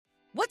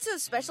What's so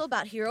special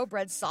about Hero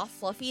Bread's soft,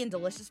 fluffy, and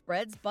delicious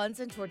breads, buns,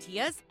 and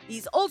tortillas?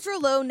 These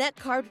ultra-low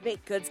net-carb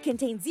baked goods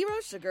contain zero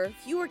sugar,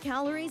 fewer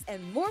calories,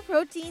 and more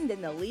protein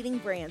than the leading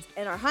brands,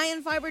 and are high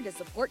in fiber to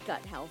support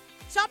gut health.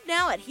 Shop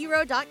now at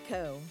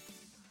hero.co.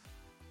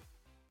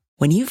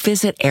 When you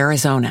visit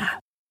Arizona,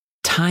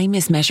 time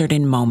is measured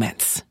in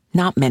moments,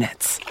 not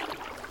minutes.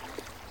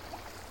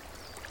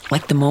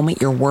 Like the moment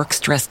your work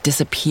stress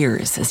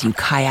disappears as you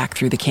kayak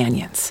through the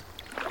canyons.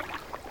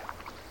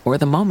 Or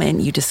the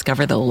moment you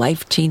discover the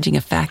life-changing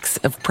effects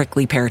of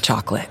prickly pear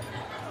chocolate.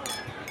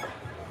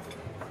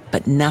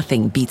 But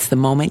nothing beats the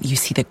moment you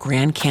see the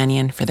Grand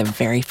Canyon for the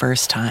very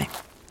first time.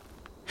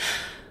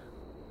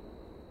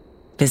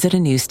 Visit a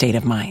new state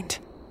of mind.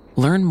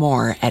 Learn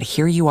more at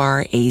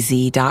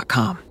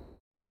hereyouareaz.com.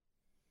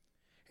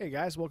 Hey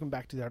guys, welcome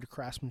back to the Art of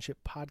Craftsmanship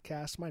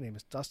podcast. My name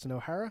is Dustin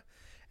O'Hara,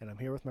 and I'm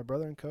here with my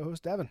brother and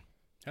co-host Devin.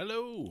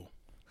 Hello.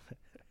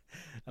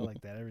 I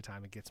like that every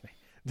time it gets me.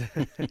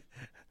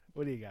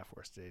 What do you got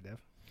for us today,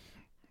 Dev?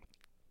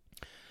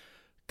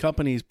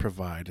 Companies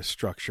provide a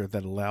structure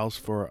that allows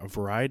for a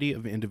variety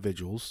of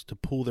individuals to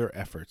pool their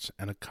efforts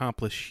and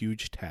accomplish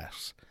huge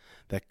tasks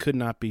that could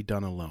not be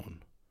done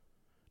alone.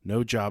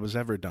 No job is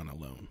ever done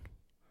alone.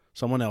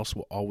 Someone else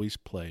will always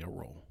play a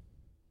role.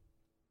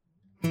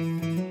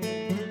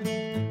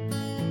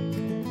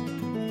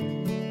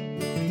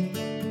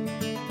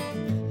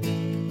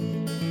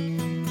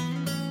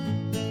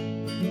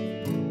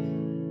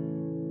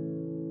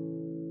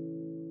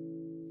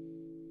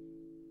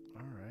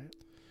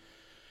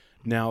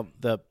 Now,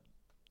 the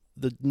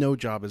no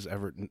job is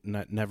ever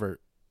never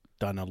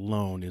done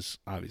alone is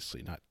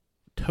obviously not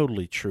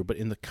totally true, but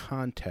in the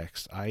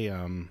context,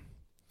 now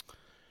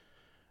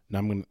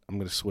I'm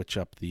gonna switch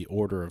up the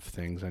order of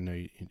things. I know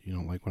you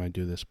don't like when I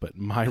do this, but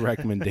my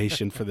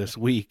recommendation for this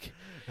week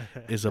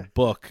is a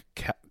book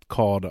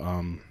called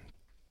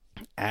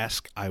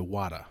Ask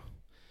Iwata.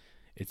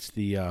 It's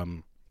the I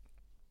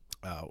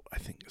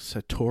think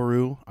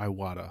Satoru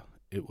Iwata.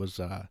 It was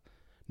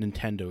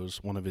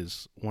Nintendo's one of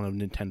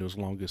Nintendo's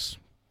longest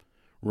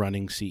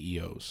running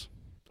CEOs.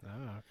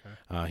 Oh,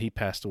 okay. He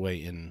passed away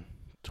in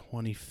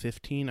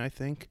 2015, I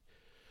think.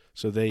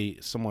 So a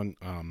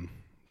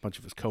bunch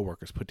of his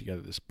coworkers put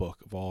together this book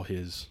of all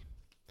his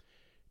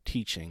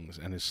teachings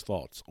and his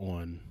thoughts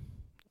on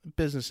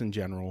business in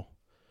general.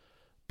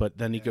 But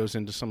then he goes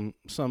into some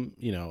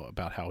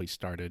about how he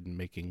started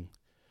making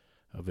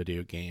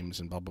video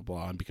games and blah blah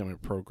blah and becoming a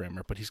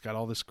programmer. But he's got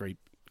all this great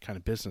kind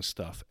of business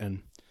stuff.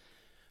 And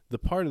the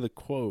part of the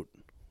quote,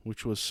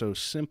 which was so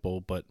simple,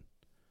 but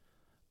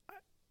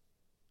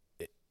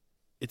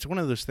it's one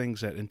of those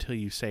things that until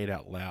you say it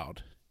out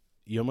loud,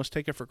 you almost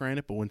take it for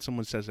granted. But when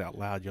someone says it out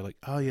loud, you're like,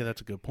 oh, yeah,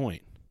 that's a good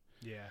point.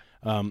 Yeah.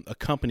 A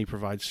company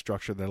provides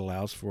structure that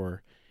allows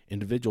for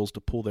individuals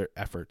to pool their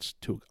efforts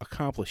to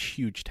accomplish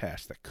huge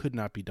tasks that could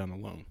not be done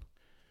alone.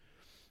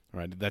 All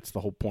right, that's the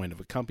whole point of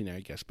a company,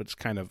 I guess. But it's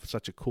kind of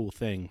such a cool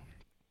thing.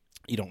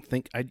 You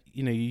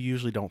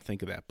usually don't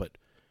think of that, but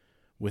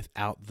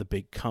without the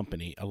big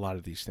company, a lot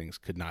of these things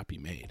could not be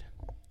made.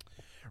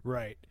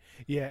 Right.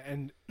 Yeah,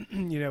 and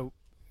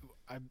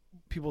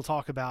people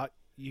talk about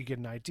you get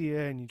an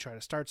idea and you try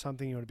to start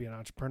something. You want to be an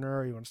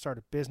entrepreneur. You want to start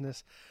a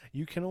business.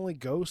 You can only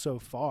go so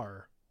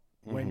far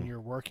when you're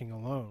working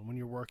alone. When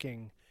you're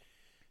working,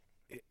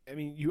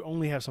 you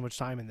only have so much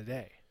time in the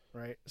day,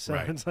 right? So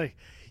It's like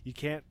you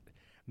can't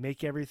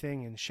make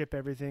everything and ship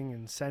everything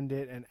and send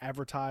it and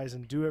advertise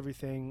and do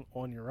everything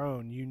on your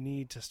own. You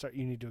need to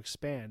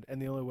expand,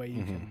 and the only way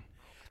you can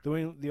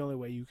the only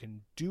way you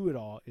can do it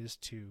all is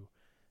to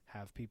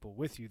have people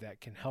with you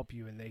that can help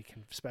you, and they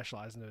can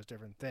specialize in those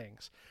different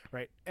things,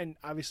 right? And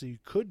obviously you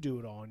could do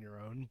it all on your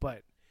own,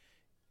 but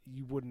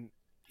you wouldn't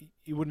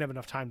have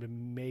enough time to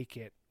make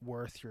it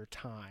worth your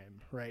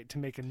time, right? To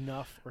make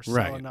enough or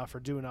sell enough or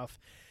do enough,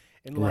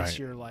 unless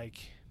you're like,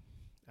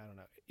 I don't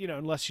know,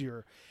 unless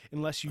you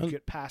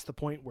get past the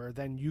point where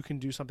then you can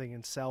do something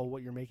and sell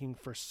what you're making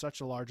for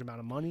such a large amount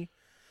of money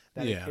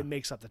that it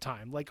makes up the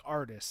time, like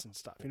artists and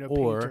stuff,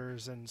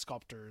 painters and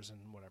sculptors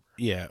and whatever.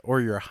 Yeah, or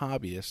you're a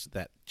hobbyist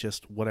that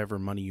just whatever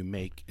money you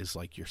make is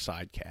like your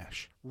side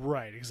cash.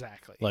 Right,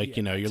 exactly. Like,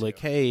 you're like,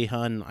 hey,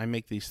 hun, I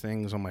make these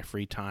things on my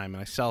free time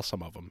and I sell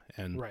some of them.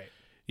 And,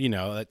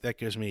 that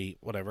gives me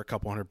whatever, a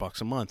couple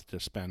 $100 a month to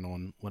spend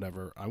on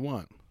whatever I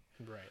want.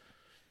 Right.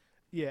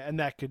 Yeah, and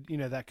that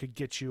could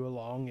get you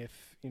along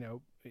if,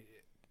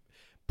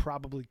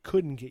 probably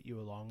couldn't get you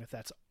along if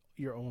that's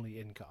your only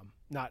income.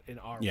 Not in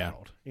our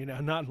world,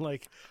 not in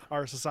like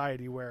our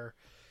society where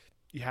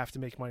you have to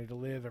make money to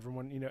live.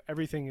 Everyone,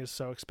 everything is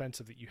so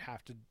expensive that you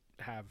have to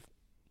have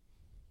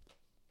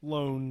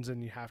loans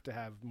and you have to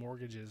have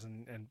mortgages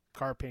and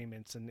car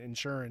payments and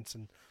insurance,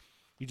 and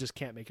you just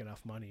can't make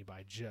enough money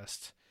by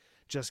just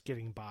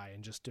getting by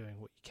and just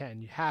doing what you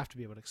can. You have to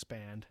be able to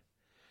expand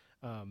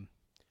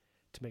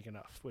to make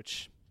enough,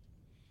 which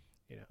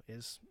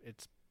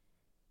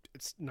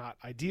it's not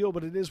ideal,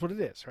 but it is what it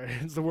is, right?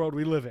 It's the world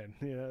we live in.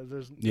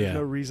 There's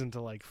no reason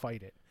to like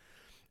fight it.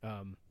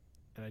 And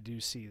I do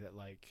see that,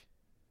 like,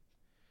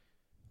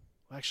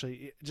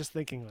 actually, just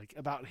thinking like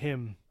about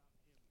him,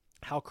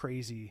 how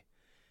crazy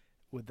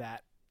would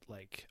that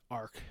like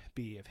arc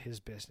be of his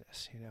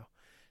business?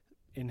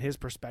 In his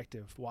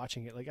perspective,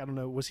 watching it, like I don't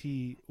know, was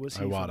he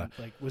Iwata.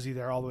 was he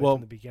there all the way Well,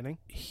 from the beginning?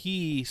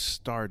 He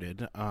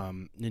started.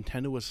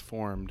 Nintendo was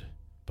formed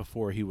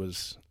before he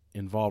was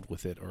involved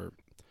with it, or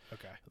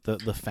the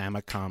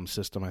Famicom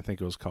system, I think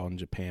it was called in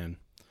Japan.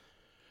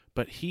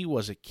 But he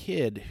was a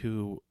kid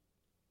who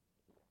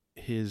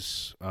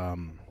his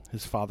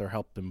father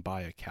helped him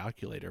buy a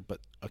calculator, but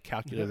a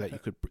calculator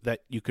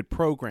that you could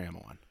program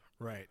on.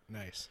 Right.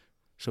 Nice.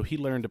 So he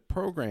learned to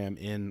program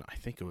in, I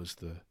think it was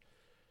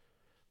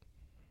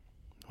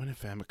when did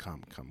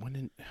Famicom come?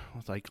 It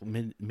was like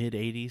mid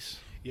 80s.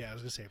 Yeah, I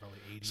was gonna say probably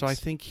 80s. So I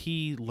think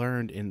he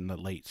learned in the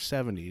late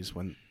 70s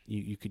when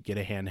you could get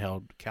a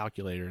handheld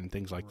calculator and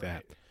things like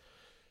that,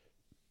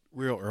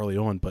 real early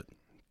on. But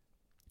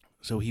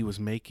so he was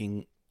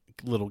making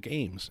little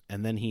games,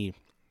 and then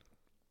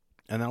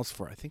and that was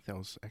I think that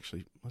was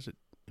actually, it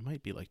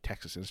might be like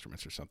Texas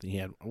Instruments or something. He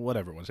had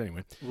whatever it was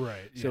anyway.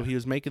 Right. So yeah. he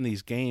was making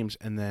these games,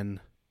 and then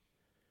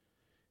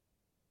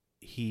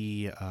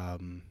he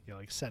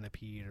like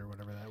Centipede or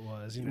whatever that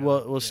was. Well,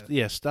 it was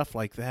stuff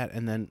like that,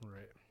 and then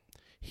Right.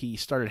 he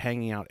started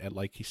hanging out at,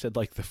 like he said,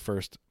 like the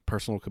first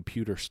personal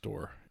computer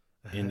store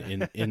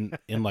in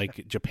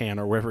like Japan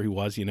or wherever he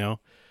was,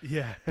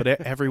 Yeah. But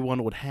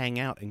everyone would hang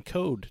out and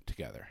code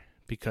together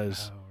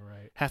because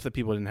right. half the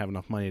people didn't have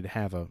enough money to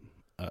have a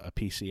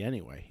PC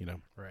anyway,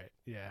 Right.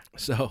 Yeah.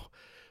 So,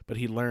 but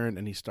he learned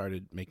and he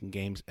started making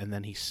games, and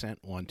then he sent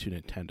one to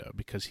Nintendo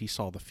because he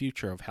saw the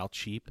future of how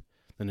cheap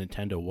the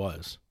Nintendo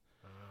was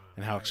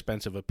and how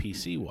expensive a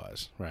PC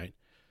was, right?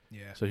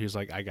 Yeah. So he was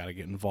like, I got to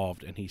get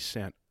involved, and he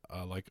sent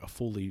like a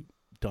fully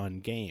done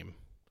game,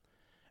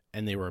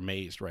 and they were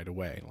amazed right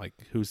away. Like,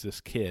 who's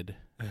this kid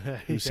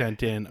who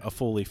sent in a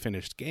fully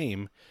finished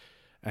game?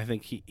 I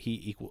think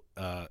he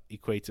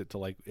equates it to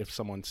like if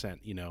someone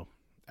sent,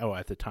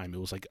 at the time it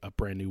was like a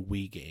brand new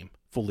Wii game,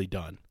 fully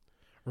done,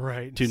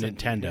 right, to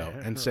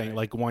Nintendo, and saying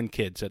like one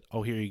kid said,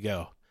 "Oh, here you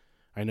go.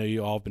 I know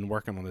you all have been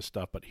working on this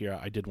stuff, but here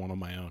I did one on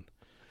my own."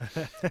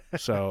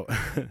 so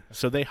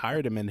they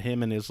hired him, and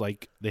his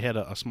they had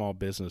a small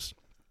business.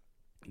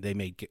 They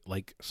made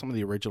like some of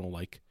the original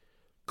like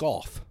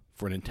golf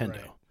for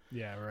Nintendo. Right.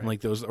 Yeah, right. And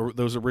like those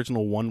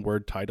original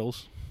one-word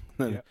titles.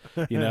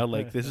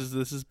 Like this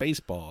is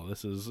baseball.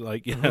 This is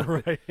like,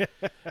 right.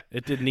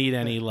 It didn't need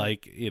any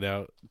like,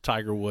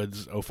 Tiger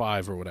Woods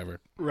 05 or whatever.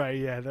 Right,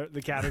 yeah.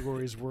 The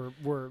categories were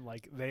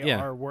like they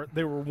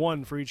were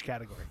one for each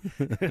category.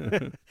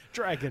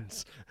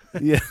 Dragons.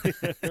 Yeah.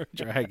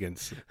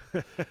 Dragons.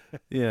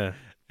 Yeah.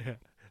 Yeah.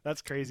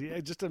 That's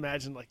crazy. Just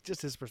imagine like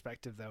just his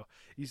perspective though.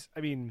 He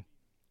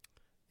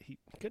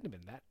couldn't have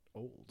been that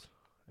old.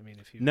 I mean,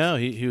 if he was, no,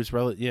 he was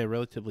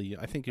relatively.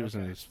 I think he was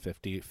in his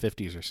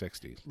 50s or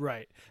 60s.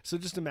 Right. So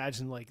just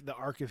imagine like the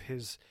arc of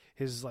his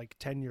like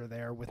tenure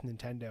there with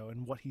Nintendo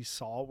and what he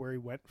saw, where he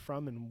went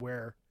from and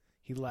where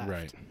he left.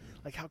 Right.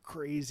 Like how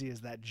crazy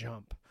is that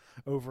jump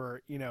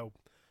over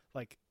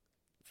like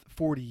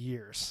 40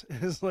 years?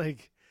 It's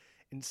like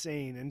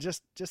insane. And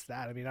just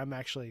that. I mean,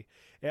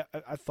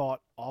 I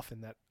thought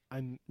often that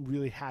I'm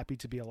really happy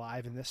to be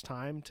alive in this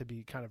time, to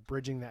be kind of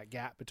bridging that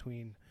gap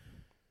between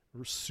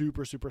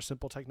super, super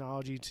simple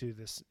technology to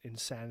this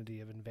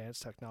insanity of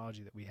advanced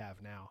technology that we have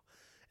now,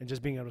 and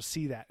just being able to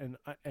see that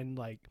and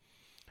like,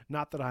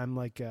 not that I'm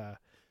like,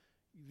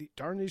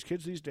 darn these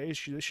kids these days,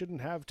 they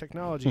shouldn't have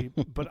technology,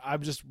 but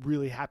I'm just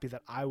really happy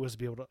that I was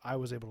able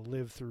to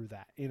live through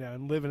that,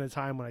 and live in a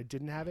time when I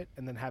didn't have it,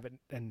 and then have it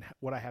and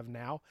what I have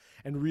now,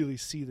 and really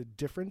see the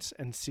difference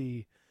and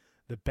see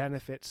the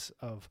benefits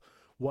of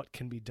what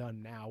can be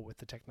done now with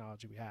the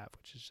technology we have,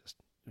 which is just,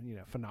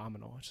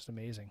 phenomenal. It's just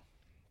amazing.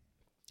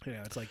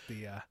 It's like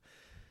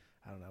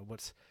I don't know,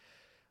 what's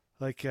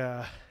like,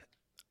 I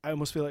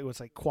almost feel like it's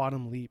like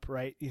Quantum Leap,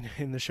 right?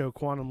 In the show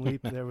Quantum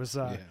Leap, there was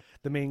the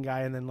main guy,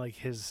 and then like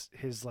his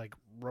like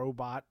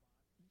robot,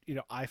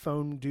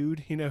 iPhone dude,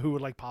 who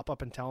would like pop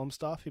up and tell him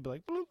stuff. He'd be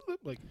like, bloop, bloop,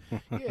 like,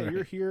 yeah,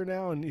 you're here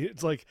now, and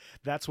it's like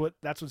that's what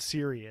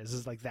Siri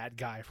is like that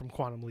guy from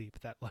Quantum Leap,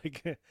 that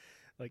like the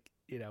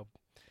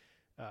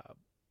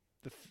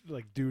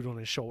like dude on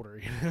his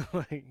shoulder,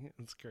 like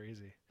it's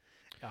crazy.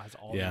 It's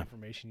all the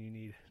information you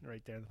need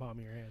right there in the palm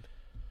of your hand.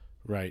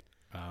 Right.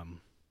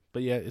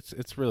 But yeah,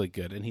 it's really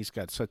good, and he's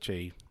got such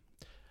a.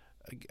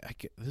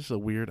 This is a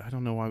weird. I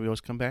don't know why we always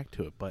come back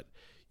to it, but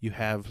you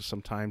have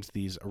sometimes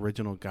these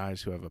original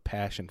guys who have a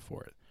passion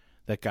for it.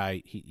 That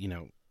guy,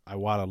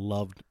 Iwata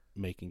loved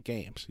making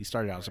games. He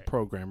started out as a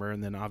programmer,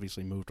 and then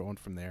obviously moved on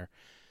from there.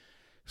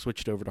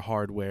 Switched over to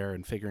hardware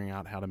and figuring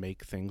out how to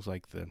make things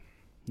like the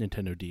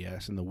Nintendo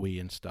DS and the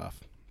Wii and stuff.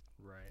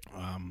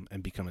 Right.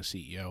 And become a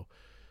CEO.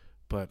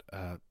 But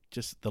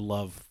just the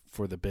love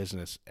for the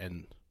business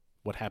and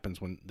what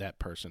happens when that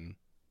person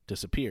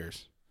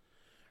disappears.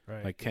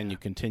 Right. Like, can you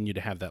continue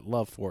to have that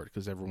love for it?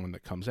 Because everyone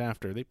that comes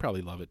after, they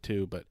probably love it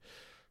too. But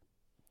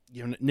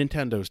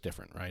Nintendo's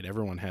different, right?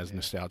 Everyone has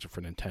nostalgia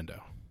for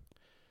Nintendo.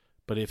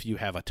 But if you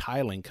have a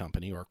tiling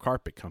company or a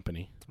carpet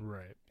company,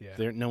 right,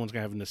 yeah, no one's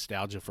gonna have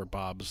nostalgia for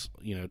Bob's,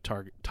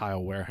 Target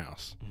tile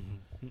warehouse.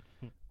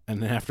 Mm-hmm.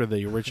 And then after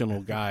the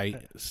original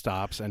guy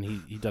stops and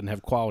he doesn't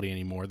have quality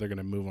anymore, they're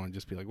gonna move on and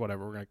just be like,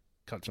 whatever, we're gonna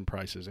cut some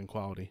prices and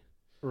quality.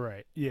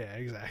 Right. Yeah,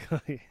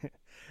 exactly.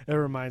 It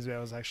reminds me, I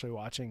was actually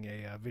watching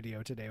a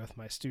video today with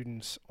my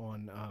students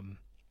on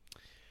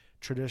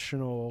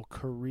traditional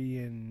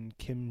Korean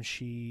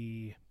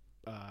kimchi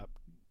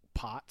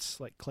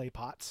pots, like clay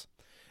pots.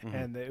 Mm-hmm.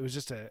 And it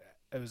was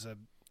a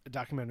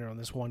documentary on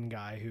this one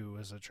guy who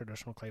was a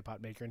traditional clay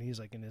pot maker, and he's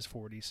like in his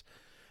 40s.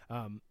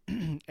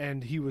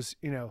 And he was,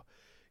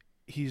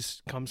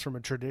 he's comes from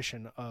a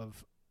tradition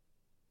of,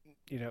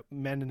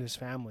 men in his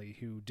family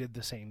who did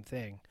the same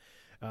thing.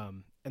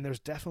 And there's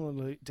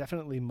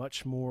definitely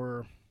much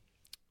more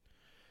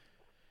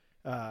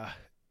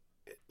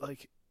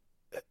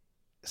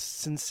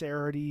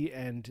sincerity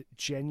and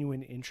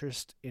genuine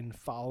interest in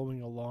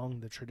following along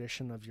the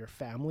tradition of your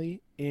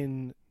family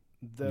in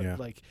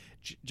the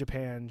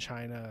Japan,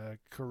 China,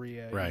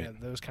 Korea, right.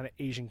 Those kind of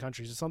Asian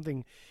countries. It's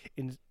something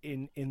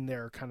in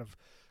their kind of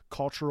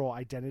cultural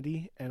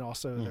identity and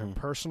also their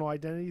personal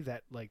identity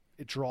that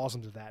it draws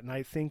them to that. And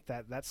I think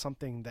that that's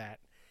something that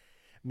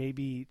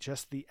maybe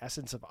just the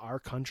essence of our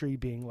country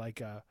being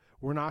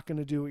we're not going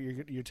to do what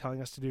you're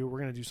telling us to do. We're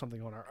going to do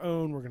something on our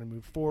own. We're going to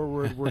move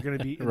forward. We're going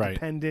to be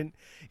independent.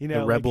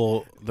 The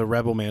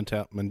rebel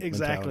mentality.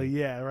 Exactly.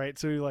 Yeah. Right.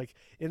 So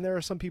and there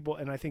are some people,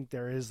 and I think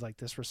there is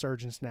this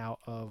resurgence now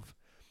of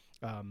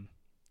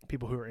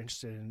people who are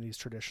interested in these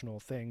traditional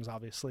things.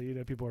 Obviously,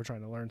 people are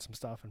trying to learn some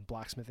stuff, and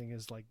blacksmithing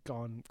is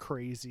gone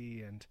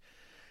crazy, and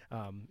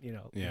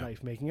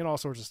knife making and all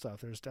sorts of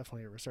stuff. There's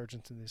definitely a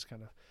resurgence in these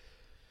kind of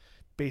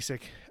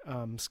basic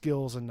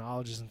skills and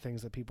knowledges and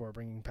things that people are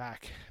bringing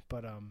back.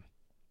 But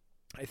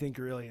I think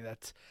really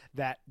that's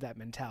that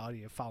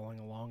mentality of following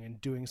along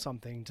and doing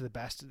something to the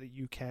best that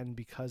you can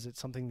because it's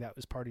something that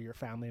was part of your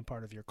family and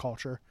part of your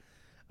culture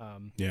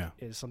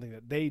is something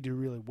that they do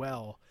really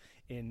well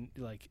in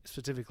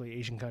specifically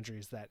Asian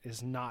countries that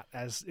is not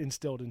as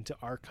instilled into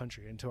our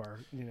country, into our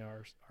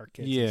our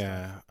kids.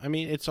 Yeah, I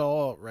mean it's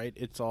all right.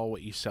 It's all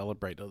what you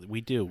celebrate.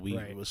 We do. We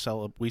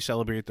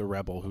celebrate the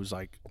rebel who's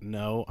like,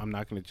 no, I'm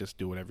not going to just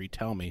do whatever you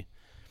tell me.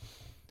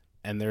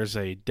 And there's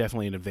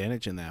definitely an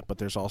advantage in that, but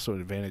there's also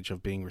an advantage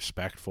of being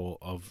respectful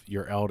of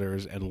your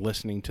elders and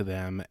listening to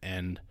them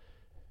and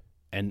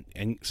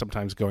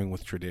sometimes going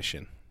with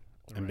tradition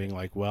and being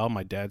like, well,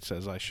 my dad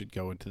says I should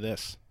go into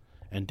this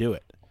and do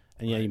it.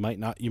 And yeah, you might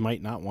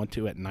not want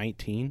to at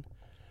 19,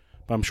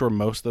 but I'm sure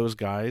most of those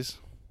guys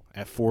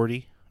at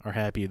 40 are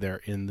happy they're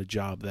in the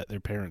job that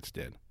their parents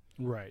did.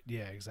 Right.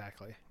 Yeah,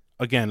 exactly.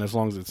 Again, as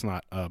long as it's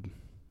not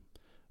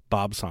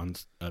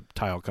Bobson's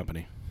tile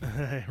company.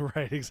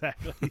 Right,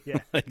 exactly. Yeah.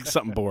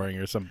 Something boring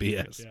or some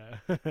BS.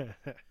 Yeah.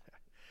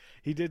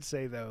 He did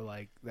say though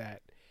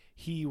that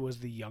he was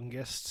the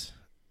youngest.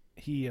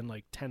 He and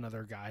 10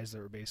 other guys that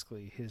were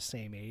basically his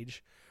same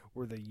age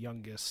were the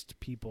youngest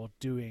people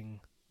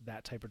doing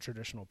that type of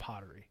traditional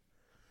pottery.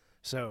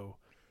 So,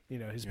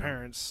 his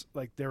parents,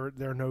 there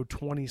are no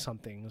 20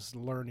 somethings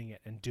learning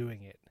it and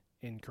doing it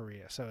in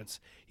Korea. So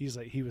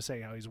he was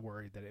saying how he's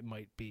worried that it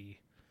might be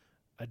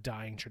a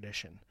dying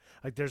tradition.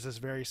 There's this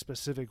very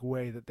specific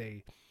way that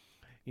they,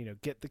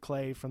 get the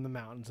clay from the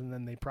mountains and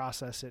then they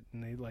process it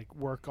and they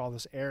work all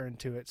this air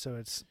into it so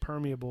it's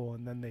permeable,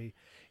 and then they,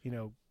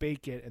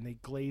 bake it and they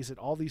glaze it.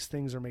 All these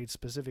things are made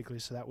specifically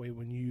so that way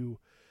when you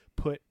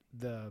put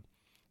the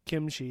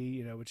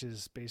kimchi, which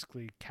is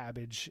basically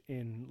cabbage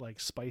in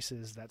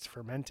spices that's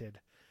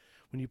fermented,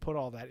 when you put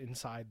all that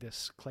inside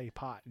this clay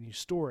pot and you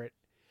store it,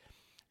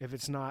 if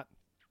it's not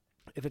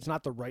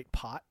the right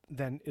pot,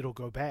 then it'll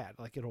go bad.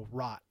 It'll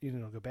rot,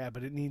 it'll go bad,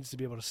 but it needs to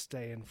be able to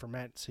stay and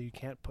ferment. So you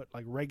can't put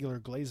regular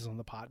glazes on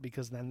the pot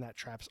because then that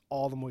traps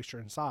all the moisture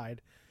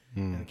inside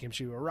and the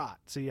kimchi will rot.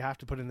 So you have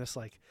to put in this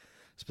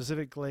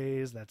specific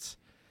glaze that's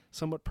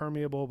somewhat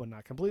permeable but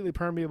not completely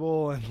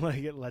permeable, and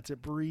it lets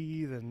it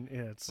breathe, and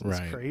it's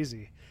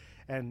crazy.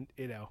 And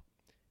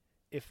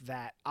if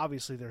that,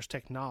 obviously there's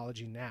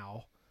technology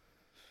now,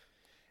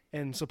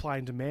 and supply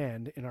and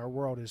demand in our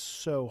world is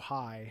so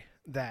high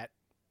that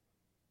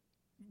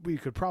we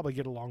could probably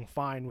get along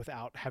fine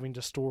without having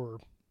to store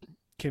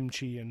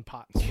kimchi in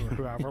pots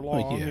for however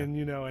long and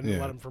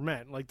let them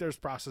ferment. There's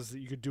processes that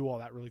you could do all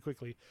that really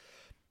quickly.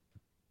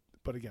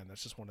 But again,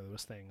 that's just one of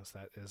those things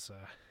that is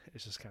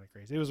it's just kind of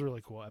crazy. It was a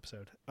really cool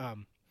episode.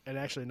 And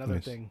actually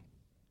another thing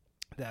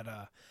that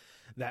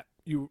that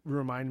you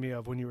remind me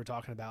of when you were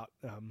talking about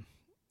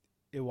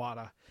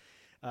Iwata.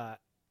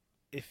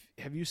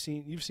 You've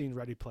seen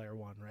Ready Player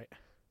One, right?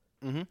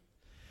 Mm-hmm.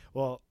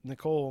 Well,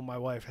 Nicole, my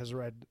wife, has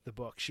read the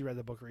book. She read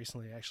the book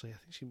recently. Actually, I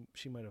think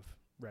she might have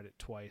read it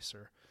twice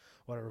or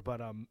whatever.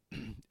 But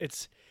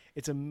it's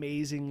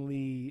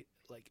amazingly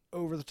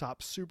over the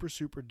top, super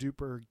super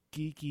duper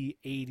geeky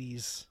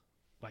 80s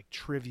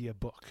trivia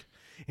book.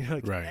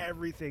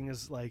 Everything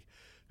is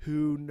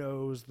who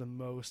knows the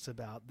most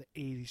about the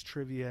 80s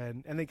trivia,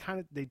 and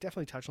they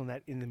definitely touch on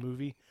that in the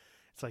movie.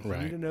 It's like, you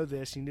need to know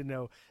this. You need to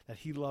know that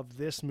he loved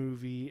this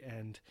movie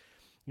and,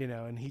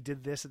 and he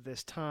did this at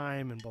this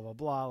time and blah, blah,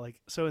 blah.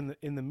 Like, so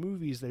in the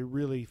movies, they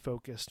really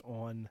focused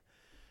on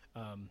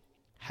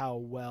how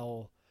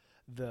well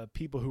the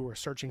people who were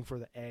searching for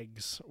the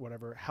eggs,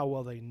 whatever, how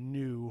well they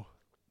knew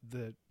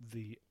the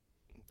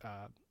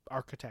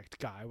architect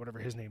guy, whatever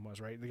his name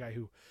was, right? The guy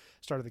who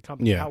started the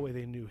company, how well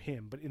they knew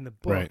him. But in the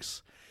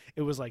books,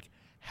 it was like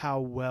how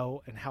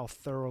well and how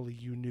thoroughly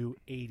you knew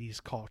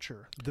 80s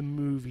culture, the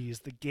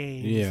movies, the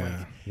games,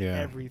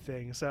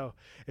 everything. So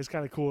it's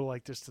kind of cool,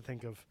 like, just to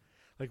think of,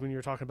 like, when you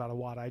were talking about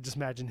Iwata, I just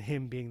imagine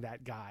him being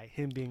that guy,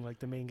 him being like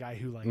the main guy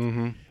who, like,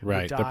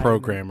 the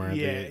programmer,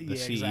 the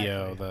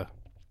CEO, exactly.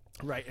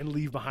 Right, and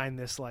leave behind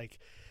this, like,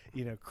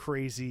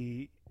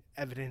 crazy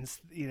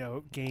evidence,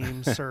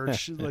 game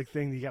search like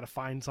thing. You got to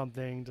find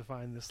something to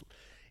find this,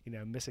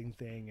 missing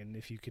thing, and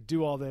if you could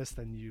do all this,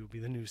 then you'll be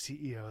the new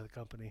CEO of the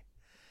company.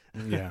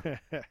 Yeah.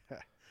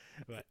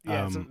 But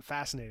yeah, it's a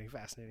fascinating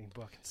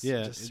book. It's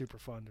just super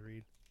fun to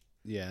read.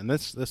 Yeah, and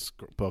this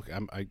book,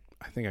 I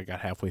think I got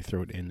halfway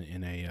through it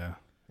in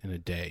a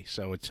day.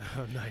 So it's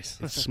nice.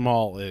 It's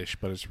small-ish,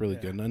 but it's really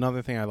good. And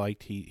another thing I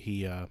liked,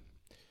 he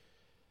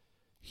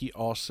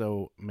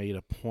also made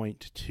a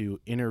point to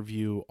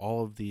interview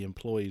all of the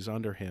employees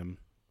under him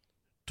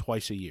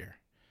twice a year.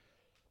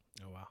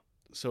 Oh wow!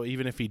 So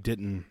even if he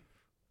didn't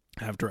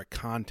have direct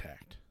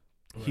contact,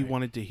 he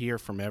wanted to hear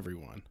from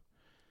everyone.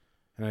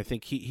 And I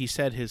think he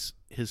said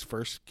his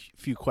first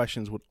few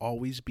questions would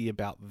always be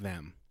about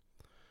them,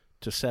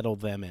 to settle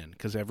them in,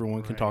 because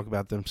everyone can talk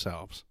about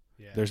themselves.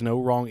 Yeah. There's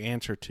no wrong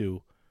answer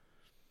to,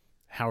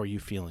 how are you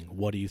feeling?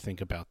 What do you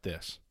think about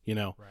this?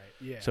 Right.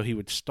 Yeah. So he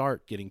would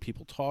start getting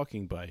people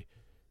talking by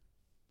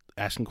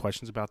asking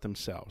questions about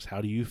themselves.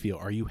 How do you feel?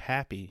 Are you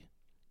happy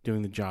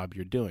doing the job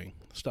you're doing?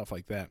 Stuff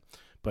like that.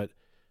 But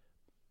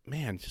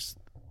man,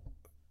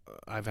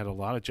 I've had a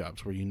lot of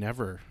jobs where you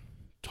never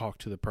talk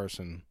to the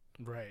person,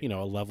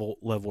 a level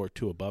or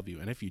two above you.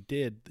 And if you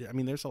did, I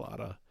mean, there's a lot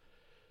of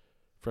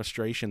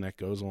frustration that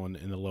goes on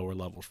in the lower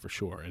levels for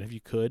sure. And if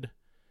you could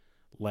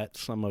let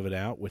some of it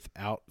out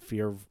without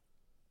fear of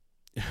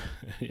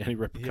any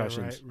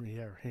repercussions.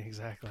 Yeah,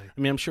 exactly. I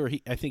mean, I'm sure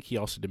I think he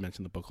also did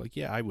mention in the book, like,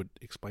 I would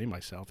explain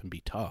myself and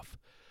be tough,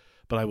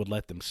 but I would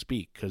let them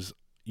speak, because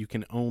you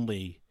can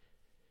only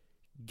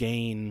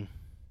gain,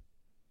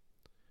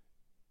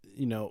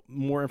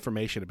 more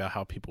information about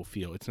how people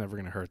feel. It's never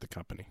going to hurt the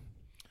company.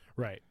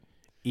 Right.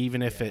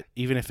 Even if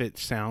it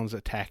sounds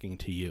attacking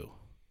to you.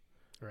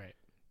 Right.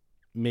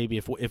 Maybe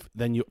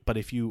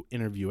if you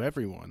interview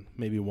everyone,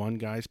 maybe one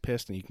guy's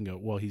pissed and you can go,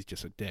 well, he's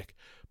just a dick.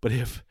 But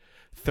if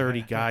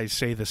 30 guys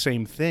say the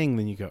same thing,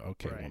 then you go,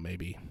 okay, well,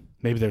 maybe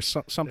there's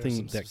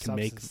something that can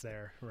make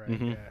there.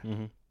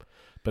 Right.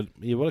 But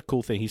what a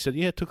cool thing. He said,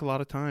 it took a lot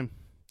of time.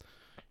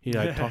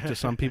 I talked to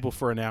some people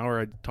for an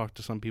hour. I talked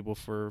to some people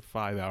for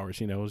 5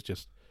 hours. It was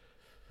just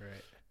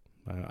right.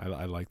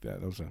 I like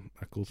that. That was a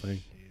cool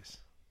thing. Jeez.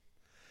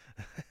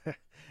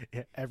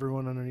 Yeah,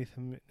 everyone underneath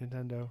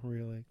Nintendo,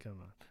 really? Come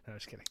on. No,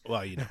 just kidding.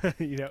 Well,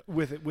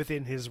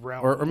 within his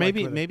realm, or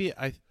maybe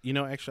I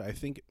actually I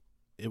think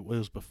it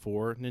was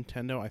before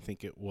Nintendo. I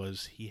think it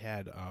was he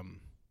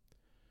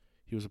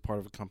was a part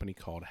of a company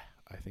called,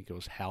 I think it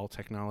was HAL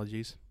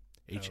Technologies,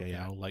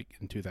 HAL, like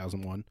in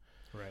 2001.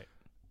 Right.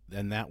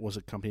 And that was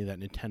a company that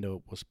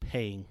Nintendo was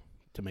paying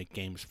to make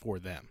games for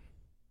them.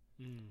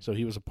 So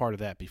he was a part of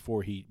that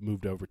before he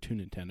moved over to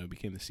Nintendo,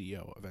 became the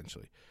CEO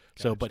eventually.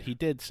 Gotcha. So, but he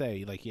did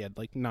say, like, he had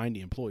like 90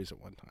 employees at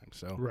one time.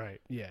 So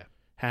right, yeah.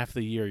 Half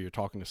the year you're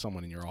talking to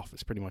someone in your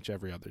office. Pretty much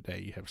every other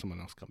day you have someone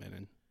else come in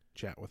and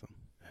chat with them.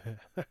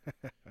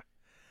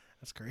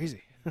 That's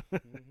crazy.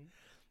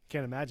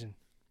 Can't imagine.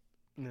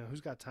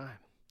 Who's got time?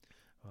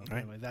 Well,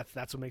 right. Anyway,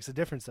 that's what makes a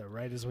difference, though,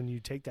 right? Is when you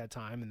take that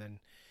time and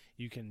then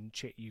you can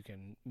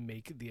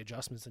make the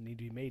adjustments that need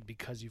to be made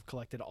because you've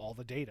collected all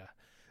the data.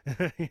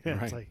 Right.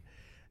 It's like,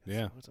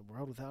 it's a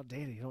world without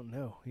data. You don't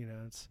know.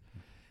 It's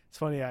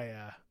funny.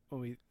 When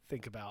we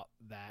think about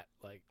that,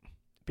 like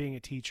being a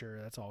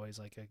teacher, that's always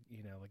like a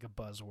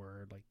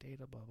buzzword, like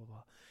data, blah blah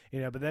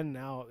blah. But then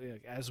now,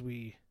 as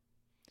we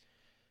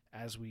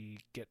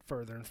get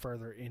further and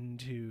further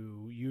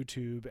into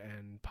YouTube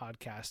and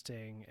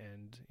podcasting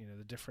and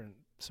the different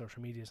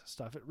social medias and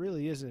stuff, it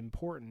really is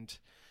important.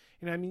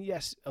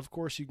 Yes, of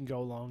course you can go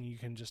along, you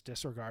can just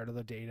disregard all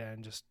the data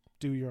and just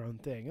do your own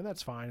thing, and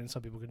that's fine, and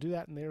some people can do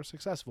that and they are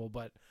successful,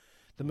 but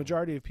the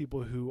majority of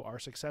people who are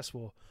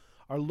successful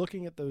are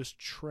looking at those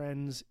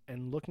trends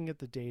and looking at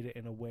the data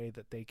in a way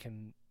that they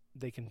can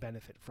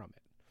benefit from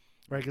it,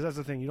 right? Because that's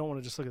the thing, you don't want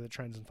to just look at the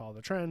trends and follow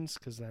the trends,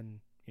 because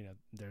then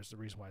there's the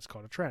reason why it's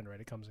called a trend, right?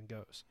 It comes and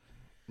goes.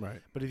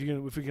 Right. But if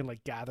we can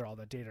like gather all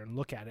that data and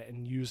look at it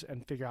and use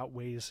and figure out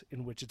ways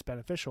in which it's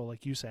beneficial,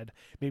 like you said,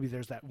 maybe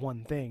there's that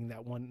one thing,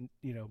 that one,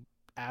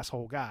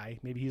 asshole guy,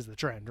 maybe he's the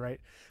trend,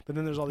 right? But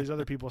then there's all these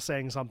other people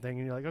saying something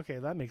and you're like, okay,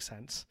 that makes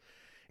sense.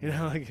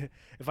 Like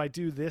if I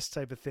do this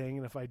type of thing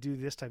and if I do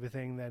this type of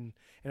thing, then,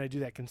 and I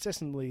do that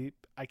consistently,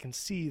 I can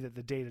see that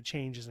the data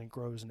changes and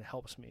grows and it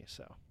helps me.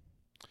 So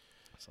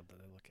something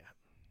to look at.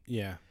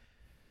 Yeah.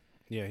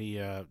 Yeah,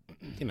 he,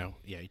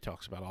 he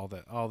talks about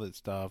all that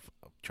stuff,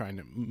 trying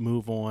to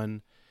move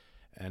on,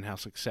 and how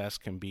success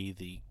can be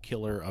the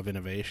killer of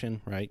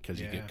innovation, right? Because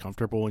you get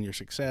comfortable in your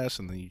success,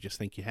 and then you just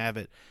think you have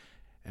it.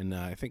 And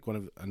I think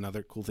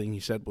another cool thing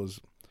he said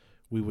was,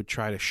 we would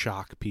try to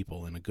shock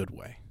people in a good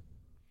way.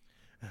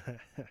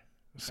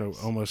 So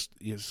almost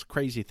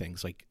crazy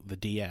things like the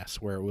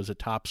DS, where it was a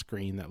top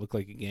screen that looked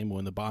like a Game Boy,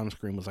 and the bottom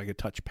screen was like a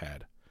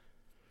touchpad.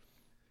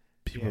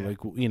 People were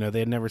like, they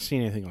had never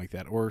seen anything like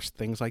that. Or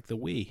things like the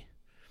Wii.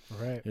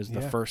 Right. It was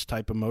the first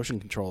type of motion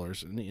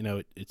controllers. And,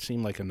 it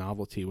seemed like a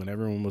novelty when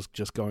everyone was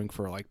just going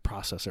for, like,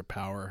 processor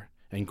power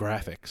and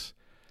graphics.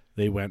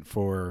 They went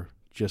for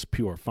just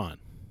pure fun.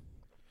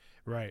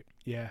 Right.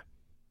 Yeah.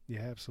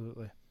 Yeah,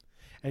 absolutely.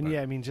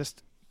 And,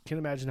 just can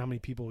imagine how many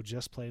people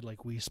just played, like,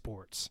 Wii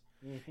Sports.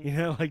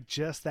 Mm-hmm. Like,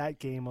 just that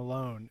game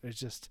alone is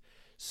just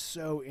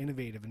so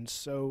innovative and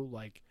so,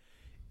 like,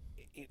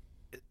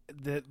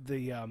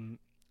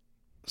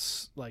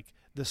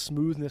 the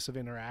smoothness of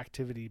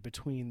interactivity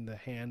between the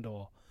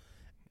handle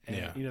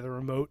and the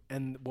remote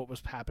and what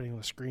was happening on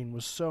the screen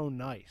was so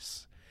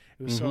nice.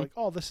 It was so like,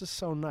 oh, this is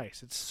so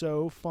nice. It's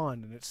so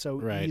fun and it's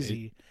so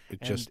easy.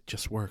 It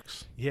just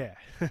works. Yeah,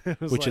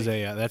 which is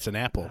that's an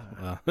Apple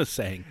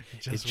saying.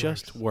 It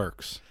just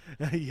works.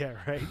 Yeah,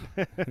 right.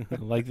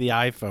 Like the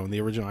iPhone, the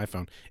original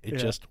iPhone. It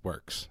just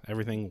works.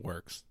 Everything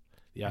works.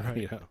 Yeah,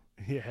 right.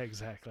 Yeah,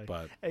 exactly.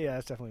 But yeah,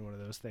 that's definitely one of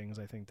those things.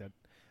 I think that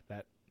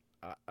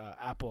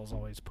Apple's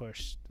always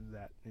pushed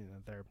that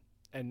they're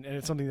and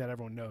it's something that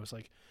everyone knows.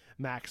 Like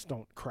Macs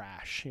don't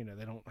crash,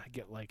 they don't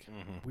get like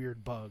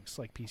weird bugs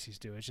like PCs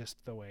do. It's just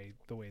the way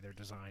they're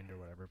designed or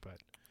whatever. But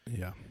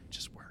yeah, it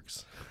just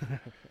works.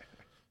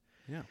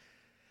 Yeah,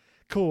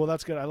 cool. Well,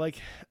 that's good. I like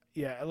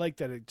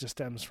that it just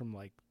stems from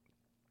like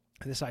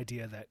this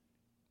idea that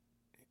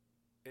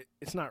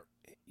it's not.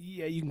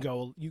 Yeah, you can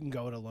go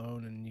it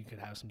alone and you could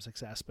have some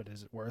success, but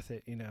is it worth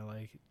it?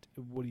 Like,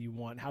 what do you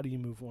want? How do you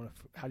move on?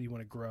 How do you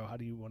want to grow? How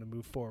do you want to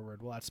move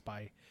forward? Well, that's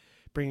by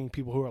bringing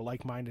people who are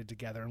like-minded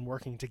together and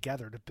working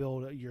together to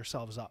build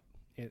yourselves up,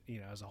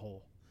 as a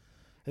whole.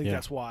 I think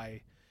that's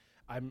why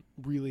I'm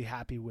really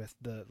happy with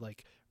the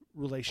like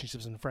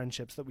relationships and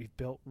friendships that we've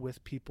built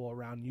with people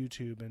around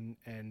YouTube and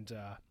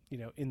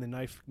in the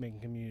knife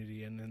making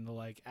community and in the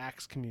like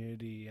axe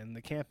community and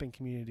the camping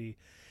community,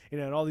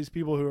 and all these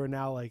people who are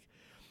now like.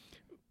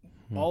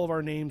 All of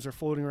our names are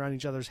floating around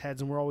each other's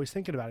heads, and we're always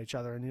thinking about each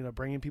other and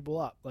bringing people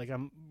up. Like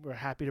we're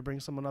happy to bring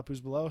someone up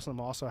who's below us, and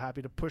I'm also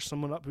happy to push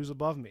someone up who's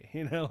above me.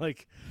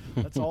 Like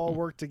let's all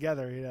work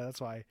together. That's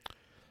why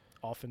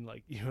often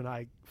like you and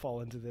I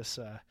fall into this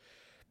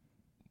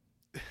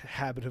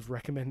habit of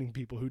recommending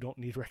people who don't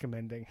need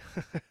recommending.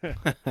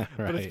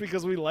 But it's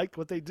because we like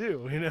what they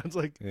do. It's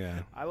like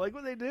I like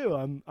what they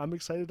do. I'm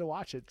excited to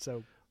watch it.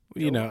 So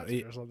watch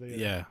it or something,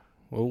 yeah.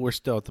 Well, we're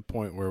still at the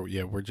point where,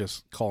 we're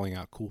just calling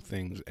out cool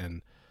things,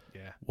 and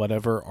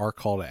whatever our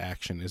call to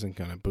action isn't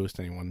going to boost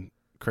anyone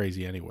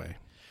crazy anyway.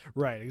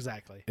 Right,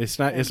 exactly. It's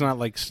not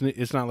like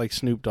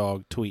Snoop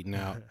Dogg tweeting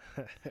out,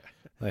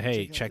 like,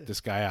 "Hey, check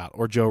this guy out,"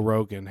 or Joe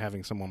Rogan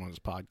having someone on his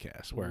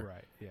podcast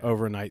where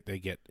overnight they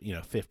get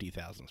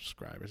 50,000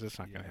 subscribers. It's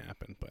not going to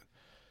happen, but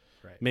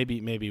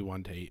maybe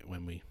one day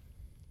when we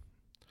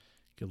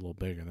get a little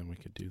bigger, then we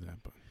could do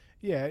that, but.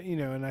 Yeah,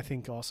 and I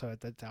think also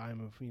at that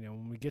time of,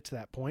 when we get to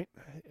that point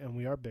and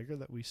we are bigger,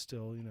 that we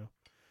still,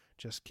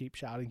 just keep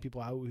shouting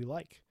people out we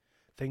like,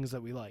 things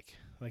that we like.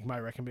 Like my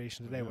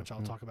recommendation today, which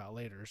I'll talk about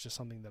later, is just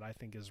something that I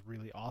think is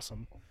really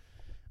awesome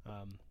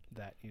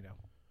that,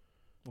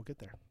 we'll get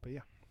there. But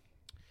yeah.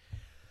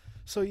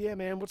 So yeah,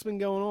 man, what's been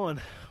going on?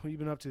 What have you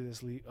been up to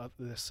this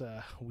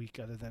week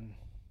other than,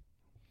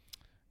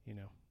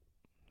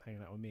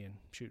 hanging out with me and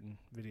shooting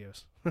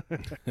videos?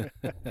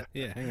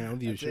 Yeah, hanging out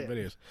with you, shooting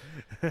videos.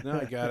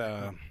 No, I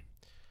got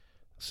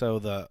so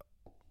the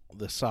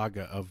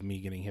saga of me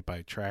getting hit by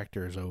a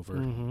tractor is over.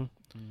 Mm-hmm.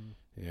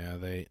 Yeah,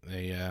 they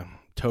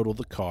totaled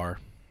the car.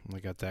 I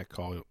got that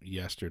call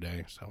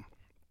yesterday, so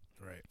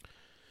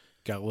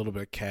got a little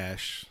bit of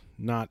cash.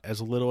 Not as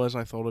little as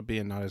I thought it'd be,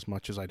 and not as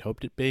much as I'd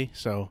hoped it'd be.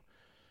 So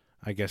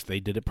I guess they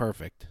did it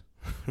perfect.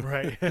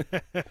 Right.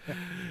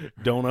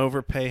 Don't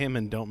overpay him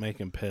and don't make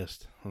him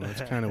pissed. Well,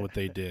 that's kind of what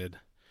they did.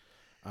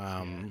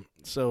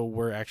 So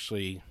we're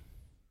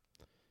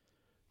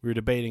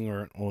debating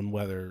on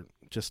whether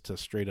just to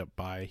straight up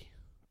buy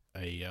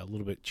a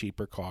little bit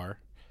cheaper car.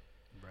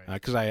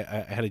 Because I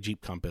had a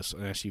Jeep Compass,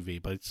 an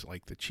SUV, but it's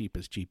like the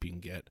cheapest Jeep you can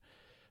get.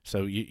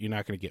 So you're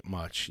not going to get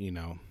much,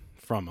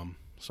 from them.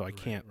 So I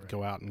can't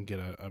go out and get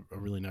a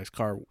really nice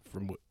car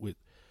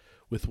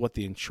with what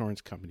the insurance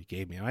company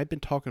gave me. And I've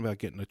been talking about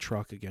getting a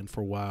truck again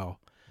for a while.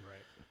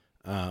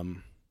 Right.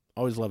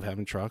 Always love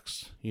having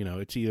trucks.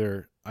 I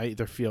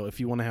either feel if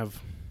you want to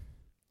have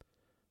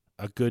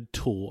a good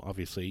tool,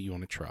 obviously you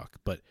want a truck.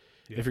 But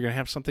if you're going to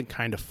have something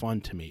kind of fun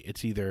to me,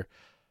 it's either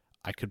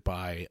I could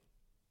buy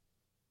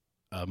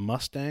a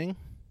Mustang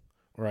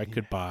or I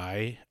could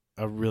buy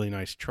a really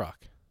nice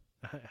truck.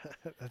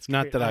 That's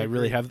not great. that I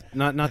really have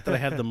not that I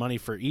have the money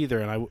for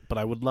either, but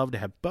I would love to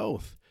have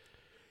both.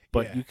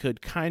 But you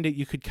could kind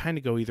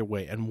of go either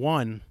way, and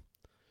one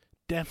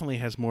definitely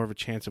has more of a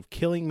chance of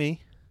killing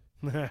me.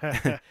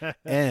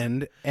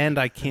 and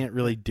I can't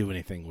really do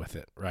anything with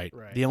it, right?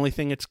 The only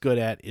thing it's good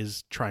at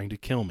is trying to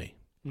kill me.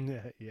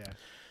 Yeah.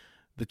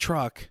 The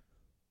truck,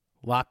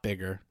 a lot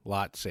bigger, a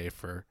lot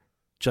safer,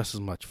 just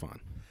as much fun.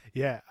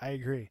 Yeah, I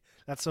agree.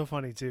 That's so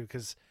funny too,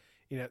 because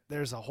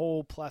there's a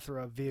whole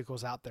plethora of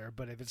vehicles out there,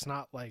 but if it's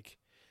not like,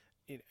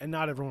 and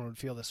not everyone would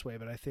feel this way,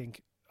 but I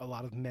think a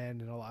lot of men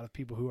and a lot of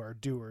people who are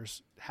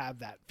doers have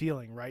that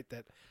feeling, right?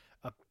 That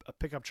a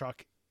pickup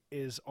truck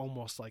is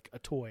almost like a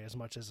toy as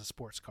much as a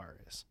sports car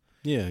is.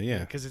 Yeah.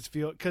 Because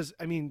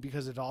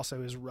because it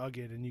also is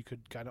rugged and you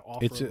could kind of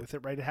off-road with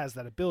it, right? It has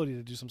that ability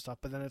to do some stuff,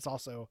 but then it's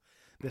also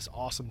this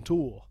awesome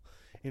tool,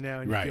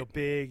 and you feel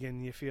big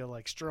and you feel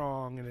like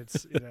strong, and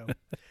it's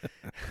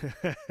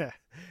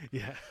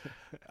yeah.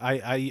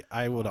 I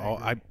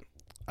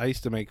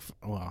used to make,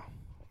 well,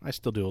 I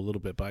still do a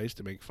little bit, but I used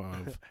to make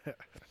fun of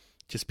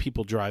just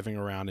people driving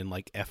around in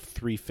like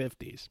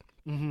F-350s.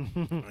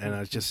 And I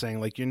was just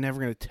saying, like, you're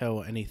never going to tow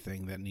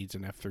anything that needs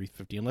an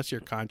F-350 unless you're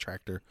a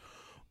contractor,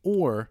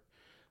 or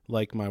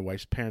like my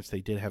wife's parents,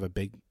 they did have a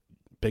big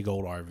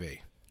old RV.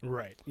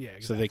 Right. Yeah,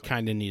 exactly. So they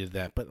kind of needed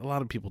that, but a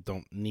lot of people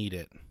don't need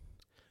it.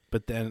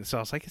 But then, so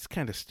I was like, it's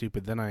kind of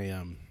stupid. Then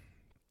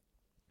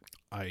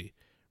I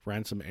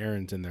ran some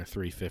errands in their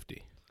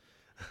 350.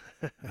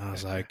 And I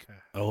was like,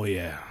 oh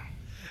yeah.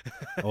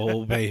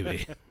 Oh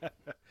baby.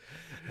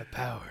 The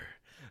power.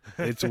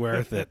 It's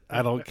worth it.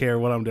 I don't care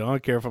what I'm doing. I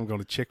don't care if I'm going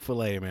to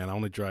Chick-fil-A, man. I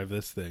want to drive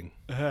this thing.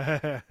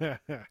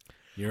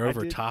 You're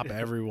over top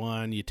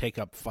everyone. You take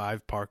up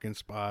 5 parking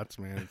spots,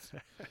 man.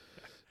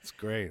 It's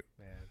great.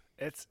 Man,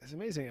 it's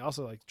amazing.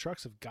 Also, like,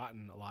 trucks have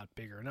gotten a lot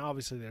bigger. And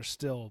obviously there's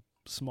still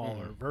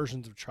smaller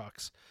versions of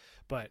trucks,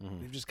 but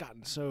they've just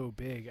gotten so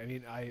big. I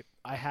mean,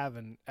 I have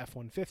an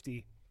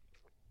F-150,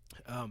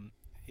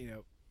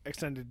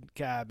 extended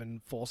cab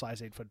and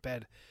full-size 8-foot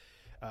bed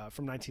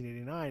from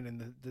 1989,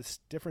 and this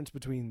difference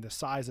between the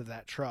size of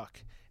that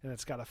truck, and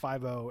it's got a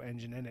 5.0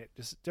 engine in it,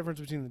 just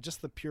difference between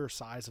just the pure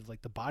size of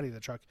like the body of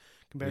the truck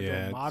compared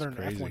to a modern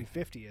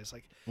F-150 is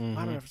like,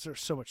 modern Fs are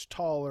so much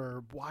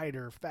taller,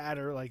 wider,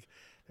 fatter, like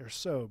they're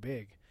so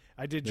big.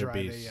 I did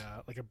drive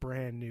a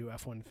brand new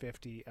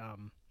F-150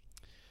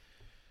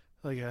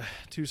 like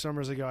 2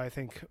 summers ago. I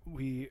think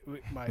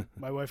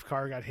my wife's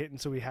car got hit,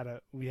 and so we had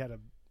a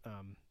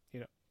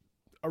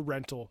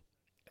rental,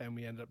 and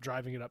we ended up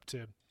driving it up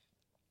to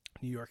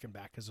New York and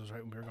back because it was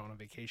right when we were going on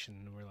vacation,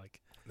 and we're like,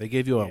 they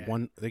gave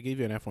you they gave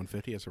you an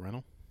F-150 as a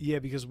rental. Yeah,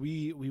 because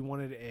we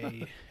wanted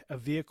a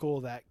vehicle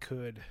that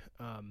could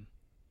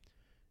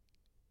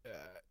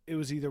it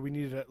was either we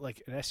needed an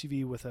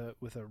SUV with a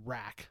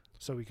rack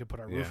so we could put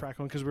our roof rack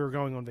on, because we were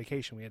going on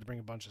vacation. We had to bring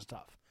a bunch of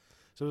stuff,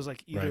 so it was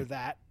like either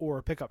that or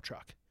a pickup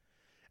truck,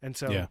 and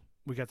so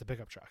we got the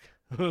pickup truck.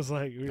 It was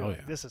like,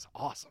 this is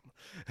awesome.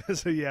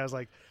 So it was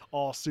like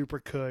all super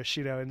cush,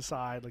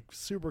 inside, like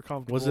super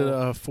comfortable. Was it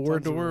a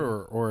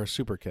 4-door or a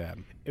super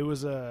cab? It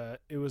was a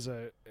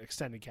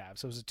extended cab,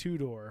 so it was a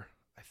 2-door,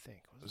 I think.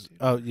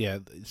 Oh yeah,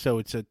 so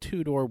it's a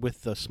 2-door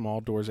with the small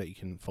doors that you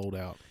can fold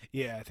out.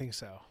 Yeah, I think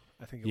so.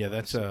 I think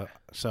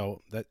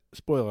so that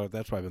spoiler,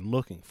 that's what I've been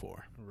looking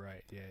for.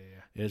 Right. Yeah.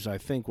 Is I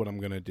think what I'm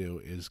going to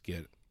do is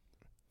get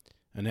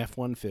an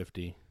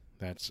F-150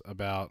 that's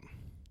about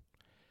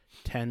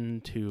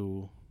 10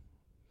 to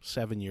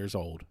 7 years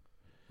old.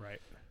 Right.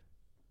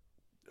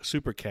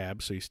 Super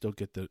cab, so you still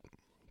get at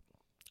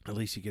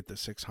least you get the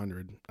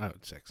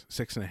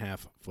 6.5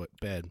 foot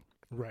bed.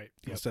 Right.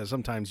 Yep. So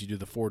sometimes you do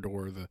the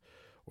 4-door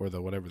or the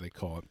whatever they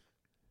call it.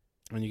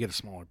 And you get a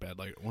smaller bed.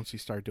 Like once you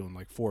start doing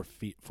like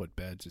 4-foot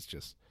beds, it's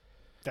just,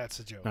 that's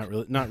a joke.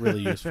 Not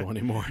really useful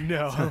anymore.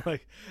 No,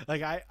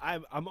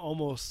 I'm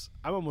almost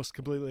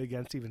completely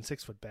against even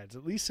 6-foot beds.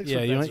 At least 6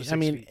 foot beds. Are 6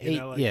 feet,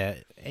 8.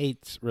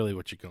 8's really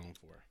what you're going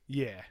for.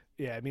 Yeah.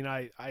 I mean,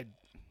 I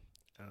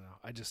don't know.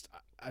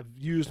 I've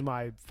used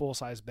my full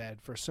size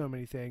bed for so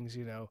many things,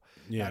 that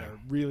are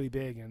really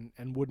big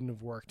and wouldn't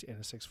have worked in a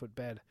 6-foot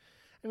bed.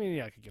 I mean,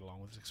 I could get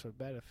along with a 6-foot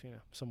bed if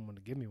someone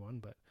wanted to give me one,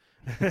 but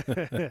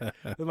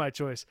my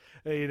choice,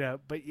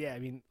 But yeah, I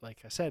mean, like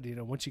I said,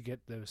 once you get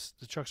the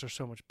trucks are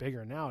so much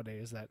bigger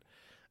nowadays that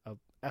a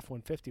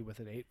F-150 with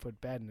an 8-foot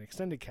bed and an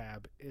extended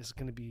cab is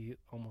going to be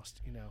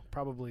almost,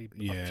 probably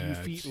a few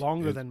feet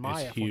longer than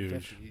my F-150.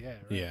 Huge. Yeah, right.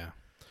 Yeah.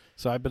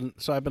 So I've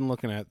been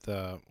looking at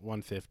the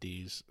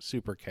 150s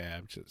super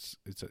cabs.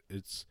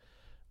 It's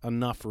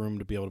enough room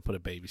to be able to put a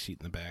baby seat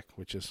in the back,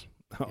 which is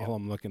all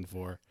I'm looking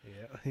for.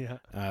 Yeah.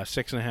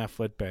 6.5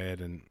 foot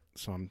bed, and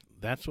so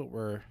that's what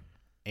we're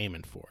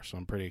aiming for. So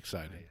I'm pretty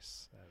excited.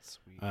 Nice. That's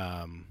sweet.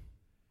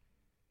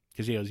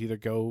 Because it was either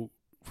go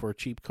for a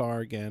cheap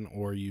car again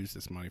or use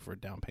this money for a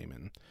down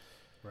payment.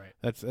 Right.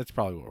 That's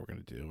probably what we're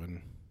gonna do,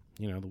 and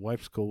the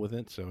wife's cool with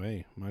it. So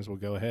hey, might as well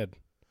go ahead.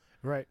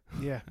 Right.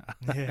 Yeah.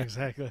 Yeah.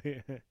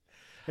 Exactly.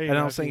 Hey, and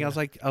I was thinking, I was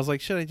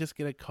like, should I just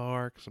get a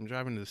car? Because I'm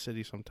driving to the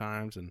city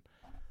sometimes, and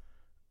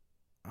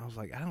I was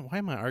like, why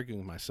am I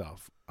arguing with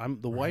myself?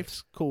 The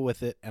wife's cool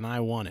with it, and I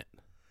want it.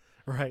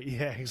 Right.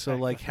 Yeah. Exactly. So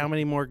like, how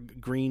many more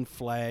green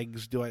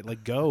flags do I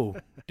like? Go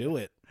do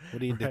it.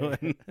 What are you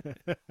doing?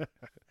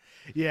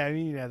 Yeah. I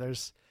mean,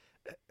 there's.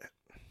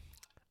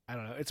 I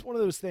don't know. It's one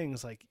of those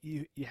things like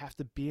you have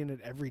to be in it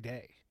every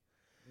day.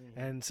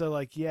 And so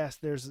like, yes,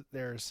 there's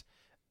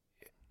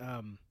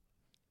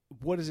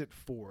what is it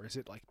for? Is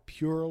it like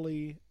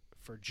purely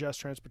for just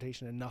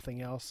transportation and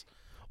nothing else?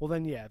 Well,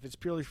 then, yeah, if it's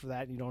purely for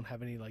that and you don't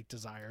have any like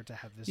desire to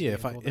have this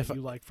vehicle that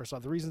you like for some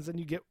other reasons, then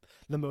you get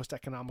the most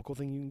economical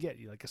thing you can get.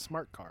 You like a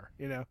smart car,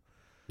 Yeah.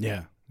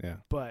 Yeah.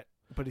 But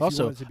if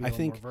Also, you want it to be a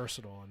little more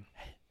versatile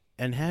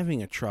and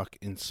having a truck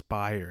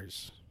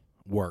inspires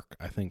work.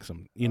 I think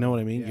you know what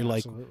I mean? Yeah, you're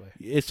like, absolutely.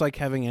 It's like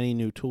having any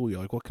new tool.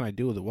 You're like, what can I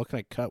do with it? What can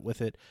I cut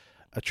with it?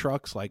 A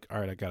truck's like, all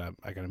right, I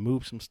gotta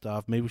move some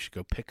stuff. Maybe we should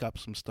go pick up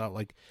some stuff.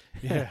 Like,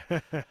 yeah,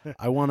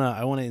 I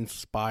wanna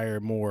inspire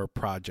more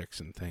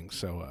projects and things.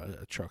 So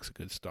a truck's a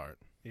good start.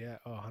 Yeah,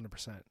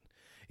 100%.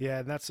 Yeah,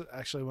 and that's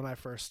actually when I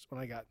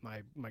got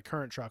my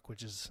current truck,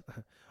 which is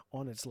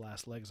on its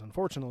last legs,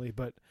 unfortunately.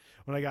 But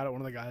when I got it,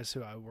 one of the guys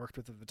who I worked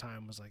with at the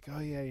time was like, "Oh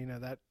yeah,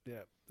 that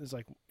it's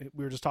like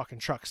we were just talking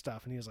truck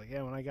stuff," and he was like,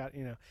 "Yeah, when I got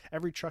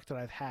every truck that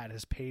I've had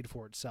has paid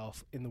for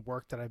itself in the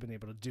work that I've been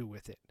able to do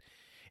with it."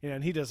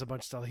 And he does a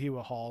bunch of stuff. He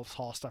will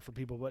haul stuff for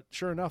people. But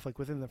sure enough, like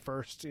within the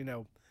first,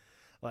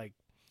 like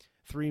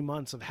 3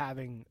 months of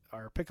having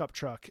our pickup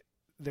truck,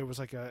 there was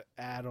like a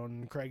ad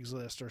on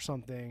Craigslist or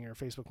something or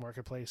Facebook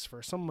Marketplace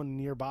for someone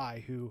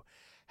nearby who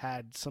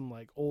had some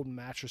like old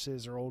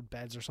mattresses or old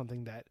beds or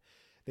something that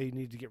they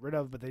needed to get rid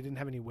of, but they didn't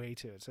have any way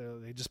to it. So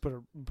they just put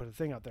a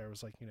thing out there. It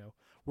was like,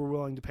 we're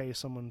willing to pay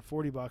someone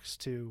 $40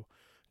 to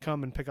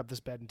come and pick up this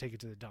bed and take it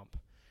to the dump.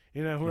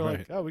 We're Right.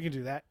 like, oh, we can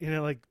do that.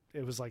 Like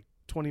it was like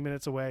 20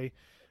 minutes away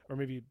or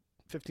maybe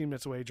 15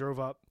 minutes away, drove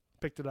up,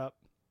 picked it up.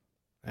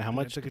 And how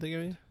much did they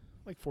give you?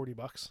 Like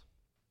 $40.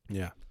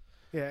 Yeah.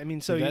 Yeah, I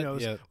mean, so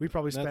we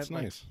probably spent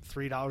like nice.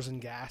 $3 in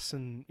gas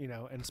and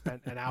and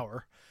spent an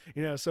hour.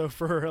 So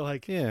for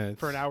like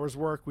for an hour's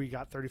work, we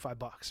got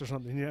 $35 or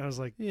something. I was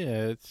like,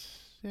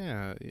 that's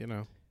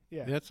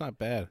not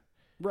bad.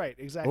 Right,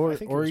 exactly. Or I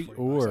think it was $40.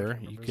 or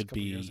you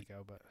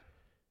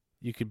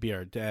you could be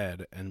our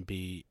dad and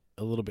be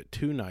a little bit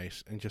too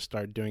nice and just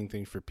start doing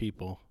things for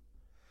people,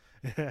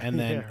 and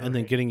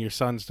then getting your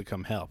sons to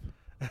come help.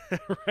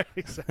 Right,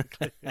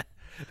 exactly.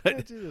 I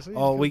get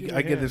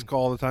this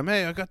call all the time.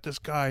 Hey, I got this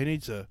guy. He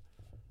needs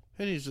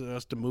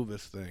us to move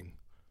this thing.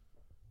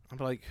 I'm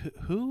like,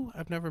 who?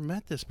 I've never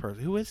met this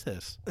person. Who is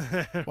this?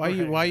 Why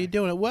are you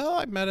doing it? Well,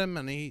 I met him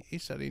and he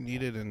said he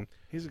needed, and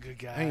he's a good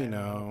guy.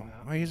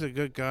 He's a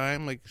good guy.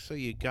 I'm like, so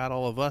you got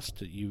all of us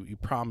to you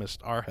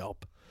promised our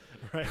help.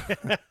 Right.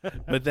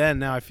 But then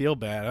now I feel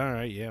bad. All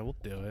right, yeah, we'll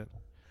do it.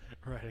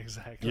 Right,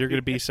 exactly. You're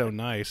gonna be so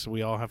nice.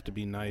 We all have to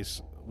be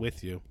nice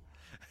with you.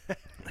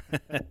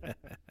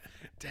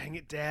 Dang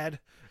it, Dad.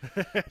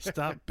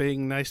 Stop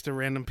being nice to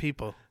random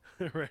people.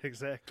 Right,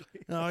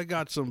 exactly. No, I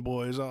got some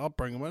boys. I'll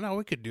bring them. No,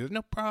 we could do it.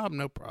 No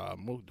problem.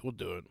 We'll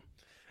do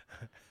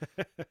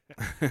it.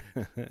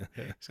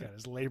 He's got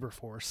his labor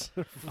force.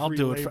 I'll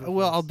do it.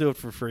 I'll do it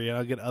for free, and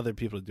I'll get other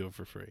people to do it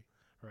for free.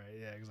 Right.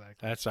 Yeah.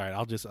 Exactly. That's all right.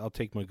 I'll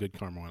take my good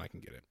karma when I can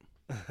get it.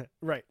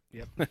 Right.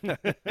 Yep.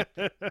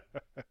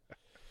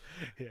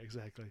 Yeah.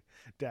 Exactly.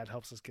 Dad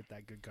helps us get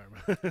that good karma.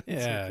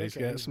 Yeah.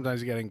 Like,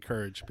 sometimes you got to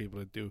encourage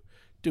people to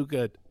do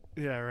good.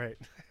 Yeah. Right.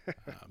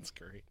 That's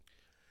great.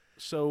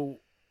 So,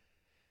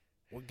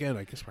 again,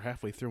 I guess we're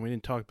halfway through. We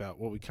didn't talk about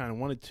what we kind of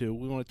wanted to.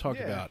 We want to talk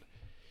about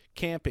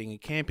camping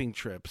and camping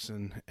trips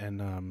and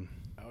the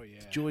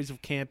joys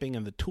of camping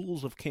and the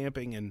tools of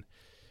camping and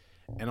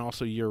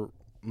also your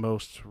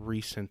most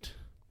recent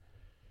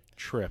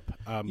trip.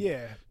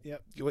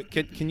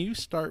 Can you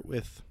start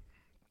with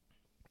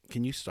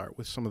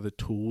some of the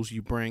tools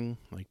you bring,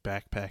 like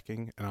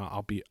backpacking, and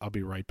I'll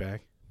be right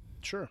back.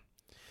 Sure.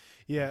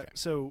 Yeah. Okay.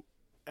 So,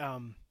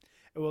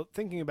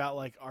 thinking about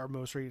like our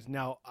most recent.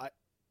 Now,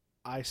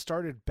 I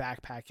started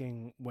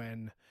backpacking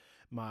when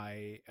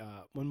me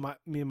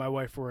and my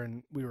wife were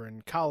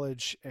in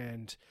college,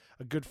 and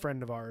a good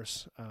friend of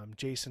ours,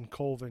 Jason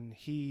Colvin,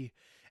 he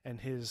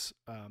and his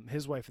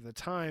wife at the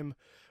time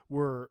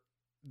were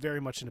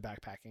very much into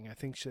backpacking. I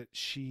think that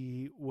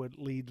she would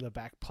lead the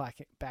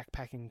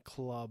backpacking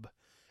club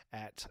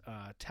at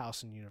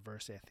Towson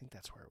University. I think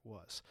that's where it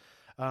was.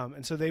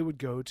 And so they would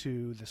go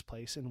to this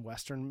place in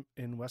West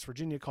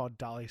Virginia called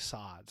Dolly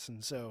Sods.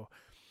 And so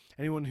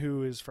anyone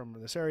who is from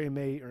this area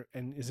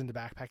and is into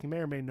backpacking may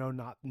or may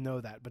not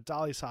know that. But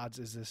Dolly Sods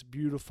is this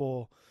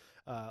beautiful,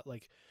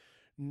 like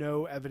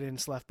no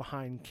evidence left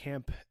behind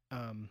camp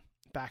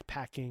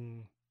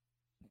backpacking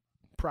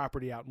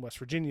property out in West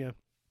Virginia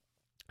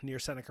near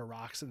Seneca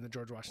Rocks in the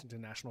George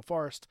Washington National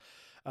Forest.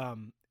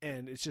 And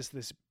it's just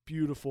this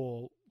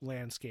beautiful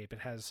landscape. It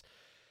has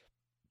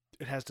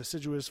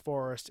deciduous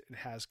forest. It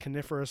has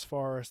coniferous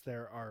forest.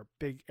 There are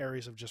big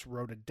areas of just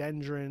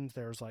rhododendrons.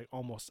 There's like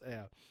almost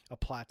a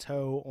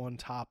plateau on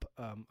top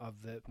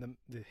of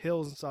the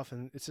hills and stuff.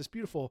 And it's this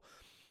beautiful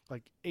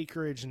like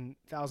acreage and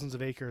thousands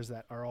of acres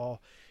that are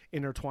all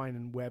intertwined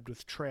and webbed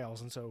with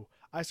trails. And so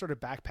I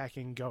started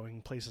backpacking,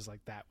 going places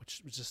like that,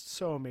 which was just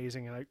so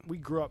amazing. And we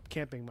grew up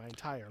camping my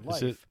entire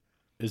life.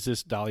 Is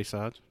this Dolly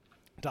Sods?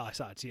 Dolly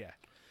Sods, yeah.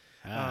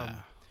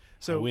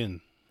 So I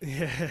win.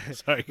 Yeah.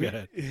 Sorry, go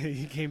ahead.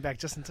 You came back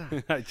just in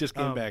time. I just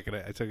came back and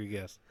I took a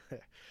guess.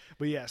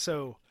 But yeah,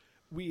 so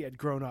we had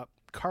grown up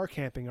car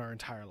camping our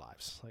entire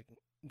lives. Like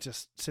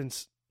just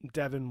since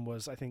Devin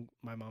was, I think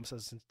my mom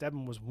says since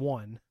Devin was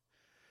 1,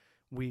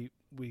 we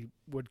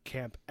would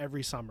camp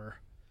every summer.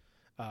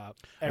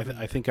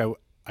 I think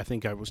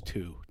I was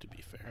 2, to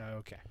be fair.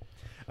 Okay.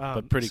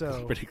 But pretty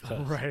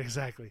close. Right,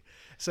 exactly.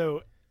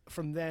 So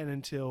from then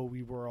until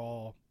we were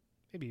all,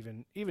 maybe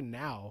even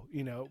now,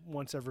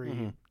 once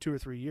every 2 or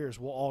 3 years,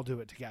 we'll all do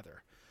it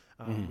together.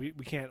 We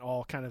can't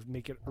all kind of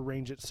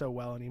arrange it so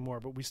well anymore,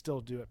 but we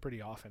still do it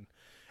pretty often.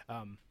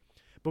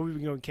 But we've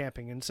been going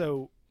camping, and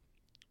so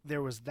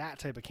there was that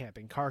type of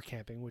camping, car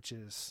camping, which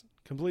is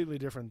completely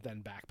different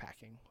than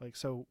backpacking. Like,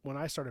 so when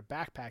I started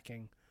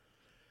backpacking,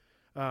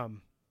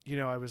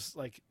 I was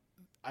like,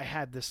 I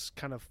had this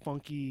kind of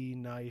funky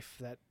knife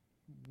that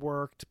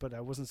worked, but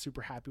I wasn't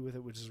super happy with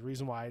it, which is the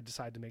reason why I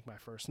decided to make my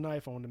first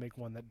knife. I wanted to make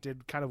one that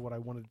did kind of what I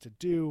wanted to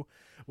do,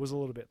 was a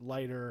little bit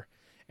lighter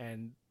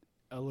and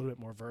a little bit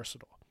more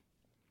versatile.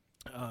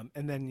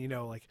 And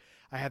then,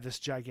 I had this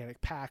gigantic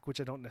pack, which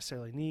I don't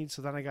necessarily need.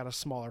 So then I got a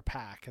smaller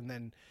pack, and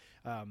then,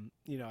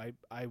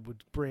 I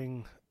would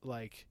bring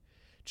like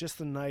just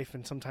the knife,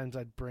 and sometimes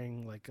I'd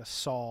bring like a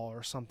saw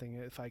or something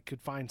if I could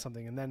find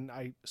something. And then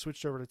I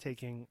switched over to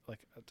taking like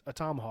a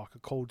tomahawk, a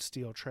cold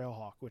steel trail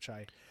hawk, which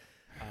I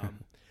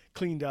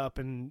cleaned up,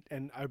 and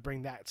I would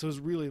bring that. So it was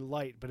really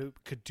light, but it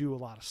could do a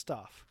lot of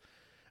stuff.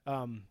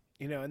 And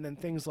then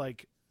things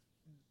like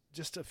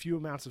just a few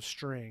amounts of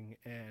string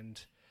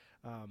and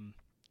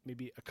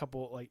maybe a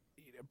couple, like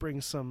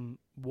bring some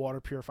water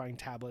purifying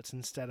tablets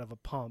instead of a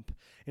pump.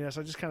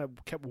 So I just kind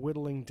of kept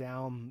whittling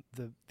down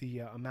the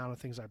amount of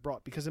things I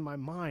brought, because in my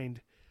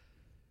mind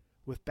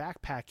with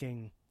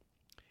backpacking,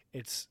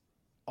 it's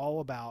all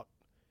about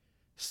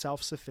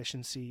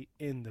self-sufficiency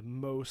in the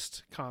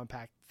most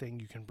compact thing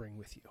you can bring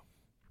with you.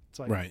 It's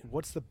like, right.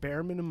 What's the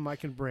bare minimum I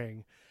can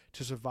bring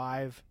to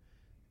survive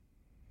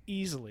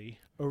easily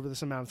over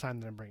this amount of time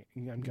that I'm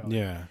going.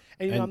 Yeah.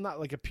 And I'm not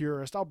like a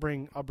purist. I'll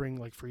bring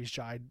like freeze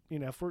dried,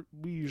 if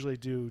we usually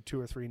do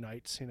 2 or 3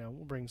 nights,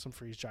 we'll bring some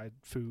freeze dried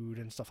food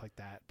and stuff like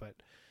that. But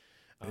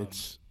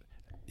it's,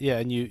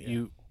 and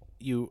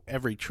you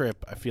every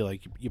trip, I feel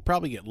like you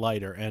probably get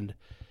lighter, and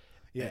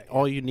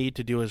all you need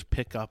to do is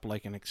pick up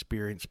like an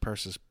experienced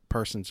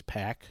person's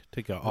pack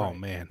to go, oh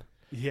man.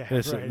 Yeah,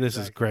 this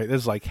is great.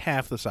 This is like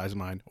half the size of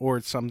mine. Or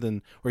it's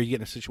something where you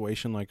get in a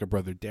situation like a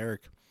brother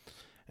Derek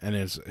and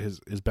his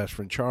best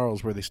friend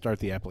Charles, where they start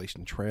the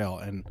Appalachian Trail,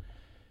 and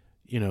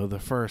the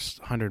first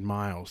 100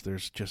 miles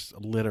there's just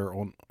litter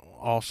on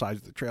all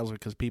sides of the trails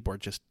because people are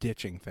just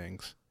ditching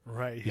things.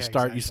 Right. You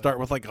start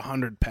with like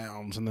 100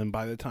 pounds, and then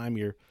by the time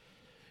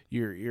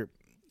you're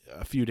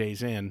a few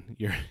days in,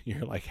 you're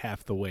like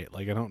half the weight.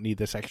 Like, I don't need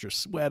this extra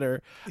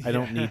sweater. I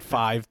don't need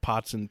 5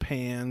 pots and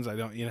pans. I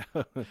don't,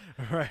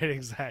 Right,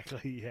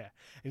 exactly, yeah.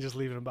 And just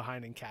leaving them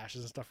behind in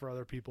caches and stuff for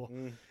other people.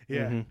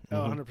 Yeah, mm-hmm.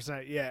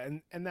 100%. Yeah,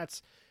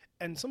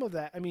 and some of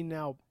that, I mean,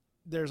 now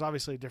there's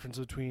obviously a difference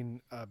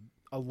between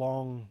a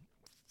long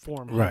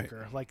form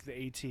hiker like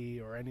the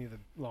AT or any of the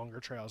longer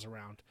trails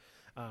around,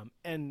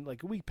 and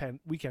like a weekend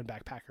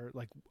backpacker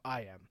like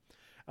I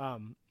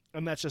am.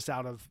 And that's just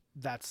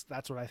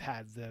that's what I've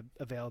had the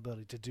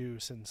availability to do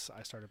since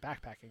I started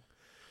backpacking.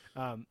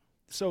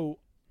 So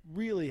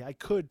really I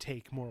could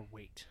take more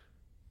weight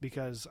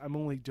because I'm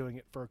only doing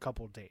it for a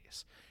couple of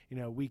days,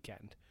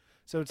 weekend.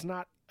 So it's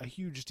not a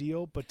huge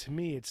deal, but to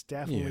me it's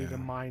definitely the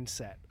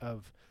mindset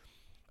of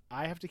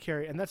I have to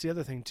carry, and that's the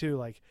other thing too,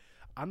 like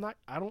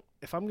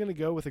if I'm going to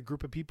go with a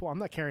group of people, I'm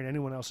not carrying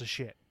anyone else's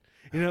shit.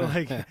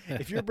 Like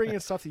if you're bringing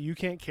stuff that you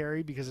can't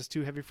carry because it's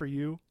too heavy for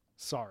you,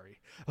 sorry.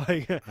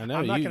 Like, I know,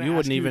 I'm not going to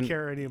ask you to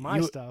carry any of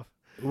my stuff.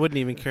 Wouldn't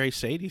even carry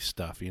Sadie's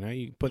stuff,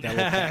 you put that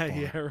little pack on.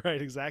 Yeah,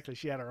 right, exactly.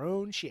 She had her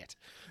own shit.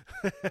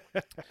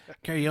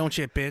 Carry your own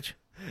shit, bitch.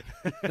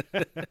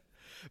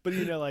 But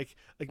like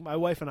my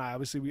wife and I,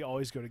 obviously we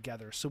always go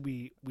together, so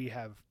we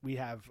have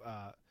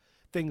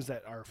things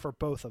that are for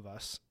both of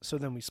us, so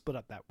then we split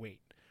up that weight,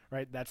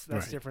 right? That's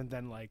right. Different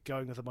than like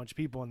going with a bunch of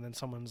people and then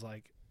someone's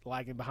like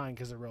lagging behind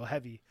because they're real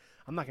heavy.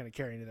 I'm not going to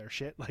carry any of their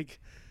shit.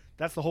 Like,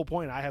 that's the whole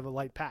point. I have a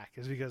light pack,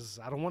 is because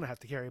I don't want to have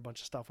to carry a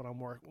bunch of stuff when I'm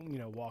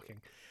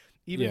walking.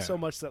 Even so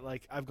much that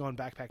like I've gone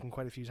backpacking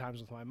quite a few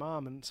times with my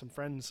mom and some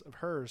friends of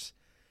hers,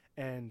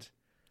 and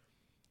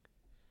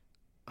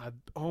I've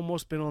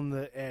almost been on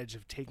the edge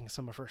of taking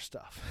some of her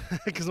stuff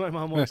because my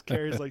mom always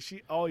carries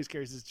she always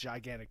carries this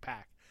gigantic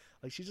pack.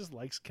 Like, she just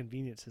likes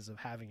conveniences of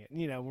having it. And,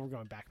 when we're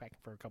going backpacking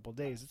for a couple of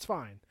days, it's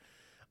fine.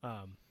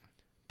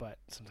 But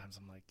sometimes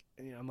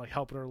I'm like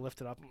helping her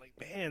lift it up. I'm like,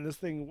 man, this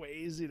thing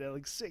weighs,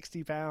 like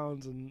 60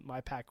 pounds and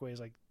my pack weighs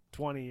like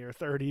 20 or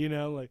 30,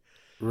 like,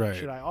 right.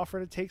 Should I offer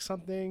to take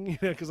something?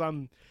 Because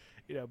I'm,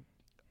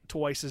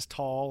 twice as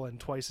tall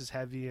and twice as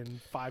heavy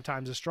and 5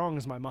 times as strong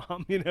as my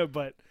mom,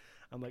 but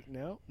I'm like,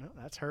 no,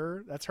 that's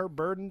her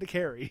burden to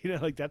carry.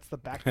 Like that's the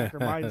backpacker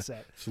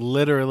mindset. It's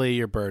literally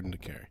your burden to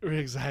carry.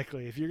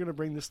 Exactly. If you're going to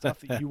bring the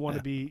stuff that you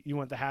want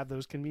to have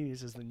those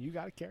conveniences, then you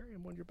got to carry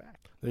them on your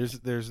back.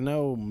 There's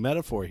no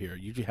metaphor here.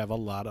 You have a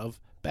lot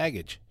of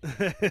baggage.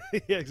 Yeah,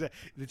 exactly.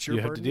 It's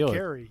your burden to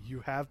carry.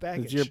 You have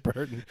baggage. It's your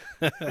burden.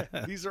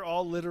 These are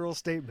all literal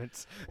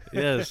statements.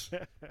 Yes.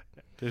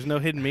 There's no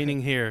hidden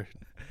meaning here.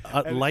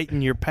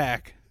 Lighten your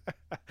pack.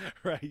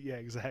 Right. Yeah,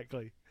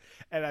 exactly.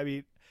 And I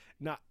mean,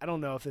 I don't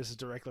know if this is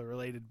directly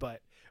related,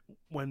 but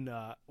when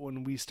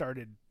we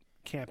started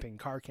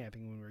car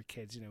camping when we were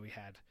kids,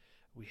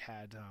 we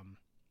had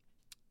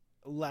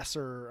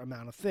lesser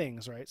amount of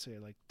things, right? So you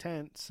had like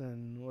tents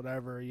and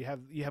whatever. You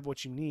have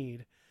what you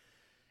need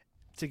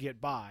to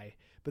get by.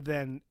 But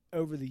then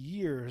over the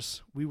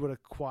years, we would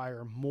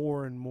acquire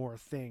more and more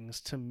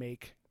things to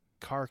make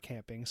car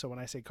camping. So when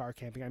I say car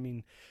camping, I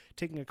mean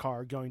taking a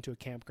car, going to a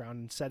campground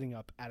and setting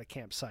up at a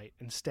campsite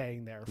and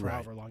staying there for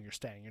however long you're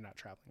staying. You're not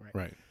traveling, right?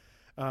 Right.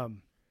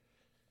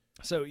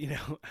 So,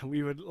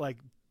 we would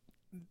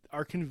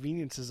our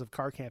conveniences of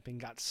car camping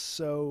got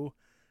so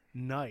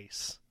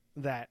nice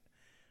that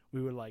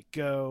we would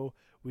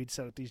we'd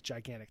set up these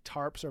gigantic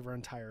tarps over our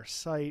entire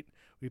site.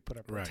 We put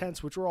up our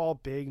tents, which were all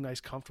big,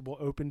 nice, comfortable,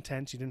 open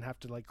tents. You didn't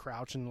have to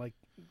crouch and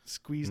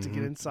squeeze to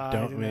get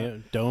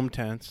inside. Dome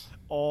tents.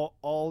 All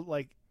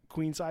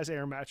queen size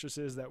air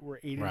mattresses that were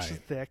 8 inches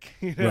thick.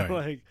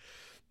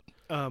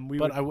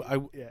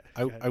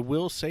 I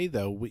will say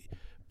though,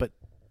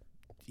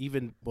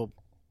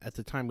 at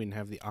the time we didn't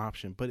have the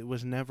option, but it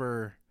was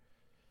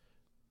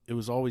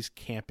always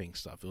camping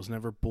stuff. It was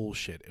never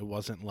bullshit. It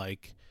wasn't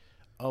it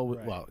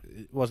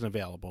wasn't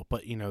available,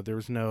 but there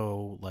was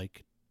no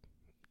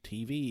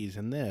TVs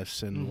and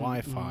this and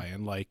Wi-Fi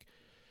and we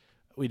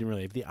didn't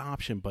really have the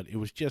option, but it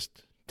was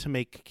just to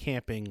make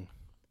camping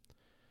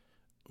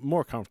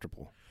more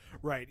comfortable.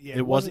 Right. Yeah.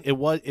 It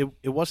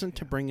wasn't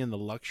to bring in the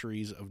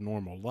luxuries of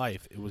normal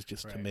life. It was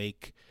just to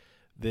make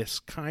this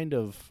kind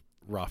of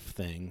rough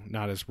thing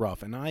not as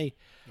rough. And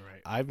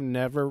I've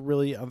never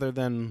really, other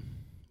than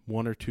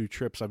 1 or 2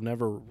 trips, I've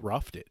never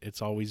roughed it.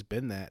 It's always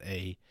been that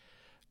a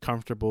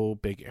comfortable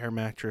big air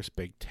mattress,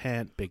 big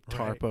tent, big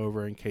tarp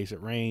over in case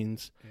it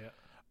rains.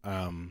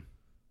 Yeah.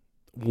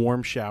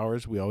 Warm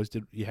showers. We always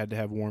did. You had to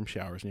have warm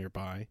showers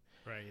nearby.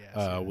 Right.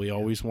 Yeah. We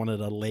always wanted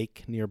a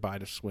lake nearby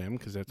to swim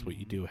because that's what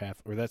you do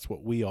that's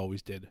what we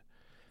always did.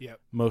 Yep.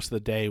 Most of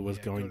the day was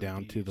going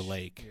down to the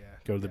lake,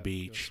 go to the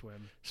beach,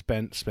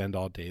 spend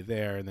all day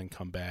there, and then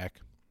come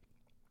back.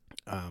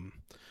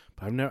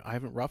 But I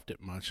haven't roughed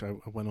it much. I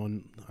went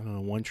on, I don't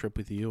know, one trip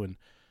with you, and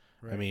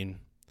I mean,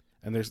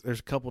 and there's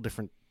a couple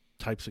different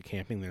types of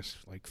camping. There's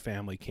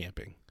family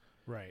camping,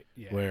 right?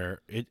 Yeah.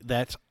 Where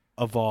that's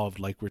evolved,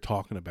 like we're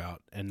talking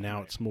about, and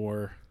now it's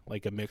more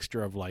like a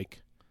mixture of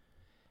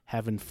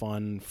having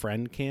fun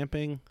friend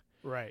camping.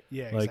 Right.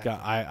 Yeah. Exactly.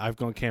 I've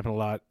gone camping a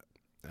lot.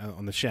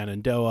 On the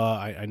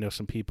Shenandoah, I know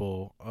some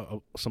people,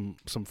 some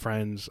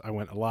friends. I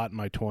went a lot in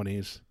my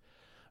 20s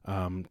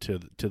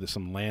to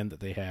some land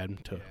that they had.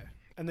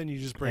 And then you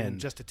just bring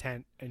just a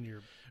tent, and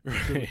you're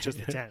doing just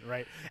a tent,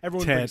 right?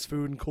 Everyone brings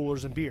food and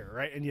coolers and beer,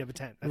 right? And you have a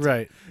tent. That's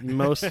right.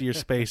 Most of your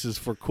space is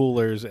for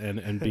coolers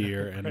and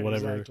beer and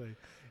whatever. Exactly.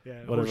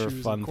 Yeah. Whatever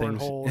fun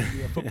things.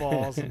 And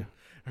footballs. And,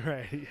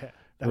 right. Yeah.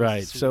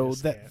 Right. So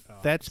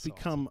that's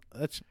become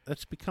a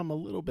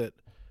little bit.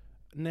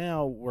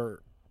 Now we're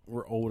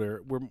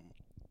older.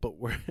 But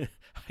we're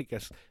I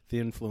guess the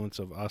influence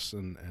of us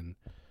and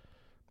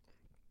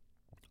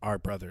our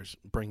brothers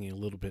bringing a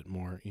little bit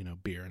more,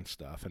 beer and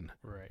stuff, and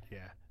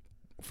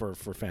for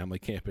family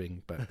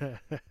camping. But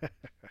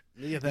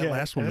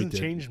last one we did hasn't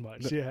changed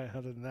much.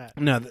 Other than that,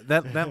 no,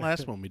 that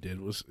last one we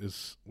did was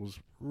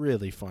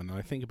really fun. And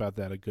I think about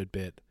that a good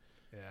bit.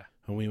 Yeah,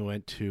 when we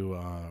went to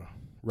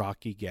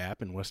Rocky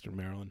Gap in Western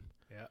Maryland.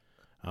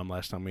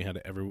 Last time we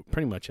had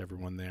pretty much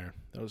everyone there.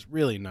 That was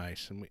really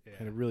nice, and we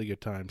had a really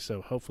good time.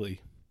 So hopefully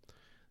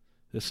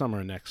this summer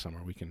and next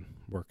summer we can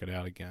work it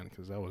out again,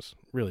 because that was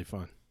really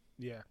fun.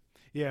 Yeah,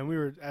 and we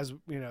were, as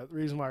one of the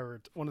reasons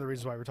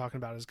why we're talking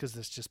about it is because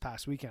this just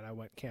past weekend I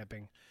went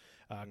camping,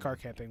 car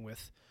camping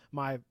with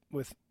my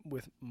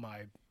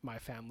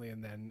family,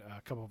 and then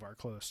a couple of our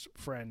close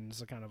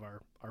friends, kind of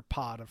our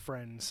pod of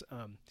friends.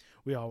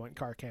 We all went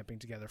car camping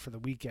together for the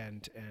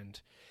weekend, and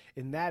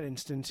in that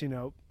instance,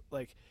 mine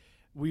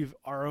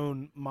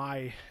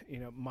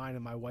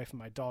and my wife and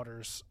my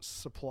daughter's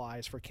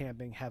supplies for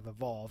camping have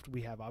evolved.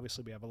 We have a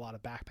lot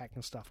of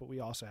backpacking stuff, but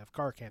we also have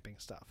car camping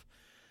stuff.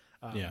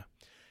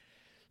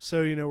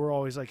 So we're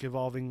always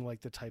evolving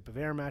the type of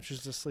air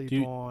mattress to sleep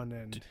on.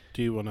 And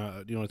do you want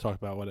to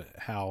talk about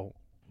how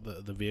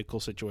the vehicle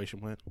situation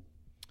went?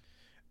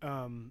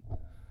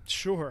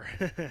 Sure.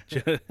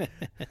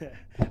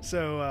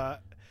 So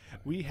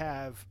we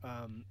have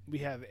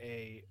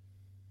a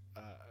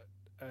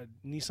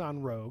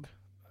Nissan Rogue.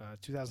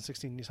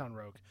 2016 Nissan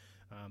Rogue,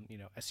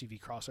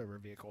 SUV crossover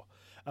vehicle.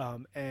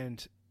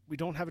 And we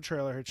don't have a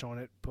trailer hitch on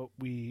it, but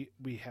we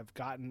have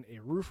gotten a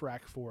roof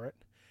rack for it,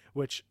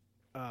 which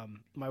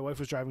my wife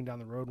was driving down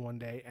the road one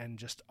day and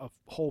just a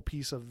whole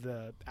piece of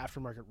the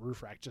aftermarket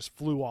roof rack just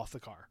flew off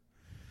the car.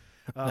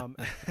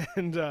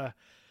 And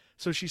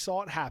so she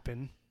saw it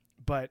happen,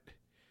 but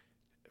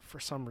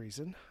for some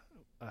reason,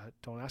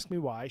 don't ask me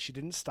why, she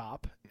didn't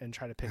stop and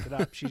try to pick it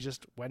up. She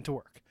just went to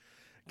work,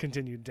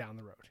 continued down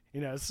the road.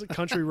 It's a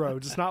country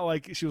road. It's not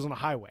like she was on a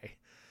highway.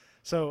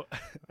 So,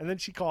 and then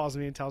she calls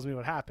me and tells me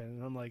what happened.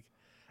 And I'm like,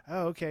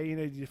 oh, okay.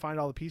 Did you find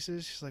all the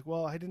pieces? She's like,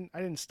 well, I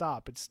didn't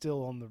stop. It's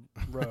still on the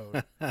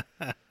road. I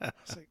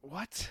was like,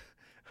 what?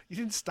 You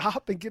didn't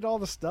stop and get all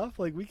the stuff?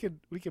 Like we could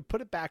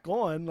put it back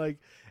on. Like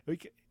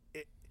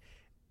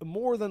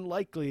more than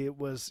likely it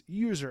was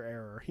user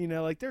error.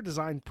 Like they're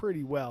designed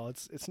pretty well.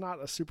 It's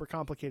not a super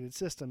complicated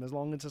system as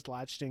long as it's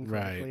latched in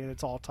correctly and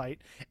it's all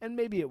tight. And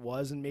maybe it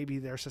was, and maybe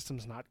their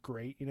system's not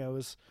great.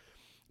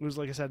 It was,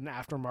 like I said, an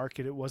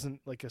aftermarket. It wasn't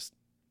like a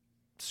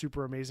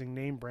super amazing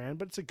name brand,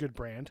 but it's a good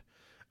brand.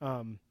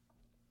 But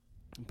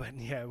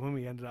yeah, when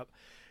we ended up,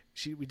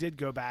 we did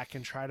go back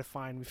and try to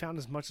find, we found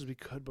as much as we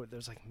could, but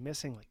there's like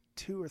missing like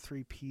 2 or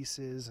 3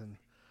 pieces, and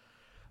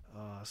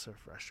so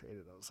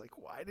frustrated. I was like,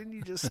 why didn't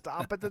you just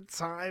stop at the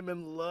time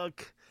and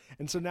look?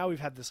 And so now we've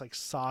had this like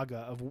saga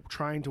of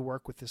trying to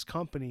work with this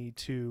company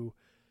to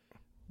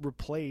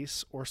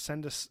replace or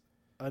send us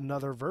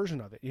another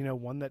version of it,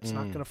 one that's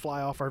not going to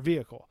fly off our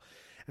vehicle.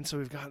 And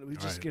so we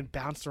just get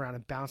bounced around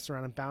and bounced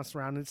around and bounced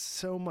around. It's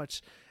so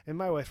much. And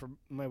my wife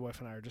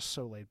and I are just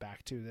so laid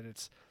back too, that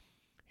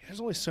there's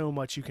only so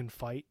much you can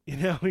fight,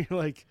 you're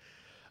like,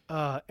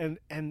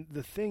 and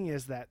the thing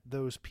is that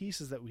those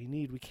pieces that we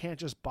need, we can't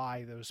just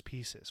buy those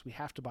pieces. We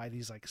have to buy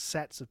these like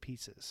sets of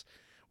pieces,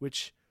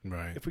 which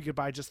if we could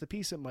buy just the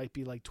piece, it might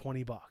be like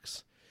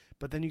 $20,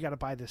 but then you got to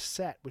buy this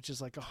set, which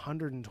is like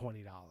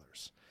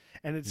 $120.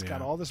 And it's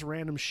got all this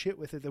random shit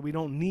with it that we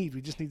don't need.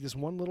 We just need this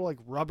one little like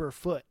rubber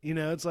foot.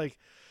 It's like,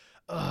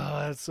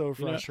 that's so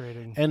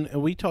frustrating. And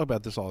we talk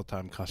about this all the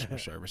time, customer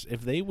service.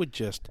 If they would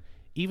just,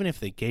 even if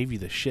they gave you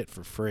the shit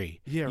for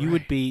free, you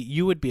would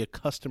be a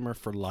customer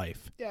for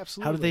life. Yeah,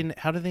 absolutely.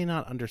 How do they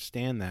not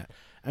understand that?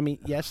 I mean,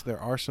 yes, there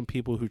are some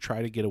people who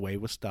try to get away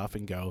with stuff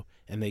and go,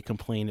 and they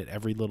complain at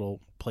every little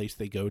place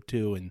they go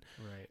to and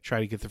try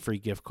to get the free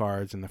gift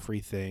cards and the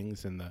free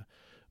things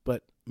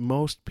but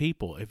most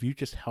people, if you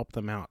just help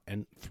them out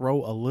and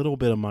throw a little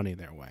bit of money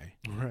their way,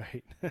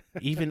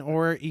 even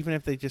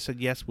if they just said,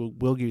 yes,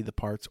 we'll give you the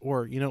parts,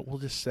 or, we'll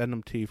just send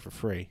them to you for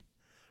free.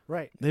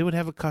 Right. They would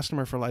have a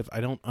customer for life.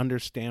 I don't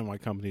understand why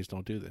companies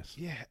don't do this.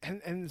 Yeah,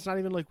 and it's not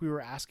even like we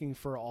were asking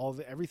for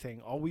everything.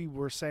 All we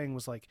were saying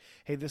was like,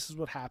 hey, this is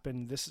what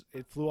happened.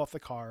 It flew off the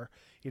car.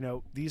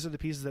 These are the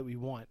pieces that we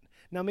want.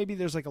 Now, maybe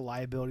there's like a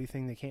liability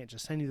thing. They can't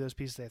just send you those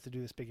pieces. They have to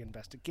do this big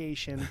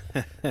investigation.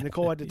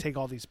 Nicole had to take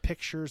all these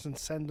pictures and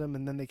send them,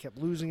 and then they kept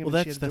losing them. Well,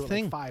 and that's she had to the do it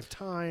thing. like 5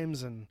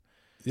 times. And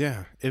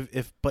yeah,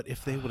 if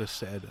they would have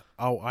said,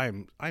 "Oh,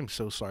 I'm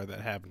so sorry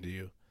that happened to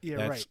you. Yeah,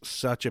 that's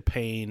such a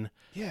pain."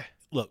 Yeah.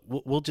 Look,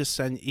 we'll just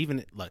send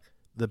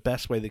the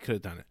best way they could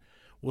have done it.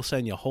 We'll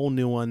send you a whole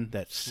new one,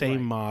 that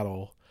same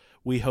model.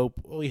 We hope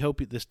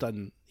this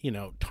doesn't,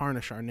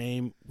 tarnish our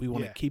name. We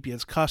want to keep you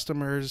as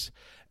customers,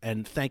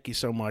 and thank you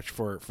so much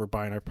for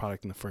buying our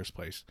product in the first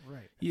place.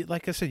 Right.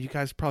 Like I said, you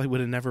guys probably would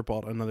have never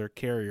bought another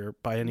carrier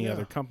by any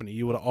other company.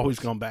 You would have always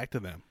gone back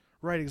to them.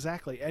 Right,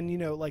 exactly. And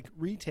like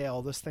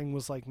retail, this thing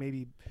was like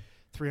maybe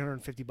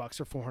 $350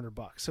 or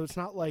 $400. So it's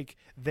not like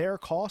their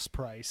cost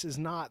price is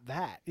not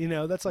that.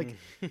 That's like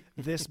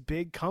this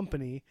big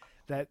company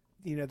that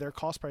their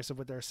cost price of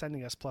what they're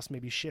sending us plus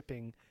maybe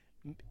shipping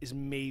is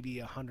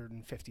maybe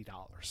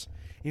 $150.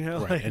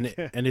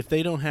 Right. And if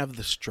they don't have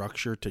the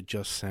structure to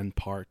just send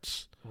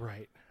parts,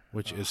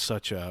 which is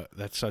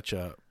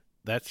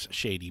that's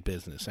shady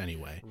business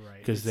anyway. Right.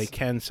 Because they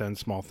can send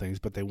small things,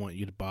 but they want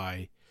you to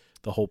buy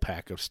the whole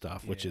pack of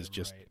stuff, which is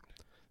just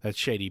that's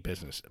shady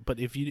business. But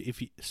if you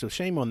so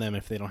shame on them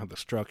if they don't have the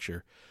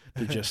structure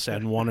to just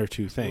send 1 or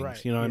 2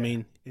 things. You know what I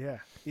mean? Yeah.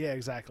 Yeah,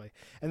 exactly.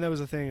 And that was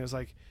the thing. It was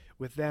like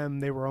with them,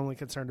 they were only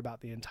concerned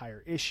about the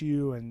entire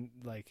issue, and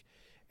like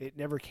it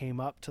never came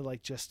up to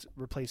like just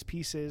replace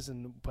pieces.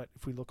 But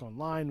if we look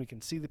online, we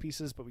can see the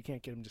pieces, but we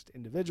can't get them just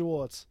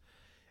individual. It's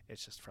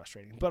just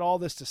frustrating. But all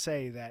this to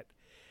say that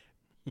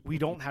we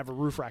don't have a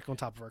roof rack on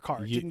top of our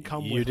car. It didn't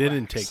come with You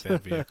didn't racks. take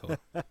that vehicle.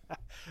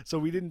 So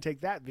we didn't take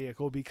that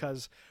vehicle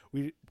because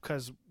we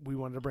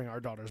wanted to bring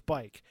our daughter's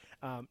bike.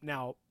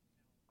 Now,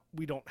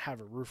 we don't have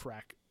a roof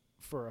rack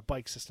for a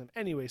bike system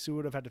anyway, so we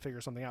would have had to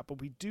figure something out.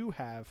 But we do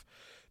have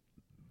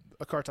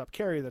a car top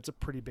carrier that's a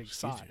pretty big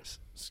size.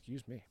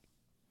 Excuse me.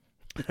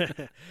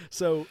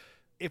 So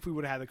if we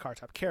would have had the car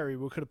top carrier,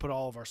 we could have put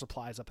all of our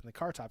supplies up in the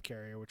car top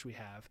carrier, which we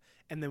have,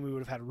 and then we would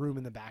have had room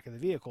in the back of the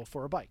vehicle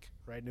for a bike,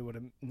 right? And it would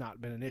have not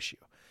been an issue.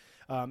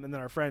 And then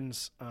our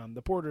friends,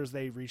 the Porters,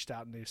 they reached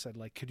out and they said,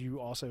 like, could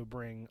you also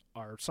bring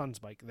our son's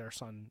bike, their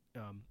son,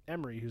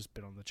 Emery, who's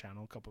been on the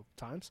channel a couple of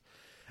times.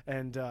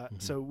 And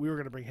so we were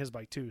going to bring his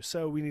bike too.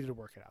 So we needed to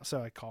work it out.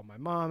 So I called my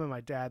mom and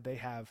my dad. They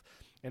have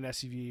an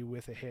SUV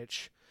with a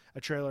hitch.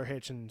 a trailer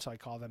hitch, and so I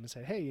called them and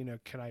said, hey,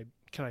 can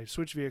I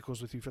switch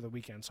vehicles with you for the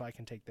weekend so I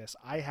can take this?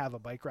 I have a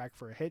bike rack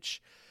for a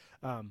hitch,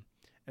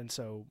 and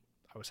so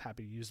I was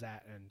happy to use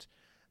that, and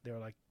they were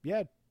like,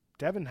 yeah,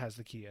 Devin has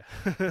the Kia.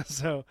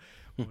 So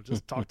we'll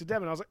just talk to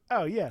Devin. I was like,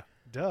 oh yeah,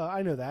 duh,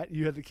 I know that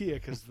you had the Kia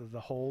because the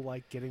whole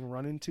like getting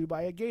run into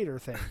by a gator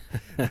thing.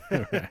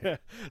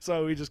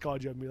 So we just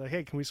called you up and be like,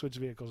 hey, can we switch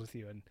vehicles with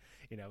you? And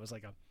it was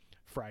like a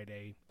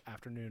Friday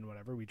afternoon,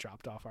 whatever. We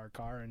dropped off our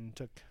car and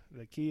took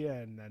the Kia,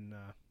 and then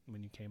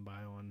when you came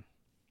by on,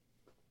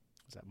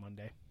 was that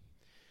Monday,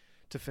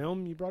 to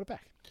film, you brought it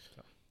back.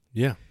 So.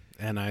 Yeah.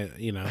 And I,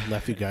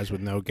 left you guys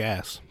with no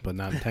gas, but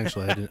not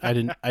intentionally. I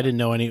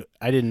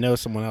didn't know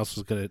someone else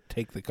was going to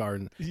take the car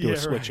and do a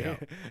switch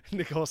out.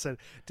 Nicole said,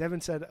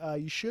 Devin said,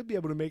 you should be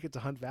able to make it to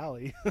Hunt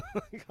Valley.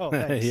 Like, oh,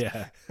 thanks.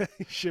 Yeah.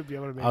 You should be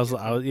able to make it.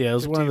 It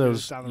was one of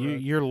those,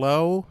 you're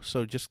low,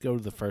 so just go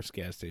to the first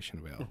gas station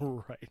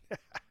available. Right.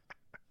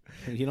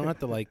 You don't have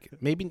to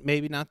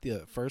maybe not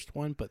the first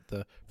one, but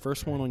the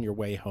first one on your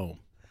way home.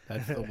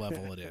 That's the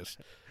level it is.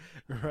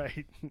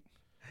 Right.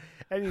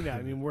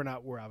 And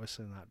we're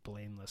obviously not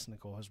blameless.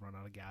 Nicole has run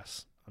out of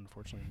gas,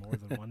 unfortunately, more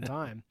than one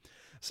time.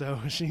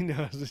 So she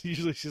knows.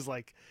 Usually she's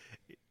like,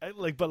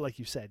 but like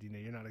you said,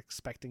 you're not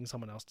expecting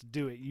someone else to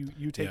do it.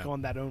 You take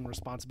on that own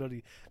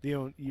responsibility.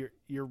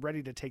 You're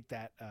ready to take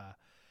that,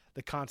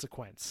 the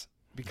consequence,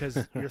 because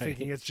you're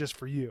thinking it's just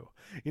for you,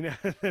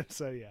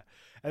 So yeah.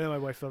 And then my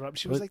wife filled it up.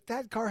 She was like,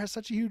 that car has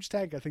such a huge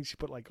tank. I think she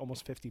put like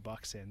almost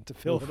 $50 in to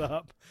fill it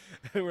up.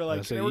 And we're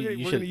like, we're going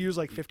to use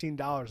like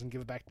 $15 and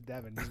give it back to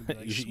Devin.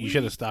 Like, you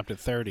should have stopped at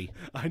 30.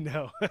 I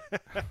know.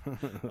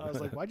 I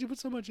was like, why'd you put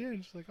so much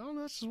in? She's like, oh,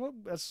 that's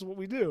just what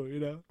we do.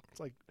 It's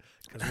like,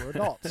 because we're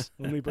adults.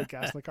 When we put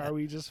gas in the car,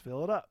 we just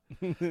fill it up.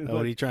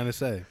 What are you trying to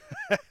say?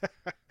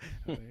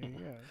 Yeah,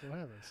 that's what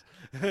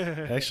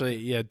happens. Actually,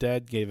 yeah,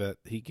 Dad gave it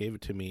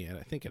to me, and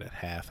I think it at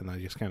half, and I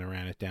just kind of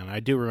ran it down.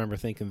 I do remember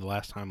thinking the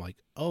last time, like,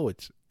 oh,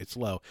 it's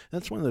low. And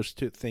that's one of those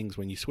two things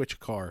when you switch a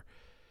car,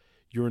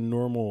 your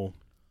normal,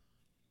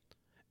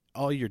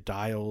 all your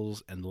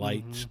dials and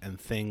lights and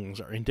things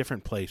are in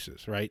different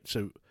places, right?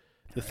 So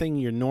the thing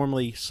you're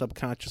normally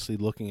subconsciously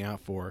looking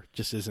out for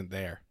just isn't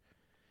there.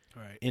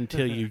 Right.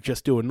 Until you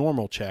just do a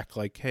normal check,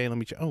 like, hey, let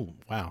me check. Oh,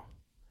 wow.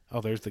 Oh,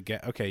 there's the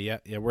gas. Okay, yeah,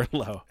 we're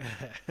low.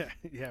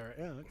 Yeah, right.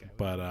 Oh, okay.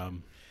 But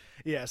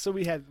yeah. So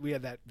we had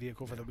that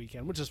vehicle for the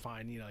weekend, which is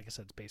fine. Like I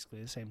said, it's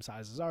basically the same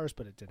size as ours,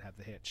 but it did have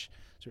the hitch,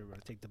 so we were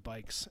going to take the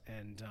bikes.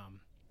 And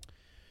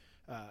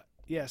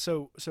yeah.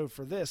 So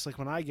for this, like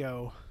when I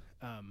go,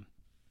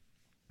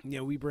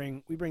 we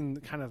bring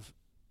kind of,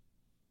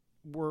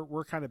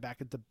 we're kind of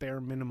back at the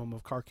bare minimum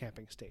of car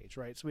camping stage,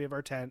 right? So we have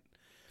our tent.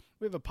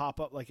 We have a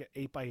pop-up, like an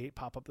 8x8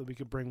 pop-up that we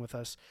could bring with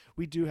us.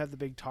 We do have the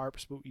big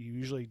tarps, but we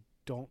usually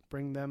don't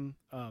bring them.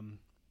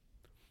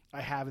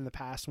 I have in the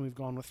past when we've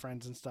gone with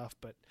friends and stuff,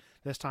 but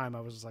this time I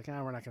was like,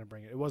 we're not going to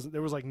bring it.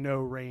 There was like no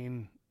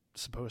rain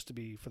supposed to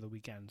be for the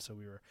weekend. So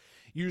we were,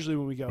 usually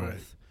when we go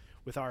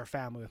with our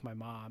family, with my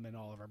mom and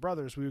all of our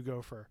brothers, we would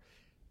go for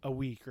a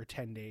week or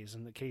 10 days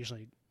and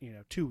occasionally,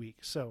 2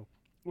 weeks. So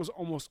it was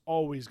almost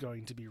always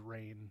going to be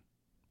rain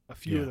a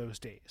few of those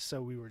days.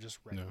 So we were just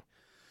ready.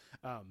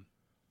 No.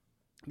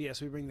 Yeah,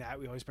 so we bring that.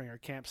 We always bring our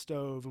camp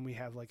stove, and we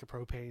have like a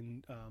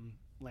propane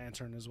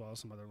lantern as well as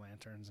some other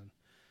lanterns. And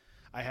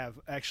I have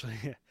actually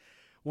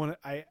one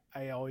I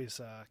always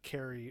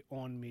carry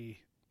on me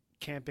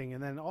camping,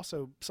 and then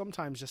also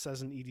sometimes just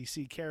as an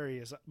EDC carry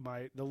is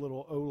the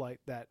little O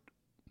light that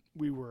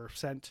we were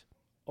sent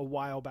a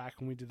while back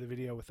when we did the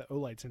video with the O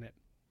lights in it.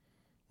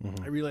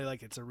 I really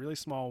like it. It's a really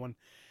small one,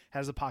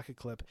 has a pocket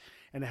clip,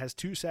 and it has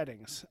two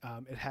settings.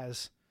 It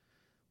has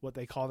what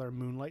they call their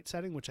moonlight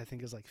setting, which I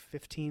think is like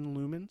 15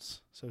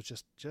 lumens. So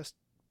it's just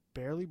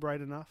barely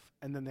bright enough.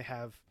 And then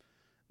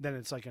then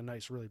it's like a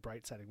nice, really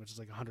bright setting, which is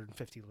like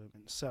 150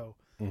 lumens. So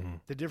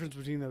the difference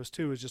between those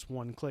two is just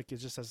one click. It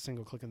just has a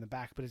single click in the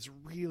back, but it's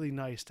really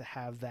nice to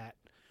have that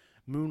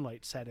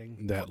moonlight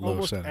setting, that for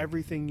almost setting.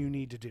 Everything you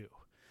need to do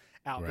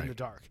out in the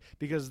dark,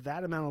 because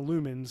that amount of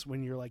lumens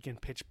when you're like in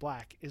pitch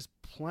black is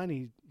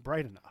plenty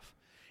bright enough.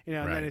 And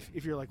then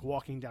if you're like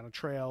walking down a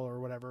trail or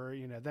whatever,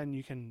 then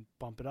you can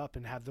bump it up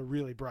and have the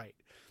really bright.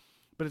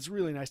 But it's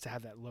really nice to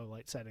have that low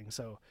light setting.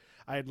 So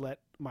I had let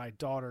my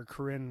daughter,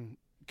 Corinne,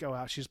 go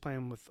out. She's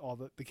playing with all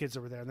the kids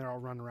over there, and they're all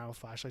running around with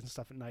flashlights and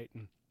stuff at night.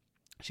 And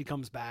she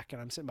comes back,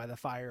 and I'm sitting by the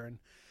fire, and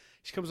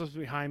she comes up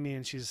behind me,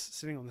 and she's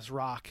sitting on this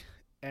rock.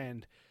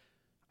 And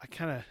I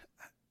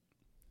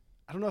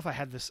don't know if I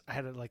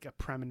had like a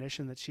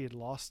premonition that she had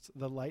lost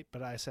the light,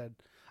 but I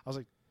was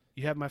like,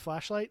 you have my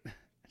flashlight? And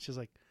she's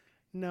like,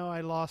 no,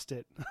 I lost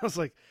it. I was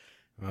like,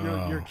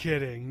 you're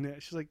kidding.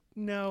 She's like,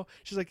 no.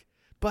 She's like,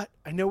 but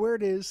I know where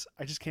it is.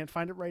 I just can't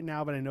find it right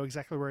now, but I know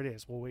exactly where it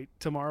is. We'll wait.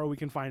 Tomorrow we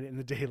can find it in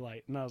the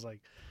daylight. And I was like,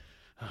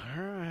 all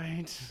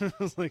right. I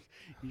was like,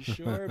 you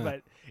sure?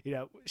 But,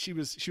 she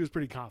was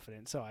pretty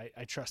confident. So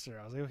I trusted her.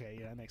 I was like, okay,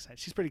 yeah, that makes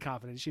sense. She's pretty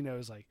confident. She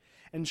knows,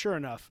 and sure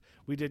enough,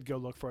 we did go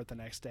look for it the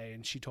next day.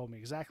 And she told me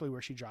exactly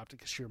where she dropped it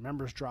because she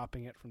remembers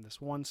dropping it from this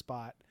one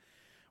spot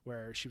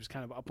where she was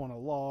kind of up on a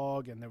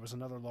log and there was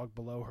another log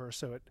below her.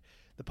 So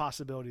the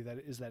possibility that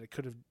it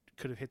could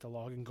have hit the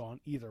log and gone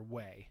either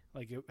way.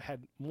 Like it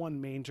had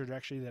one main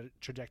trajectory that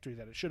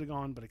it should have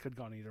gone, but it could have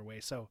gone either way.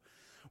 So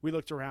we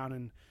looked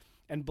around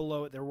and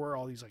below it there were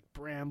all these like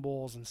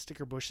brambles and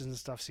sticker bushes and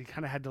stuff. So you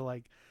kind of had to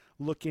like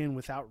look in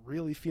without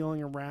really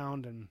feeling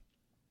around, and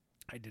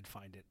I did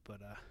find it,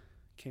 but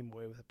came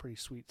away with a pretty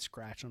sweet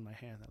scratch on my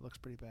hand that looks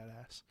pretty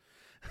badass.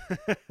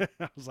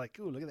 I was like,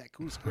 ooh, look at that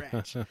cool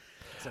scratch.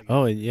 It's like,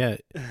 oh, yeah,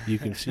 you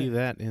can see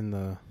that in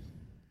the.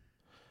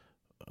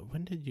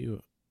 When did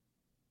you?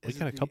 We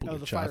got a couple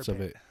good shots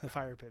of it. The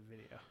fire pit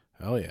video.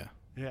 Oh yeah,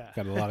 yeah.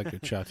 Got a lot of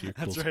good shots of your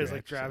cool That's right. scratch. I was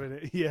like grabbing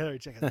it. Yeah,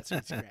 check out that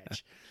sweet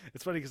scratch.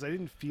 It's funny because I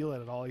didn't feel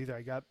it at all either.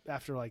 I got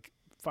after like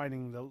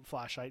finding the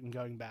flashlight and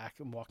going back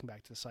and walking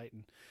back to the site,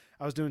 and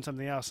I was doing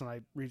something else, and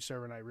I reached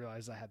over and I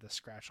realized I had this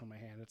scratch on my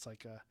hand. It's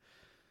like a,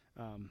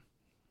 I don't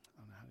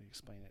know how to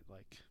explain it,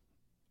 like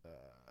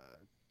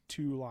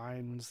two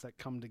lines that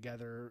come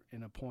together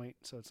in a point,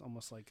 so it's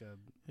almost like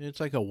it's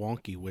like a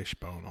wonky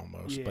wishbone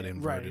almost, yeah, but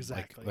inverted, right,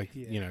 exactly. like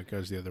yeah. It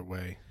goes the other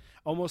way.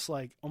 Almost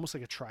like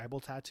a tribal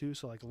tattoo,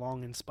 so like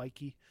long and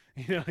spiky,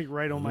 like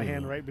right on my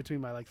hand, right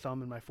between my like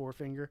thumb and my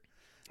forefinger.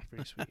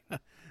 Pretty sweet. I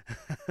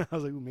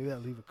was like, ooh, maybe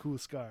that'll leave a cool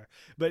scar.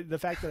 But the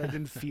fact that I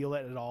didn't feel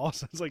it at all,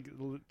 so it's like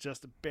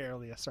just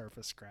barely a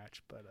surface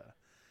scratch. But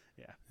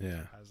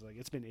yeah. I was like,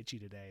 it's been itchy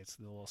today. It's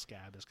the little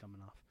scab is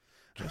coming off.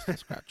 Just a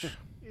scratch.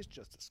 It's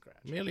just a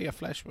scratch. Merely a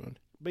flesh wound.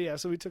 But yeah,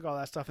 so we took all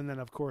that stuff, and then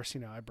of course,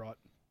 I brought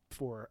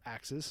 4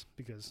 axes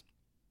because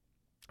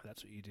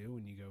that's what you do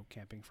when you go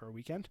camping for a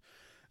weekend.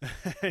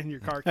 And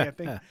you're car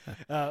camping.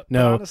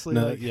 No,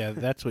 honestly, yeah,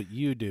 that's what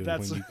you do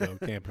when you go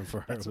camping for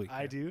a weekend. That's what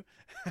I do.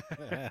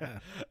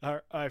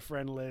 Our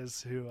friend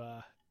Liz, who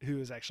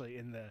is actually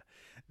in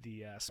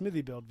the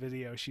Smithy build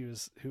video,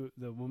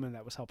 the woman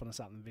that was helping us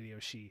out in the video,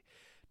 she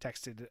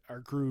texted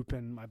our group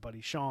and my buddy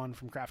Sean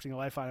from Crafting a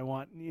Life I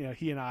Want.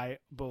 He and I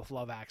both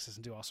love axes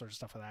and do all sorts of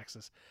stuff with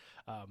axes.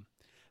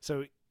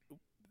 So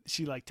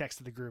she like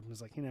texted the group and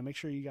was like, make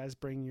sure you guys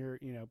bring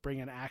bring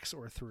an axe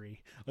or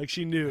 3. Like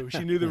she knew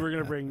that we were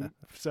going to bring.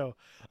 So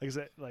like I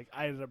said, like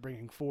I ended up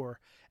bringing 4,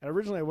 and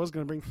originally I was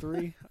going to bring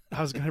 3.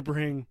 I was going to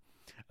bring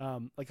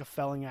like a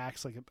felling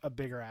axe, like a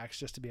bigger axe,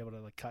 just to be able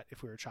to like cut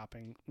if we were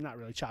chopping, not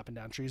really chopping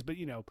down trees, but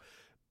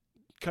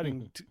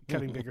cutting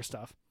bigger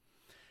stuff.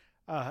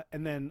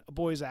 And then a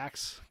boy's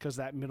axe, because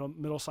that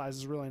middle size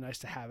is really nice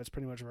to have. It's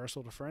pretty much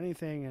versatile for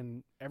anything,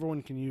 and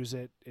everyone can use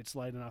it. It's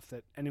light enough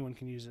that anyone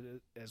can use it,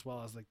 as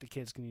well as like the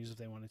kids can use it if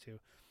they wanted to.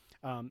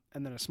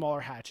 And then a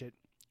smaller hatchet,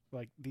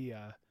 like the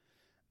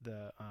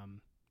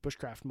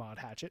Bushcraft mod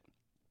hatchet,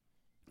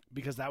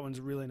 because that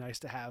one's really nice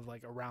to have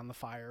like around the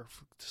fire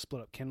to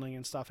split up kindling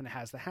and stuff, and it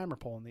has the hammer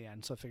pole in the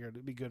end, so I figured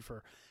it'd be good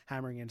for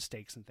hammering in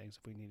stakes and things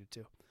if we needed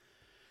to.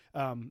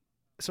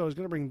 So I was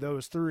going to bring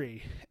those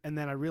 3, and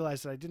then I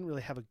realized that I didn't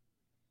really have a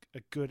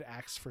good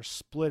axe for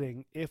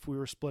splitting if we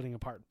were splitting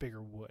apart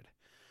bigger wood,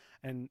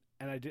 and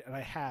I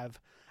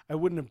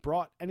wouldn't have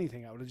brought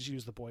anything. I would have just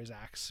used the boy's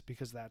axe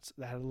because that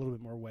had a little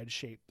bit more wedge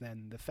shape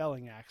than the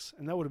felling axe,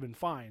 and that would have been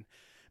fine.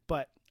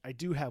 But I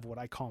do have what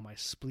I call my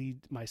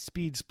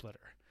speed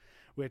splitter,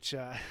 which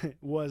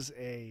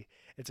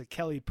it's a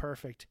Kelly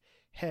Perfect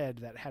head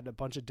that had a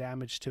bunch of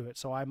damage to it,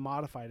 so I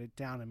modified it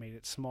down and made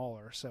it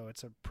smaller, so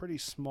it's a pretty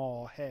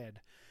small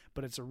head,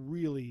 but it's a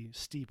really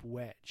steep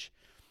wedge.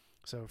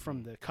 So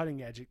from the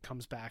cutting edge it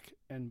comes back,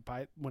 and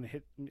when it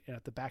hit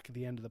at the back of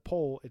the end of the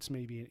pole, it's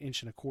maybe 1.25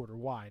 inches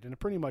wide, and a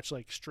pretty much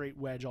like straight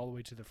wedge all the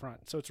way to the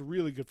front. So it's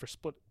really good for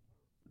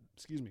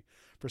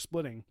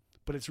splitting,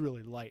 but it's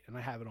really light, and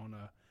I have it on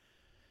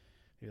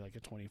like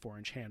a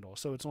 24-inch handle,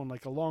 so it's on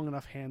like a long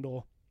enough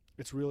handle.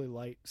 It's really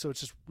light, so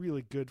it's just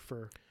really good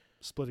for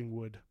splitting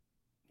wood,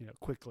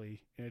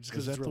 quickly, just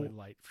because it's really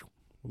light.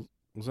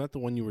 Was that the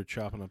one you were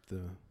chopping up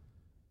the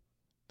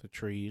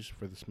trees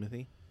for the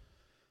smithy?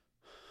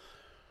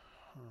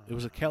 It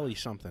was a Kelly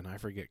something. I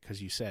forget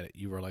because you said it.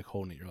 You were like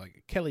holding it. You're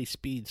like Kelly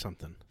Speed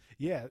something.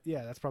 Yeah,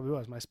 that's probably what it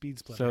was. My speed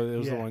splitter. So it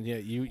was the one. Yeah,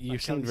 you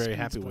seemed very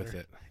happy with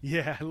it.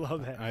 Yeah, I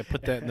love that. I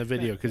put that in the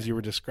video because you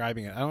were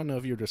describing it. I don't know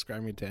if you were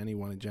describing it to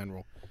anyone in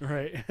general.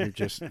 Right.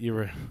 You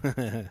were.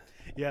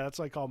 Yeah, that's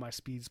what I call my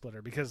speed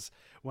splitter, because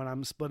when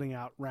I'm splitting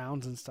out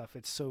rounds and stuff,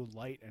 it's so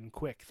light and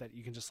quick that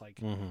you can just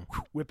like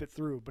whip it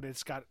through. But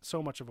it's got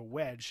so much of a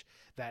wedge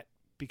that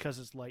because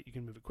it's light, you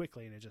can move it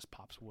quickly, and it just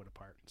pops wood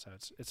apart. So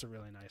it's a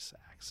really nice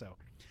axe. So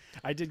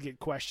I did get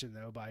questioned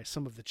though by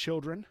some of the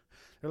children.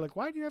 They're like,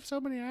 "Why do you have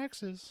so many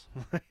axes?"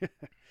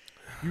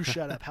 You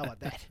shut up. How about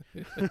that?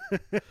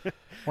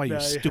 Why, you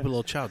stupid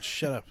little child?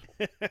 Shut up.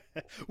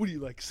 What do you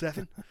like,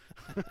 7?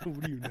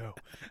 What do you know?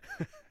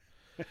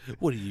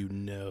 What do you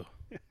know?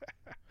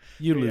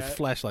 You lose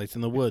flashlights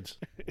in the woods.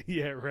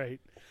 Yeah, right.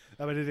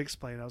 I did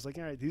explain. I was like,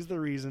 all right, these are the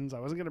reasons. I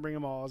wasn't going to bring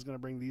them all. I was going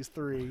to bring these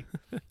 3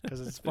 because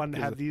it's fun to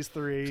have these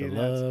 3. I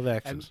love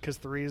axes. Because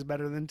 3 is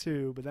better than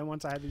 2. But then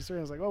once I had these 3,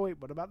 I was like, oh,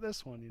 wait, what about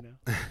this one?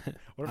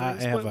 What if I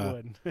split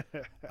wood?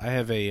 I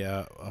have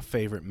a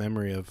favorite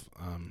memory of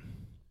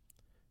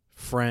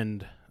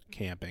friend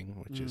camping,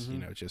 which is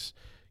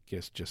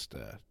just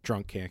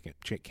drunk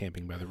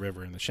camping by the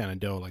river in the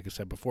Shenandoah, like I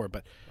said before.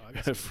 But I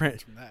guess from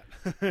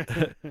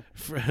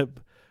that.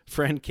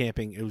 friend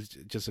camping, it was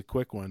just a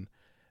quick one.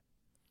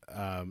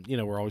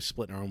 We're always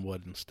splitting our own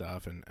wood and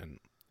stuff, and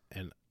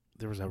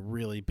there was a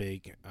really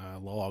big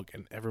log,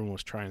 and everyone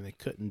was trying. They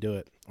couldn't do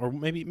it, or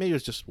maybe it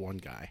was just one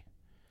guy.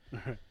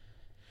 And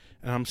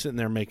I'm sitting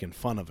there making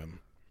fun of him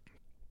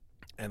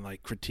and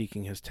like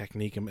critiquing his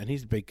technique, and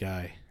he's a big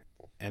guy.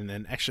 And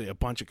then actually a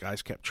bunch of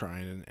guys kept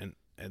trying, and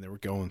they were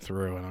going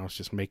through, and I was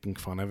just making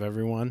fun of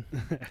everyone.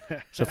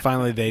 So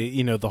finally they,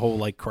 the whole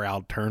like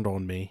crowd turned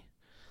on me.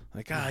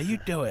 Like, you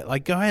do it.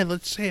 Like, go ahead,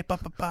 let's say it, ba.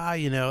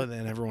 And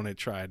then everyone had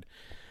tried.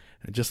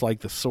 And just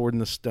like the sword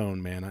and the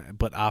stone, man,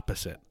 but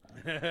opposite.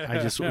 I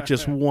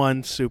just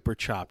one super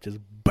chop, just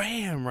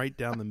bam, right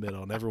down the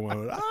middle, and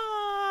everyone went,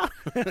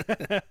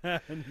 Nice.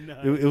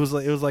 It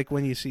was like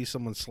when you see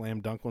someone slam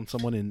dunk on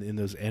someone in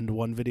those End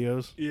One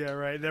videos. Yeah,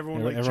 right.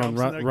 Everyone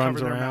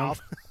runs around.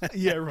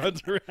 Yeah,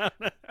 runs around.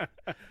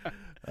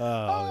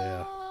 Oh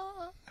yeah,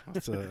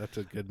 that's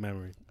a good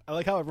memory. I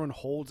like how everyone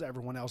holds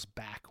everyone else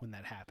back when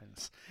that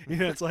happens.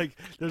 It's like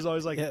there's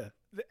always like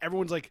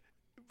everyone's like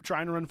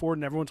trying to run forward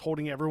and everyone's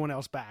holding everyone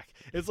else back.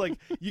 It's like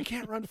you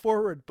can't run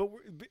forward, but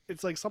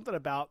it's like something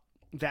about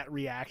that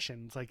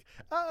reaction. It's like,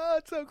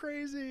 it's so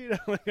crazy.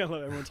 Like,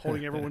 everyone's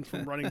holding everyone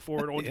from running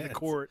forward onto the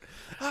court.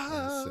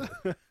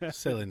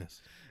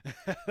 Silliness.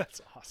 That's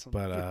awesome.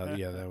 But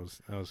that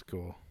was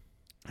cool.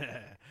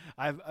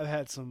 I've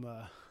had some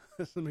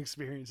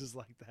experiences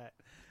like that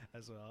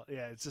as well.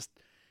 Yeah, it's just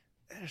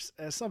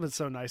there's something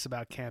so nice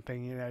about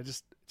camping.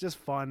 Just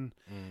fun.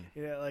 I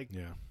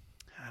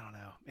don't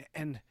know,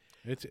 and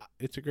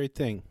it's a great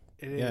thing.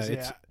 It is.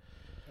 Yeah.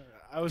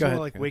 I always want to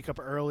like wake up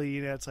early.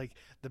 It's like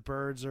the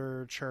birds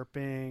are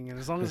chirping, and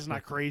as long as it's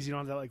not crazy, you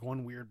don't have that like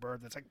one weird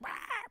bird that's like bah,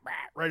 bah,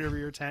 right over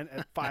your tent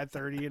at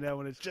 5:30.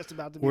 When it's just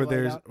about to be or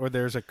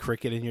there's a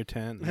cricket in your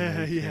tent.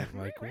 Yeah,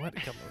 like what?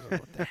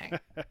 What the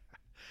heck?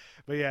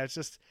 But yeah,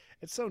 it's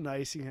so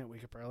nice. You can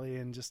wake up early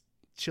and just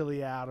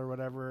chilly out or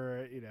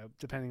whatever.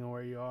 Depending on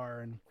where you are,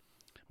 and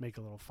make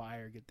a little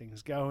fire, get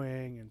things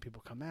going, and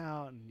people come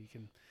out, and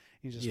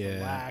you just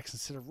relax and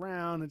sit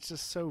around. It's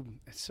so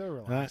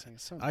relaxing.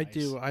 It's so nice.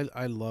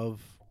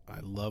 I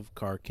love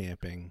car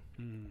camping.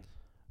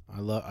 I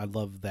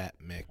love that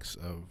mix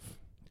of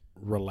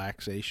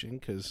relaxation,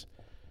 because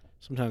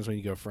sometimes when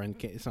you go friend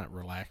camp, it's not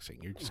relaxing.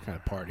 You're just kind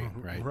of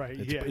partying, right? Right.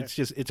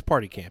 It's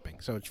party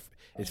camping. So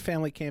it's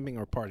family camping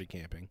or party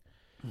camping.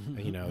 And,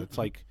 it's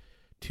like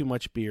too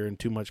much beer and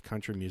too much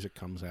country music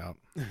comes out.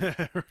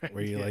 Right,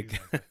 where you're like,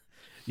 exactly.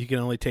 You can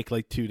only take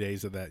like 2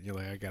 days of that. And you're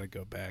like, I got to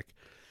go back.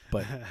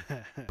 But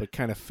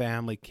kind of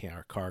family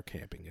car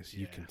camping is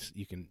you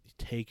can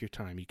take your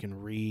time. You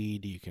can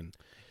read. You can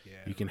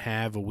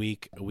have a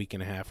week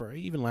and a half, or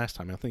even last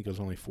time I think it was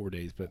only 4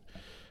 days. But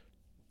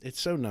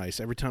it's so nice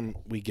every time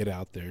we get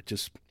out there.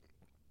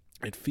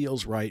 It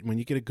feels right when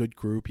you get a good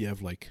group. You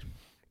have like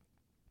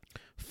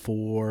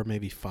 4,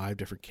 maybe 5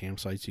 different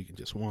campsites you can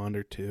just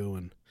wander to,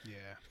 and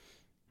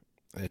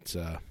it's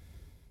man,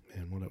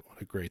 what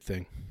a great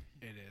thing.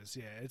 It is.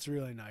 Yeah, it's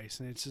really nice,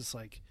 and it's just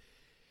like.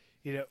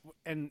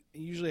 And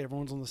usually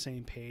everyone's on the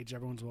same page.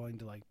 Everyone's willing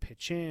to like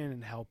pitch in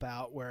and help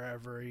out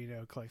wherever,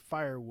 collect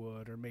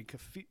firewood or make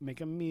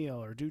a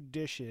meal or do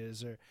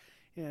dishes, or,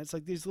 it's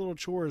like these little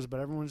chores, but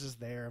everyone's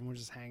just there. Everyone's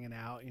just hanging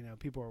out.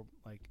 People are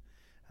like,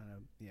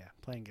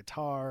 playing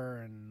guitar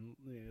and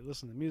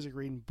listening to music,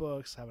 reading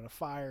books, having a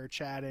fire,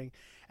 chatting.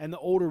 And the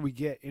older we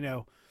get,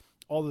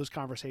 all those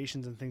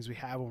conversations and things we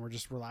have when we're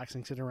just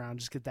relaxing, sitting around,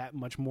 just get that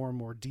much more and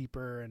more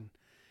deeper. And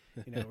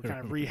we're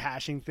kind of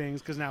rehashing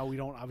things, because now we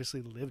don't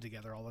obviously live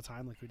together all the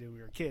time like we did when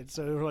we were kids.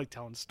 So we're like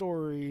telling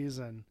stories,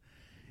 and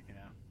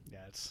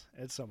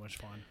it's so much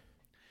fun.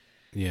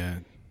 Yeah.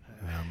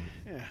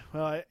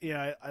 Well,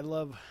 I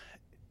love.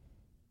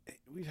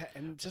 We've had,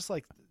 and just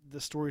like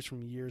the stories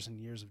from years and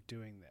years of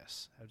doing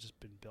this have just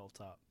been built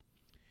up.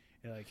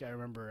 Like I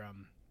remember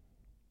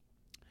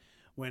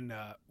when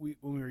we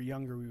were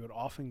younger, we would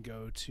often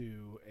go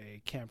to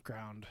a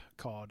campground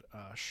called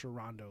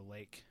Sharonda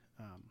Lake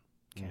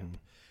Camp.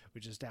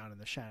 Which is down in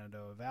the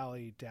Shenandoah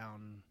Valley,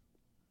 down,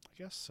 I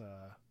guess,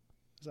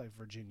 it's like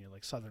Virginia,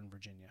 like Southern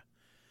Virginia.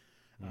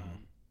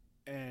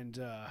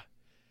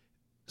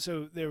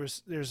 So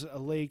there's a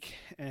lake,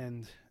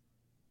 and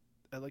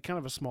like kind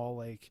of a small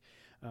lake,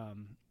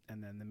 and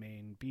then the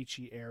main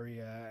beachy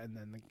area, and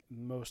then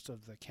most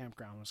of the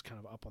campground was kind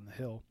of up on the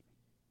hill.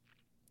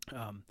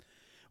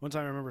 One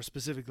time I remember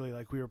specifically,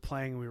 like we were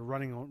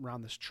running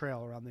around this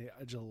trail around the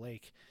edge of the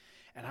lake,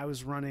 and I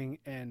was running,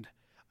 and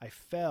I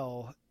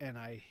fell and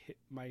I hit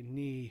my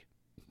knee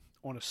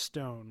on a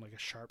stone, like a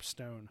sharp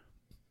stone,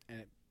 and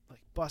it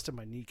like busted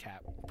my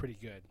kneecap pretty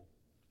good.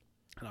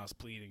 And I was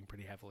bleeding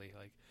pretty heavily,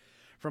 like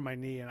from my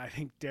knee. And I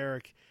think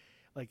Derek,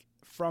 like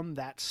from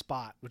that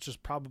spot, which is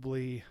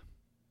probably,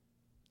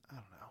 I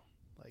don't know,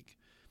 like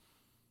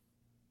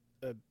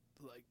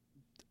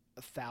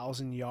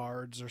 1,000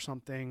 yards or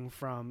something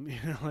from,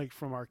 like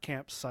from our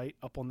campsite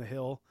up on the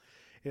hill.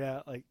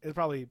 Yeah, like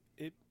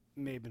it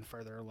may have been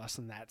further or less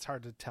than that. It's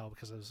hard to tell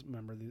because I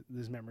remember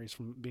these memories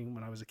from being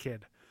when I was a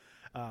kid.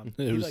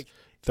 It was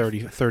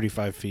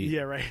 35 feet.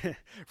 Yeah, right.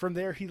 From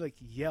there, he like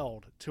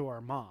yelled to our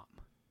mom.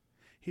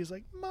 He was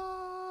like,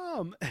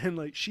 "Mom!" And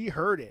like she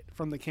heard it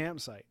from the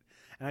campsite,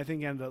 and I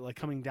think ended up like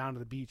coming down to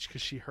the beach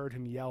because she heard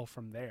him yell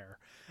from there.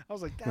 I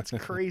was like, "That's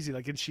crazy!"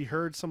 Like, and she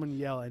heard someone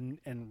yell and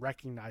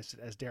recognized it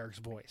as Derek's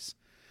voice,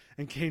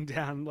 and came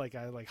down. Like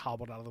I like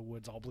hobbled out of the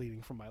woods all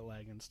bleeding from my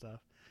leg and stuff.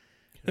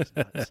 It was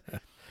nuts.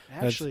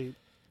 Actually,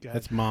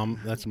 that's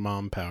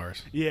mom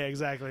powers. Yeah,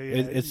 exactly.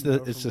 Yeah, it's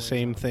the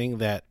same thing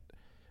that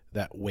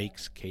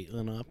wakes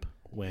Caitlin up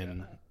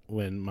when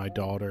my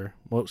daughter,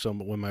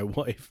 when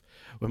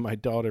my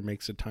daughter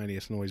makes the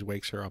tiniest noise,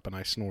 wakes her up, and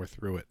I snore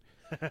through it.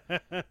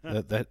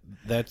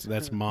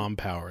 That's mom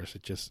powers.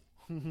 It just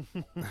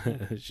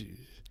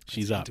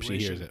she's up, she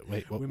hears it.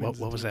 Wait,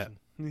 what was that?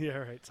 Yeah,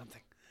 right,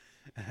 something.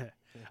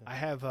 I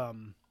have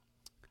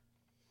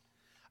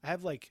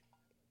like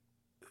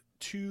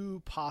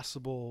 2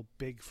 possible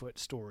Bigfoot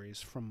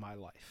stories from my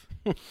life.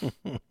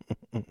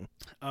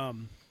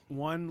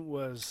 One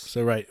was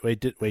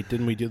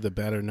didn't we do the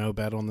bet or no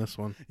bet on this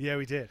one? Yeah,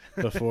 we did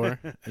before.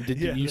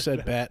 You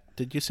said bet?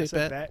 Did you say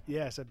bet?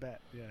 Yeah, I said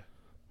bet. Yeah.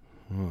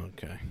 Oh,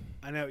 okay.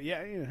 I know.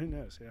 Yeah, who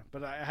knows? Yeah,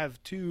 but I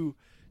have two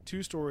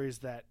stories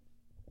that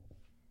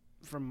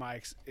from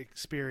my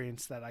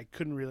experience that I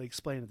couldn't really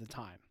explain at the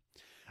time.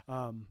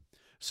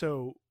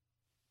 So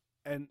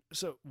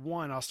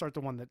one, I'll start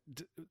the one that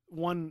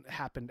one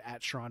happened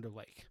at Sharonda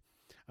Lake.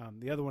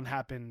 The other one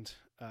happened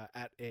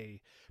at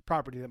a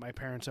property that my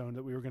parents owned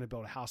that we were going to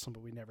build a house on,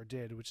 but we never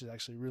did, which is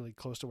actually really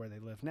close to where they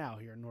live now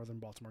here in northern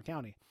Baltimore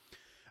County.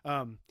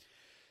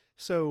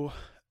 So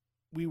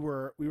we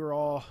would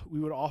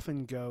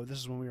often go, this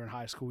is when we were in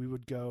high school, we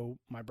would go,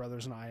 my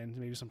brothers and I and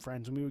maybe some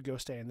friends, and we would go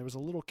stay, and there was a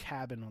little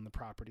cabin on the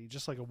property,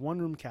 just like a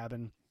 1-room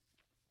cabin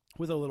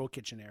with a little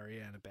kitchen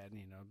area and a bed,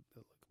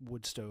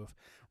 wood stove,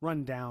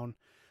 run down,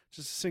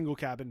 just a single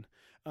cabin.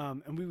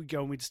 And we would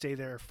go and we'd stay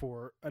there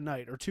for a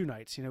night or 2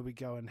 nights. We'd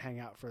go and hang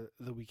out for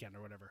the weekend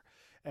or whatever.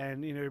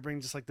 And, we'd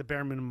bring just like the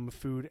bare minimum of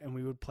food, and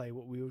we would play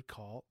what we would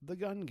call the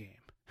gun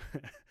game.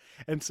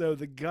 And so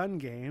the gun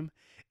game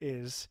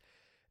is,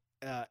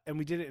 and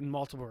we did it in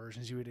multiple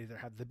versions. You would either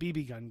have the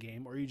BB gun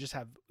game or you just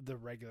have the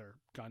regular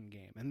gun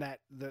game. And that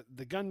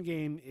the gun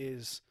game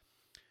is,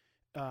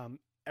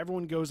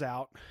 everyone goes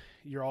out,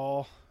 you're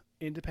all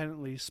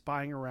independently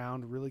spying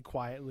around really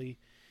quietly,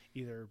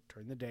 either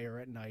during the day or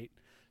at night.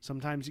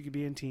 Sometimes you could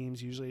be in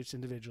teams, usually it's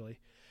individually.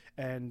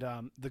 And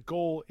the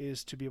goal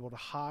is to be able to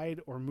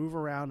hide or move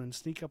around and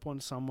sneak up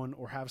on someone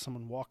or have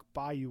someone walk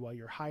by you while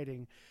you're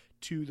hiding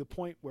to the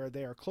point where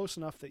they are close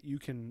enough that you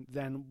can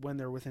then, when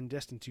they're within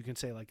distance, you can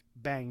say like,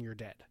 bang, you're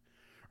dead.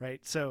 Right?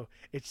 So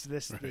it's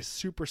this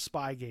super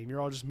spy game.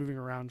 You're all just moving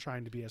around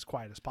trying to be as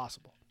quiet as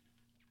possible.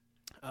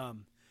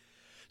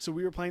 So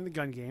we were playing the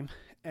gun game,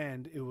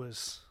 and it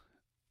was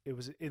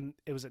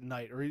at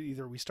night, or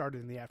either we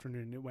started in the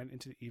afternoon and it went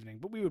into the evening,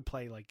 but we would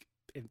play like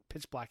in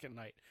pitch black at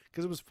night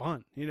because it was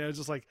fun,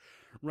 just like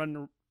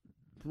run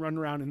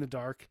around in the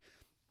dark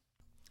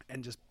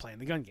and just playing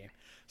the gun game.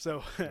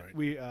 So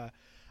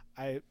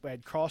I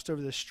had crossed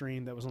over this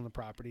stream that was on the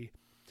property.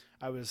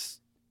 I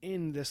was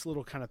in this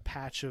little kind of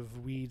patch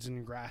of weeds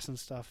and grass and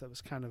stuff that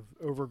was kind of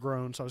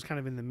overgrown, so I was kind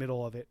of in the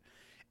middle of it,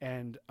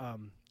 and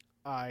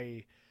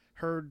I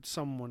heard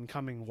someone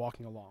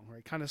walking along,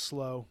 right, kind of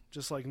slow,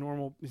 just like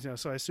normal,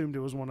 so I assumed it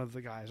was one of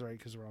the guys, right,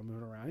 because we're all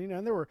moving around,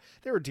 and there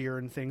were deer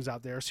and things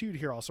out there, so you'd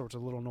hear all sorts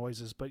of little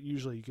noises, but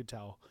usually you could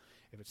tell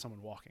if it's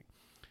someone walking.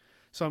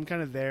 So I'm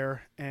kind of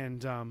there,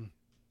 and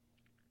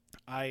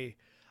I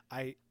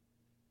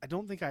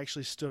don't think I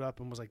actually stood up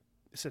and was like,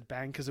 said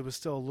bang, because it was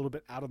still a little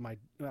bit out of my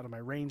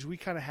range. We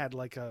kind of had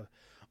like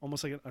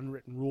almost like an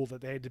unwritten rule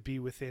that they had to be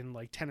within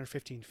like 10 or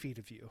 15 feet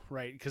of you,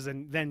 right? Because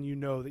then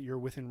that you're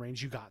within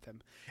range, you got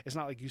them. It's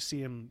not like you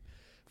see them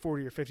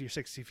 40 or 50 or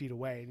 60 feet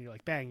away and you're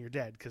like, bang, you're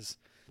dead, because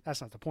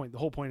that's not the point. The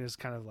whole point is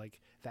kind of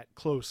like that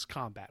close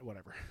combat,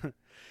 whatever.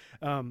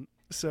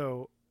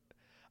 So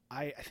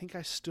I think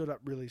I stood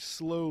up really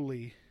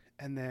slowly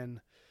and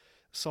then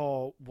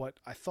saw what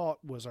I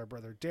thought was our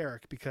brother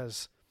Derek,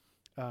 because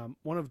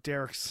one of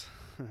Derek's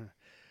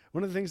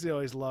one of the things he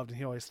always loved and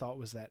he always thought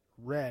was that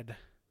red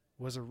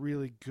was a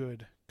really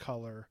good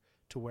color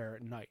to wear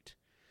at night,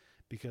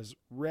 because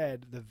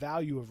red, the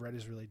value of red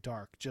is really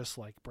dark, just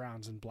like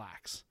browns and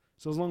blacks.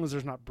 So as long as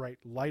there's not bright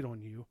light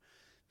on you,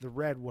 the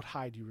red would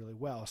hide you really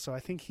well. So I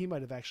think he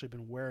might have actually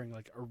been wearing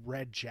like a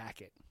red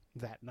jacket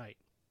that night.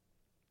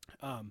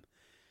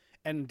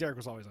 And Derek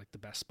was always like the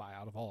best spy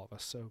out of all of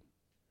us, so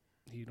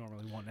he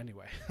normally won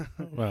anyway.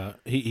 Well,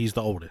 he's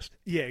the oldest.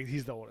 Yeah,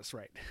 he's the oldest,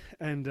 right?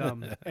 And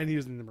and he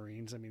was in the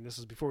Marines. I mean, this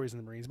was before he was in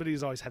the Marines, but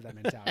he's always had that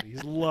mentality.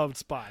 He's loved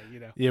spy,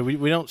 Yeah,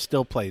 we don't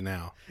still play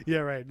now. Yeah,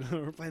 right.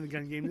 We're playing the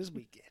gun game this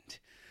weekend.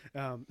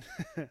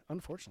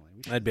 Unfortunately,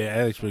 that'd be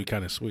actually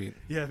kind of sweet.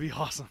 Yeah, it'd be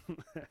awesome.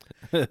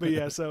 But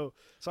yeah, so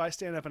I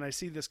stand up and I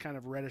see this kind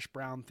of reddish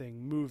brown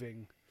thing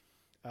moving,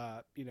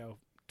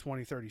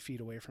 20, 30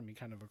 feet away from me,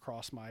 kind of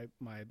across my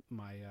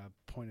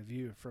point of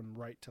view from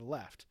right to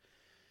left.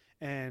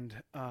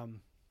 And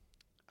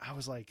I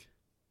was like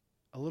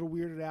a little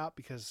weirded out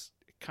because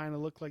it kind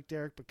of looked like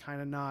Derek, but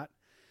kind of not.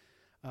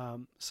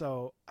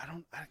 So I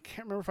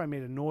can't remember if I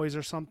made a noise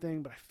or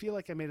something, but I feel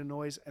like I made a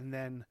noise, and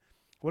then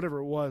whatever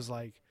it was,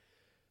 like,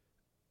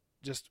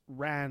 just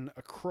ran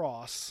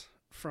across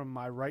from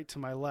my right to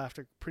my left,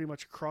 pretty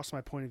much across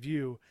my point of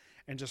view,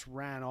 and just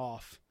ran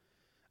off.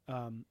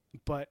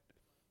 But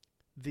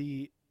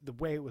the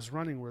way it was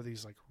running were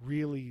these like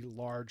really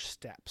large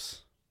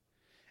steps,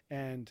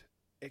 and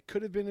it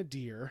could have been a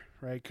deer,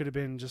 right? It could have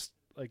been just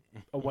like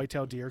a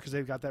white-tailed deer because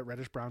they've got that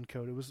reddish brown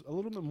coat. It was a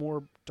little bit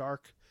more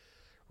dark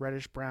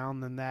reddish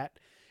brown than that.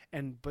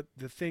 But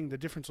the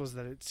difference was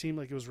that it seemed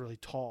like it was really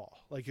tall.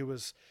 Like it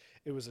was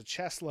a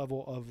chest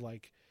level of,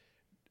 like,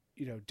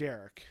 you know,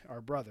 Derek,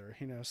 our brother,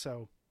 you know,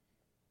 so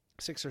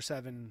 6 or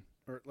 7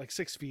 or like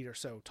 6 feet or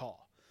so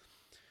tall.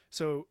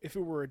 So if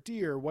it were a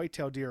deer,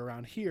 white-tailed deer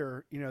around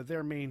here, you know,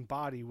 their main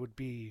body would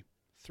be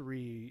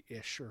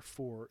 3-ish or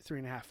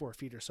 3.5, 4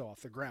 feet or so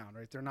off the ground,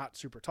 right? They're not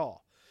super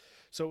tall.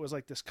 So it was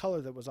like this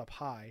color that was up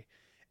high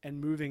and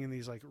moving in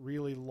these like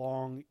really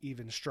long,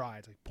 even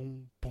strides, like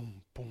boom,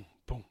 boom, boom,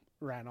 boom,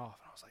 ran off.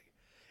 And I was like,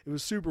 it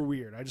was super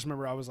weird. I just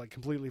remember I was like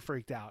completely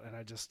freaked out, and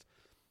I just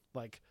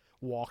like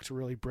walked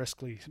really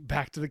briskly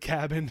back to the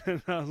cabin.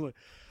 And I was like,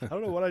 I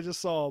don't know what I just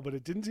saw, but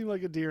it didn't seem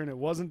like a deer, and it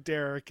wasn't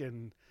Derek,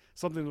 and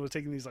something that was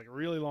taking these like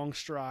really long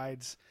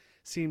strides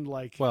seemed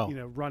like, you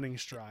know, running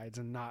strides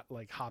and not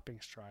like hopping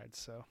strides.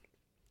 So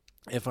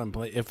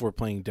if we're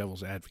playing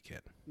devil's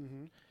advocate,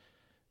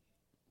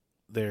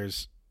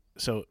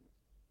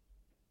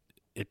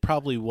 it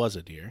probably was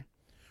a deer.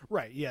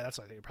 Right. Yeah, that's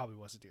what I think. It probably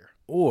was a deer.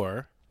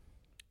 Or,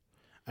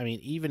 I mean,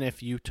 even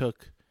if you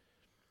took,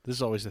 this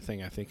is always the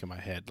thing I think in my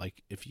head,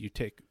 like if you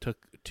took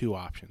two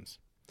options,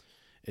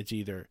 it's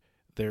either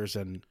there's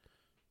an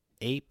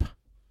ape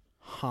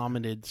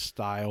hominid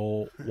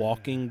style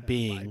walking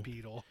being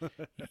bipedal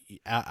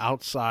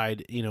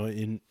outside, you know,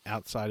 in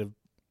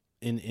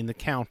the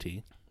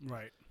county.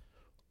 Right.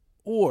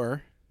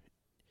 Or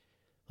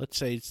let's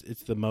say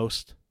it's the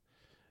most,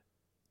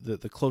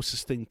 the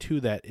closest thing to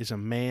that is a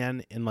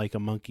man in like a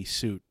monkey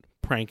suit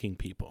pranking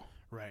people.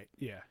 Right.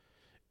 Yeah.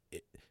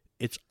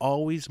 It's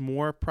always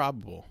more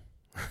probable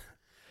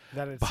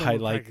that it's by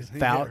like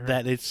right.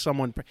 that it's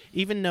someone,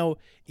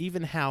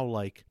 even how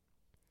like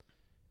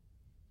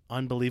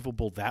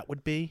unbelievable that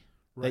would be,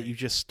 that you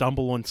just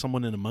stumble on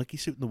someone in a monkey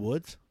suit in the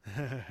woods.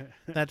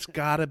 That's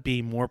gotta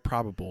be more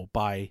probable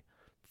by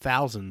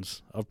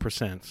thousands of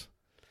percents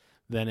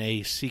than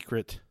a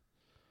secret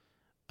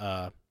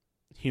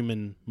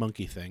human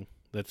monkey thing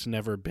that's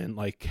never been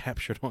like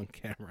captured on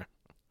camera.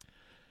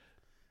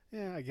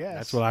 Yeah, I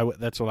guess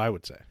that's what I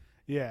would say.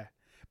 Yeah,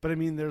 but I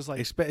mean, there's like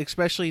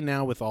especially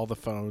now with all the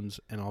phones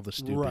and all the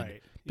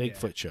stupid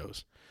Bigfoot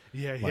shows.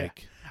 Yeah,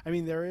 like, I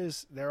mean,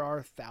 there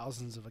are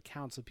thousands of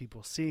accounts of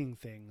people seeing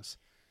things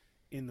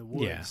in the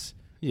woods.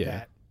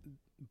 Yeah.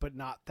 But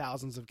not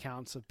thousands of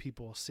accounts of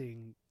people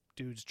seeing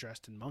dudes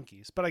dressed in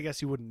monkeys. But I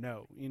guess you wouldn't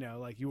know. You know,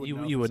 like you wouldn't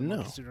know if it's a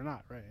monkey suit or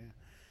not, right? Yeah.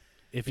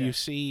 If you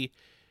see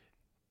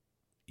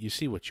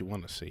what you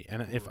want to see,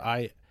 and if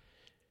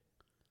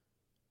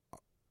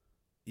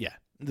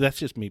that's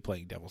just me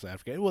playing devil's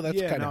advocate. Well, that's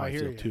kind of how I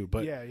feel too.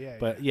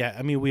 But yeah,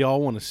 I mean, we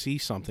all want to see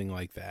something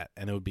like that,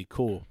 and it would be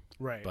cool,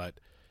 right? But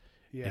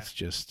it's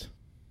just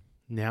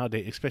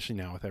nowadays, especially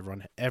now with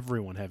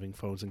everyone having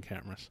phones and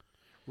cameras,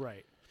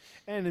 right?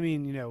 And I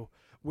mean, you know,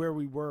 where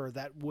we were,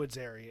 that woods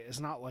area is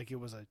not like it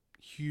was a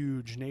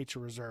huge nature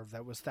reserve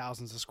that was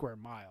thousands of square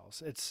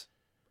miles. It's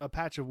a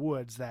patch of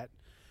woods that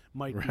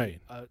might be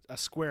a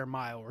square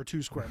mile or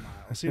 2 square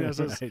miles. You know,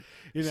 so,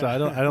 you know.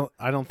 So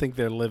I don't think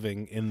they're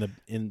living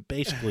in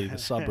basically the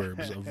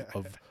suburbs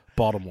of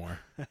Baltimore.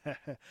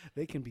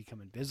 They can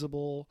become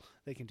invisible.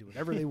 They can do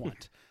whatever they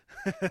want.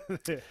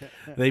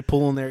 They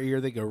pull in their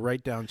ear. They go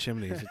right down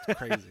chimneys. It's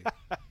crazy.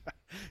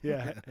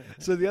 Yeah.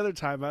 So the other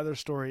time, my other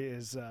story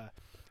is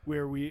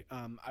where we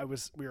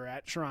were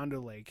at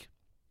Sharonda Lake,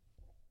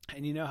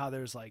 and you know how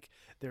there's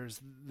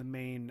the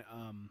main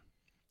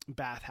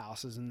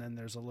bathhouses, and then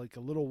there's a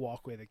little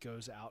walkway that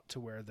goes out to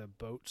where the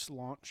boats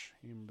launch.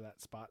 You remember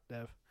that spot,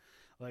 Dev?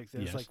 Like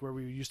there's like where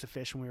we used to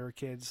fish when we were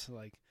kids,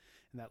 like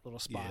in that little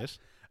spot. Yes.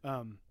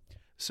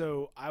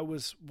 So I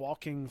was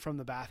walking from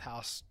the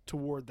bathhouse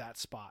toward that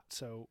spot,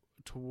 so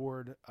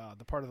toward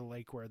the part of the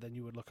lake where then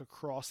you would look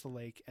across the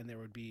lake, and there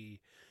would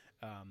be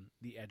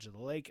the edge of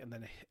the lake, and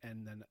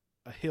then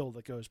a hill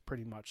that goes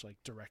pretty much like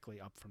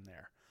directly up from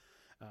there.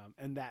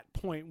 And that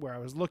point where I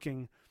was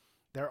looking,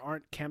 there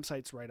aren't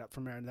campsites right up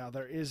from there. Now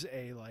there is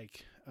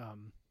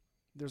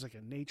there's like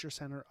a nature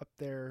center up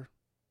there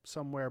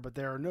somewhere, but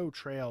there are no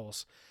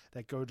trails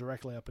that go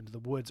directly up into the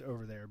woods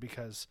over there,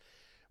 because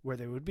where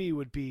they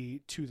would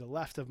be to the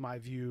left of my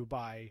view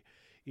by,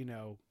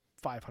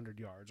 500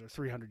 yards or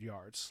 300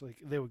 yards. Like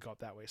they would go up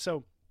that way.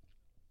 So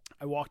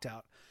I walked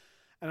out,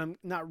 and I'm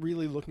not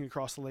really looking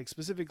across the lake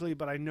specifically,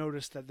 but I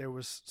noticed that there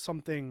was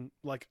something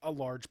like a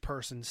large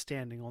person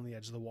standing on the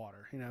edge of the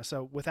water,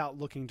 so without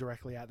looking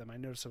directly at them, I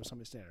noticed there was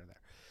somebody standing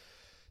there.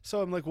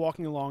 So I'm like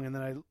walking along, and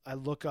then I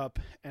look up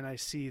and I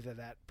see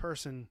that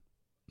person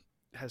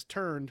has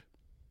turned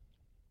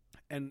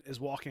and is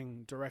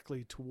walking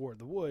directly toward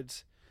the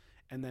woods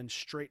and then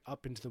straight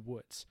up into the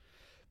woods.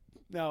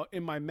 Now,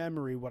 in my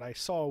memory, what I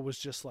saw was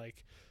just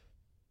like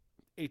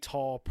a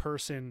tall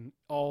person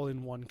all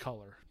in one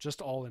color,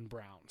 just all in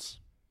browns.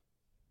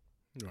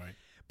 Right.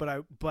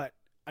 But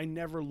I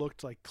never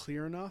looked like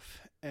clear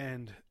enough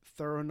and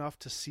thorough enough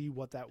to see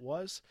what that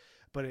was,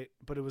 but it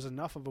was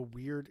enough of a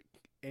weird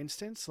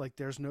instance. Like,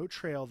 there's no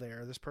trail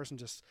there. This person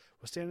just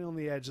was standing on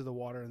the edge of the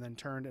water and then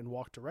turned and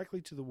walked directly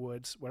to the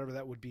woods, whatever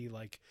that would be,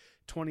 like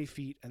 20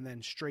 feet, and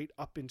then straight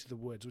up into the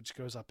woods, which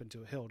goes up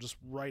into a hill, just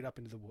right up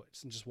into the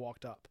woods, and just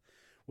walked up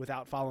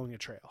without following a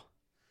trail.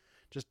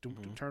 Just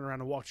turn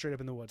around and walk straight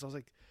up in the woods. I was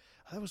like,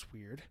 oh, that was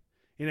weird.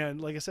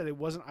 And like I said,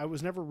 I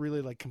was never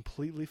really like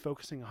completely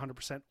focusing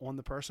 100% on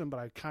the person, but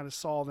I kind of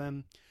saw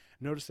them,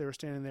 noticed they were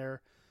standing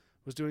there,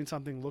 was doing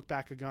something, looked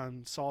back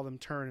again, saw them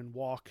turn and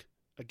walk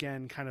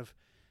again, kind of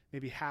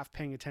maybe half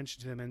paying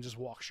attention to them, and just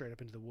walk straight up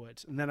into the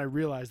woods. And then I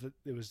realized that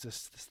it was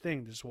this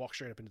thing to just walk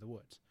straight up into the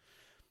woods.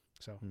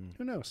 So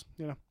who knows?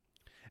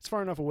 It's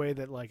far enough away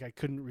that like I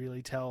couldn't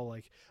really tell.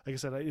 Like I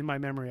said, in my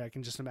memory, I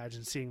can just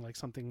imagine seeing like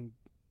something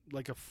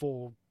like a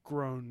full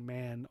grown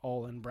man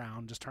all in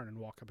brown just turn and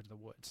walk up into the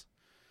woods.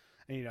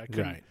 And I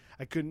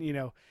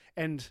couldn't,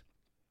 and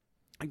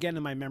again,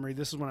 in my memory,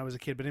 this is when I was a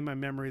kid, but in my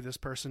memory, this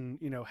person,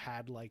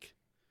 had like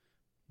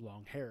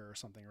long hair or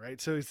something, right?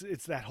 So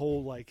it's that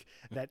whole like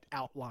that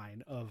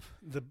outline of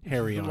the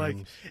hairy like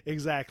arms.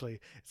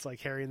 Exactly. It's like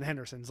Harry and the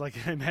Hendersons. Like,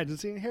 I imagine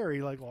seeing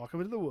Harry like walk up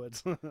into the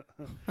woods. Who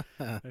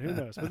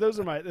knows? But those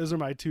are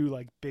my two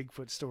like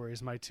Bigfoot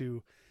stories. My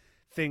two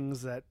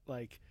things that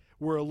like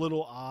were a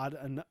little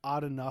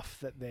odd enough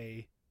that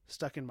they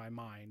stuck in my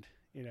mind.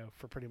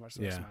 For pretty much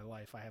the rest of my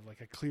life, I have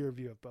like a clear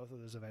view of both of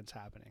those events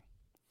happening.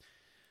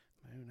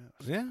 Who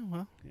knows? Yeah.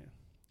 Well. Yeah.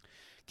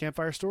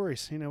 Campfire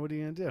stories. What are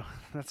you going to do?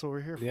 That's what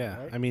we're here for.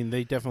 Yeah. Right? I mean,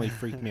 they definitely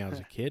freaked me out as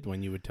a kid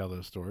when you would tell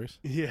those stories.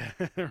 Yeah.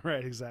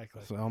 Right.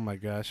 Exactly. So, oh my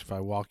gosh, if I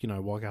walk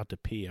out to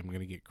pee, I'm going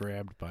to get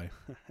grabbed by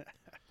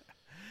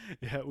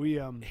yeah, we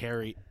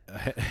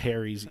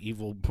Harry's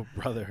evil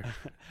brother.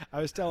 I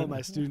was telling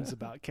my students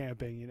about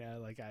camping,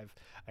 like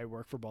I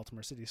work for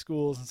Baltimore City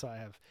Schools, and so I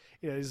have,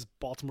 these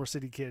Baltimore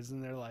City kids,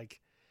 and they're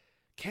like,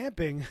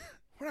 camping?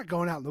 We're not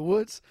going out in the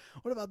woods.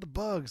 What about the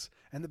bugs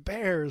and the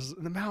bears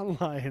and the mountain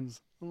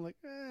lions? I'm like,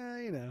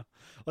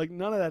 like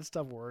none of that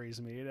stuff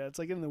worries me. It's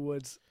like in the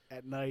woods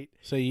at night.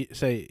 So you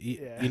say,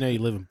 you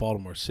live in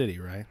Baltimore City,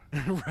 right?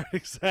 Right,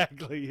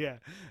 exactly. Yeah,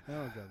 I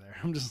don't go there.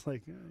 I'm just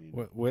like,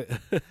 What?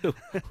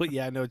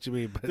 Yeah, I know what you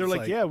mean. But they're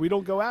like, yeah, we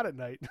don't go out at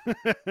night.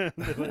 They're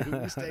like,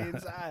 we stay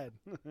inside.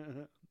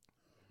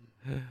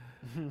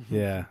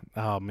 Yeah.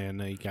 Oh man,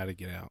 no, you got to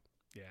get out.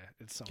 Yeah,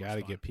 it's so Got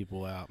to get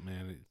people out,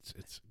 man.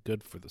 It's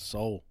good for the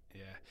soul.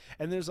 Yeah,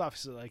 and there's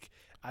obviously like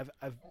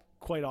I've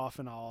quite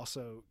often I'll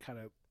also kind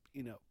of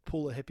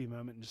pull a hippie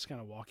moment and just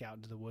kind of walk out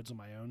into the woods on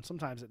my own.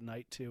 Sometimes at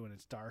night too, when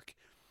it's dark,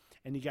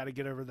 and you got to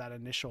get over that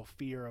initial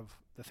fear of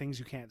the things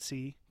you can't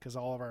see, because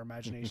all of our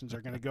imaginations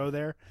are going to go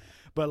there.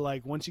 But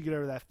like once you get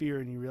over that fear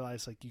and you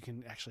realize like you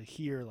can actually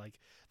hear like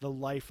the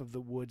life of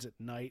the woods at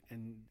night,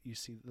 and you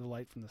see the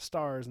light from the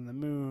stars and the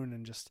moon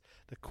and just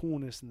the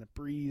coolness and the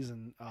breeze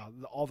and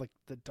all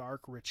the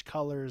dark rich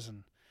colors,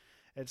 and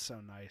it's so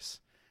nice.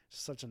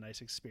 It's such a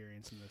nice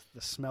experience, and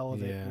the smell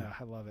of it.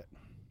 I love it.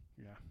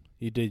 Yeah.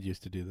 You did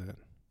used to do that.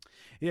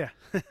 Yeah.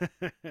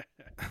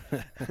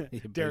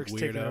 Derek's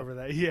taking over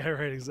that. Yeah,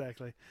 right,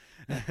 exactly.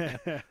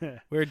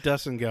 Where'd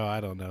Dustin go? I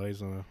don't know.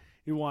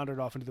 He wandered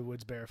off into the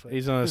woods barefoot.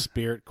 He's on a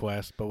spirit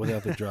quest, but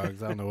without the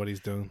drugs. I don't know what he's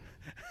doing.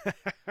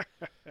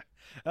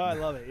 Oh, I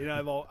love it.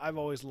 I've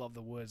always loved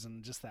the woods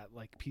and just that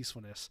like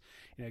peacefulness,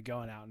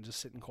 going out and just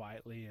sitting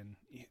quietly, and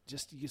you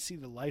can see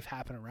the life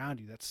happen around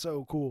you. That's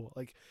so cool.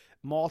 Like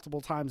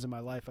multiple times in my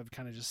life, I've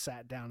kind of just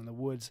sat down in the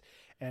woods,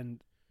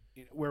 and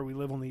where we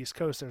live on the East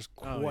Coast, there's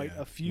quite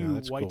a few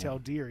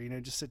white-tailed deer.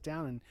 Just sit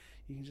down and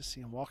you can just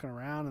see them walking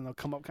around, and they'll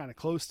come up kind of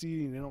close to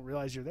you, and they don't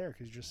realize you're there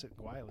because you're just sitting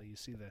quietly. You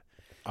see the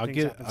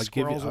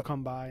squirrels will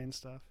come by and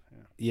stuff.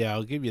 Yeah,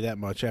 I'll give you that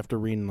much. After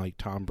reading like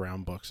Tom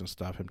Brown books and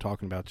stuff, him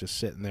talking about just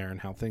sitting there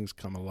and how things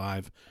come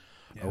alive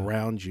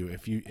around you.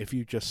 If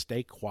you just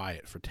stay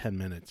quiet for 10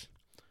 minutes,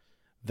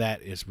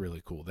 that is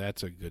really cool.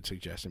 That's a good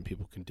suggestion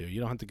people can do.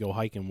 You don't have to go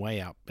hiking way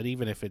out, but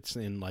even if it's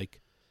in like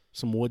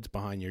some woods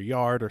behind your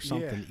yard or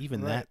something,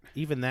 even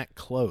that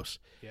close.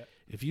 Yep.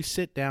 If you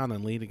sit down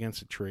and lean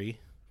against a tree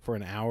for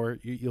an hour,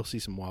 you'll see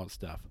some wild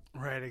stuff.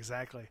 Right,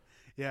 exactly.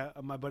 Yeah,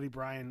 my buddy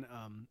Brian,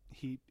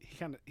 he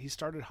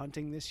started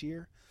hunting this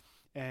year,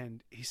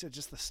 and he said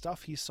just the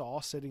stuff he saw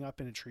sitting up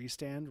in a tree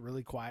stand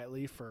really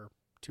quietly for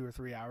 2 or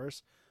 3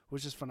 hours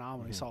was just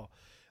phenomenal. Mm-hmm. He saw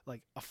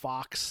like a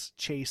fox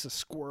chase a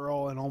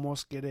squirrel and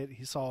almost get it.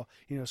 He saw,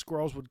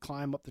 squirrels would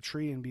climb up the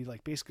tree and be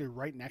like basically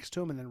right next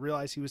to him and then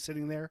realize he was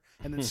sitting there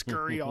and then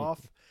scurry off.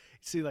 You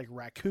see like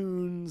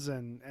raccoons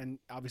and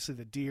obviously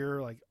the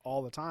deer like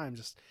all the time.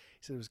 Just,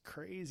 he said it was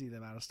crazy the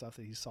amount of stuff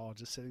that he saw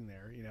just sitting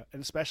there,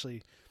 and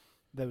especially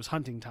those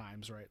hunting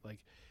times, right? Like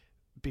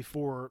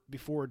before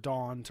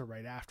dawn to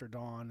right after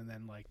dawn, and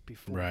then like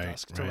before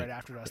dusk to right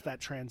after dusk,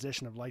 that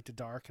transition of light to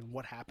dark and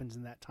what happens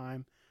in that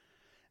time.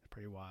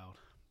 Pretty wild.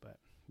 But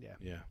yeah.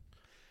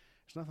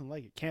 There's nothing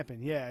like it.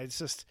 Camping. Yeah. It's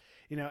just,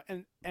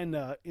 and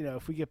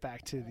if we get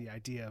back to the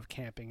idea of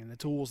camping and the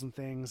tools and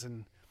things,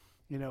 and,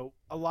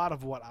 a lot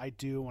of what I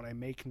do, what I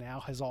make now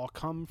has all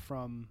come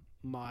from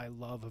my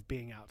love of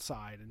being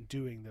outside and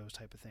doing those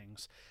type of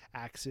things,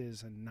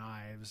 axes and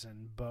knives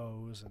and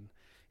bows. And,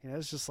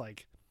 it's just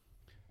like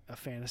a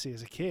fantasy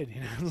as a kid,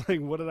 It's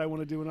like, what did I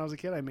want to do when I was a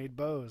kid? I made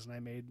bows and I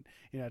made,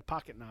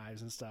 pocket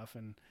knives and stuff,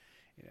 and,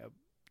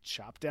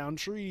 chop down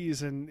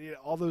trees and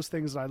all those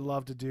things that I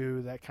love to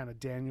do, that kind of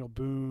Daniel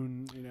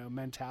Boone,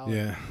 mentality.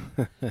 Yeah.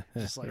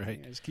 Just like,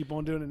 right. just keep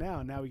on doing it now.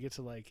 And now we get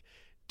to like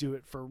do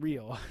it for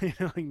real,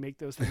 like make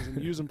those things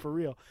and use them for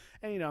real.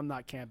 And, I'm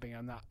not camping.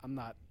 I'm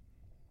not,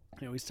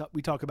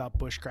 we talk about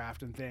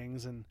bushcraft and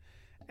things, and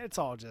it's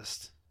all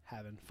just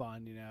having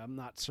fun. I'm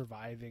not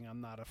surviving.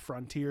 I'm not a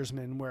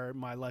frontiersman where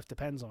my life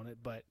depends on it.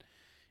 But,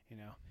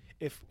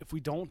 if we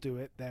don't do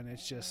it, then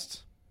it's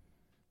just,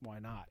 why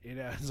not?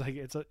 It's like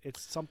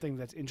it's something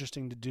that's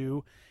interesting to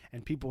do,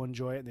 and people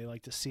enjoy it and they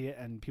like to see it,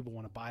 and people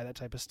want to buy that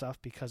type of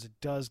stuff because it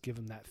does give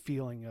them that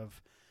feeling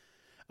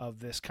of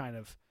this kind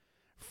of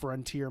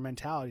frontier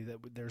mentality that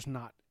there's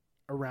not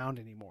around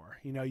anymore.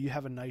 You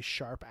have a nice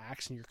sharp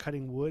axe and you're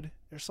cutting wood.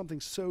 There's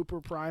something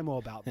super primal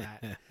about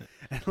that.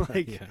 And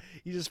like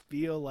you just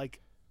feel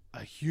like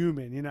a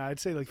human, I'd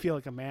say like feel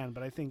like a man,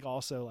 but I think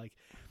also like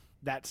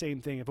that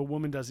same thing, if a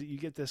woman does it, you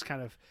get this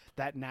kind of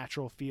that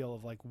natural feel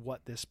of like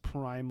what this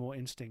primal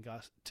instinct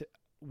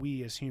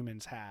we as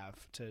humans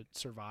have to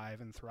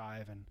survive and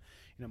thrive. And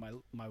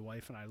my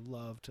wife and I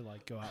love to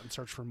like go out and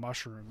search for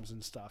mushrooms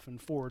and stuff and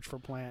forage for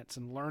plants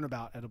and learn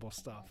about edible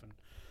stuff. And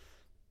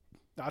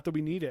not that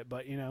we need it,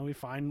 but we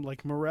find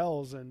like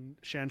morels and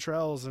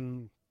chanterelles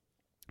and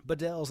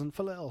badels and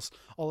phylels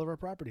all over our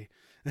property.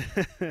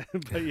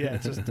 But yeah,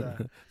 it's just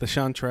the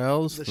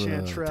chanterelles,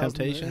 the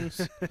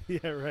temptations.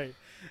 Yeah, right.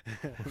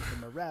 The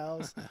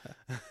morels.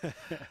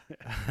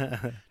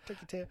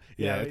 Turkey tail.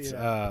 Yeah,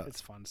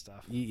 it's fun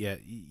stuff. Yeah,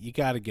 you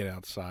got to get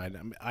outside.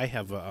 I mean, I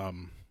have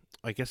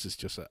I guess it's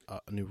just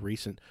a new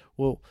recent.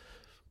 Well,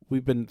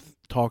 we've been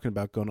talking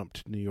about going up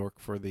to New York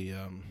for the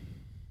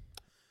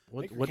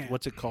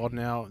what's it called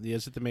now?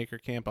 Is it the Maker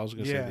Camp? I was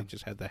going to say they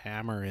just had the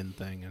hammer in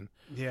thing, and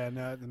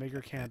no, the Maker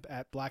Camp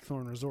at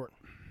Blackthorn Resort.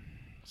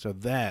 So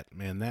that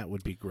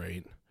would be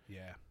great.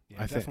 Yeah,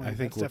 I think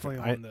that's definitely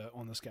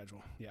on the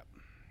schedule. Yep.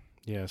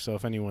 Yeah. So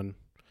if anyone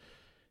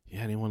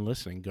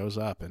listening goes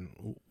up,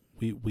 and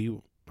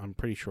I'm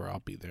pretty sure I'll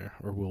be there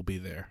or we'll be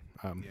there.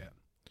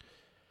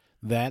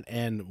 That,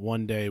 and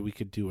one day we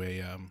could do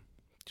a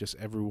just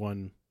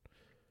everyone.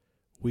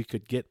 We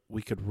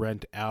could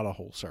rent out a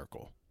whole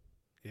circle.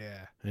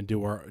 Yeah. And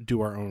do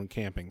our own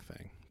camping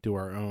thing. Do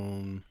our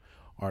own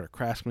art of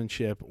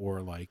craftsmanship or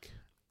like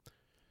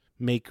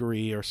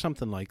makery or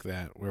something like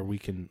that, where we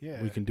can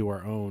do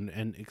our own.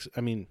 And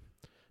I mean,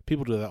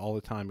 people do that all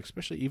the time,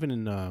 especially even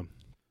in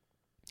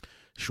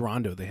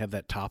Sharonda. They have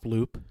that top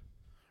loop.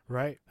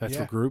 Right. That's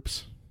for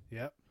groups.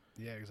 Yep.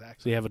 Yeah,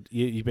 exactly. So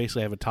you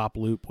basically have a top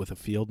loop with a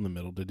field in the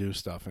middle to do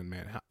stuff. And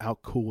man, how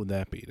cool would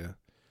that be to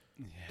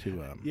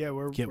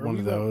get one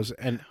of those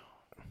and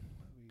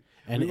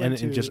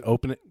just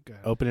open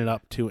it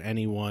up to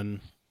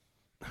anyone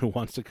who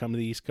wants to come to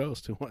the East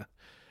Coast.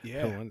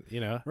 Right,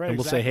 and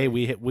we'll say, hey,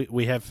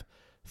 we have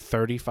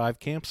 35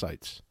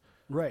 campsites.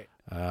 Right.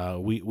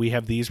 We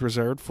have these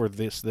reserved for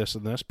this,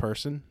 and this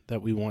person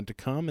that we want to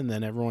come, and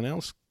then everyone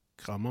else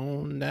come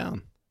on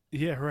down.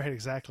 Yeah, right,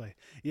 exactly.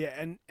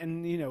 Yeah,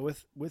 and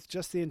with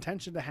just the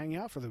intention to hang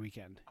out for the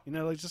weekend.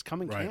 Like just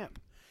come and camp.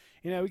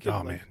 We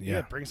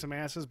could bring some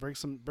asses, bring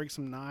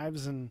some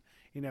knives, and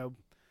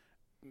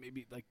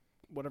maybe like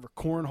whatever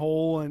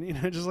cornhole,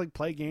 and just like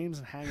play games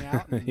and hang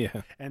out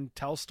and, and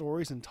tell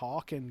stories and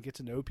talk and get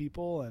to know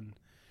people, and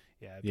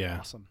it'd be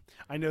awesome.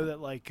 I know that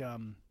like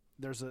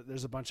there's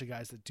a bunch of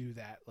guys that do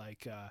that,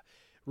 like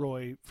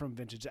Roy from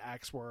Vintage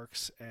Axe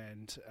Works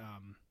and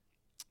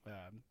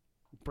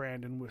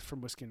Brandon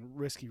from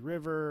Whiskey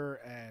River,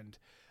 and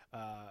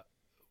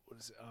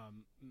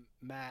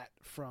Matt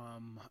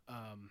from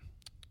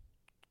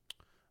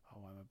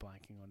why am I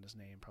blanking on his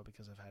name? Probably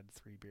because I've had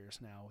 3 beers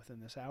now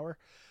within this hour.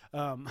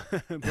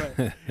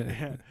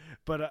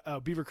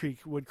 But Beaver Creek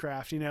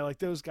Woodcraft, like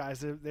those guys,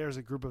 there's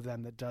a group of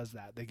them that does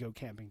that. They go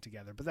camping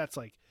together, but that's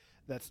like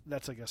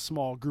a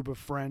small group of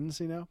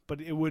friends, but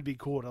it would be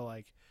cool to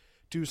like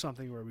do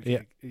something where we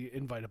can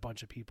invite a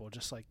bunch of people,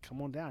 just like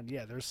come on down.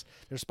 Yeah. There's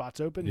spots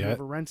open.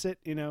 Whoever rents it,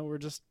 we're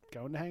just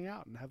going to hang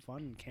out and have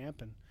fun and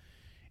camp and,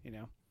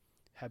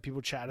 have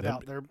people chat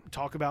about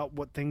talk about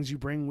what things you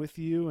bring with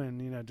you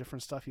and,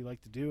 different stuff you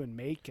like to do and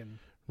make. And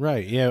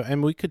right. Yeah.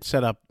 And we could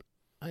set up,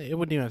 it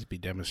wouldn't even have to be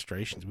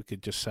demonstrations. We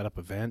could just set up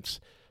events.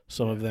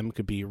 Some of them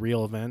could be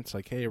real events,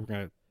 like, hey, we're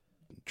going to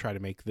try to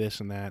make this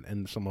and that.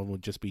 And some of them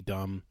would just be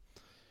dumb.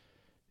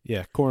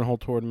 Yeah. Cornhole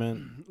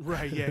tournament.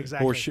 Right. Yeah,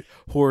 exactly.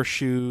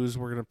 Horseshoes.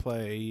 We're going to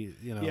play,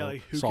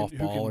 like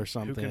softball or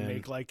something. Who can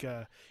make like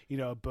a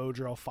bow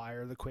drill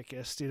fire the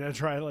quickest,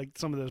 try like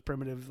some of those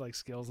primitive like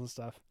skills and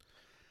stuff.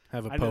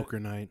 Have a poker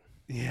night.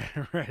 Yeah,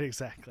 right,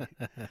 exactly.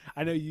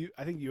 I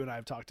think you and I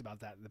have talked about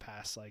that in the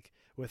past, like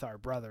with our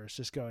brothers,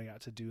 just going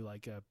out to do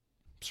like a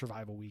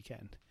survival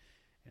weekend.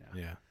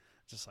 Yeah.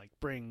 Just like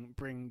bring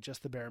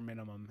just the bare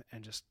minimum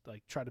and just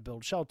like try to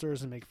build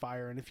shelters and make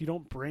fire. And if you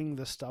don't bring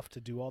the stuff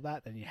to do all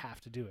that, then you have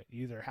to do it.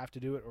 You either have to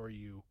do it or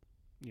you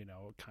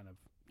kind of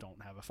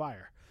don't have a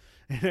fire.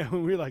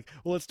 We're like,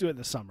 well, let's do it in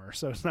the summer,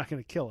 so it's not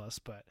going to kill us,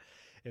 but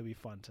it'd be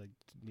fun to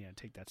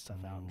take that stuff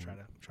out and try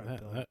to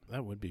build it.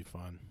 That would be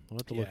fun. We'll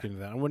have to look into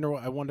that.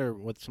 I wonder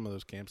what some of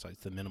those campsites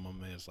the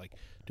minimum is. Like,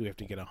 do we have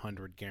to get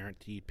 100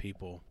 guaranteed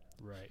people?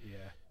 Right.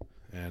 Yeah.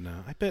 And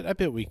I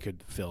bet we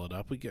could fill it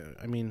up.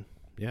 That'd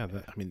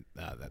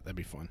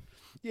be fun.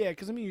 Yeah,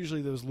 because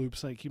usually those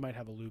loops, like you might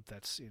have a loop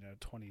that's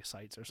 20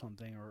 sites or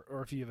something,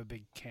 or if you have a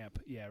big camp,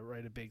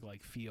 a big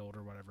like field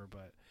or whatever.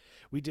 But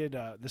we did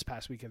this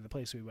past weekend. The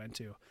place we went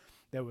to,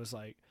 there was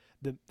like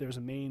there's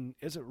a main.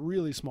 It's a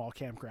really small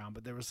campground,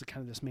 but there was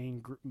kind of this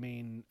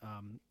main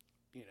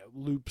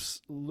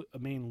loops, a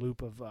main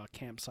loop of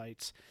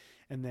campsites,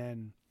 and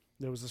then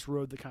there was this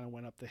road that kind of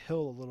went up the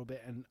hill a little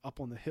bit, and up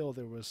on the hill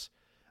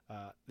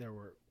there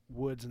were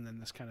woods, and then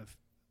this kind of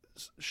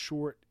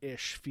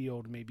short-ish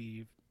field,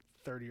 maybe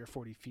 30 or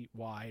 40 feet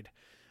wide,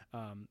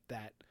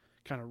 that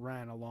kind of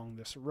ran along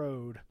this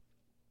road,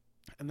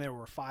 and there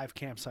were 5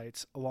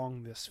 campsites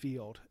along this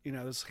field.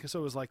 So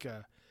it was like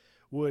a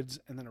woods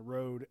and then a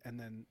road and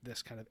then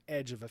this kind of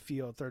edge of a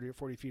field, 30 or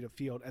 40 feet of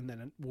field, and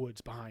then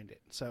woods behind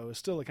it. So it was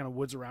still like kind of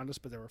woods around us,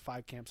 but there were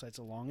 5 campsites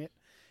along it,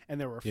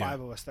 and there were 5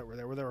 of us that were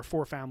there. There were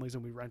 4 families,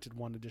 and we rented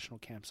one additional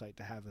campsite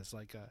to have as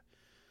like a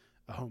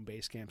home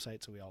base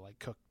campsite, so we all like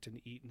cooked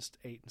and ate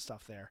and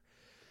stuff there.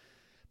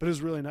 But it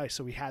was really nice.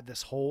 So we had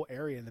this whole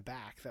area in the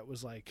back that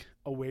was like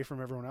away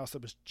from everyone else.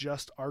 That was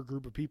just our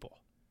group of people.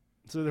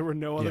 So there were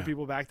no other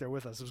people back there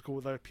with us. It was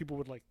cool. Like, people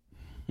would like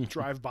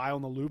drive by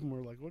on the loop, and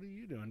we're like, "What are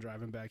you doing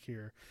driving back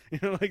here?"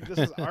 Like, this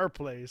is our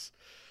place.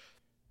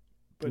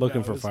 But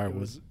looking for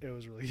firewood. It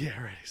was really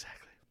right,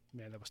 exactly.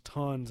 Man, there was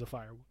tons of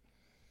firewood.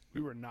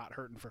 We were not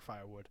hurting for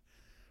firewood.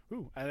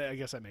 Ooh, I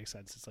guess that makes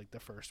sense. It's like the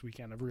first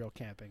weekend of real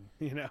camping,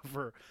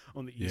 for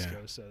on the East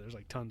Coast. So there's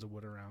like tons of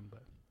wood around.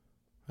 But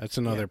that's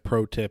another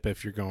pro tip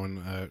if you're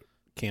going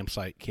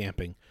campsite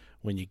camping.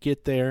 When you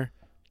get there,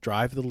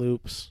 drive the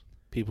loops.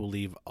 People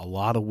leave a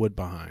lot of wood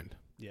behind.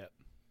 Yep.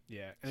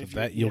 Yeah. And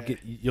so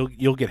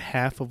you'll get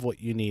half of what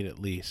you need at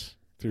least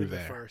through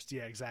there. First,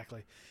 yeah,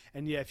 exactly.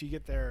 And if you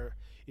get there,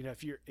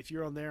 if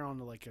you're on there on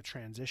like a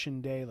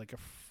transition day, like a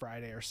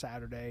Friday or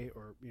Saturday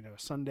or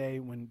Sunday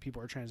when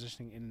people are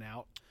transitioning in and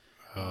out.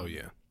 Oh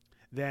yeah.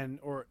 Then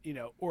or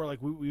like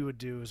we would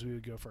do is we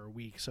would go for a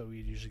week, so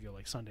we'd usually go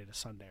like Sunday to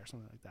Sunday or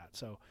something like that.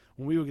 So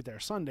when we would get there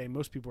Sunday,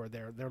 most people are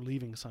there. They're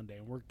leaving Sunday,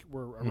 and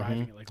we're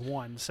arriving at like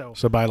 1. So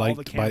by all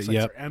the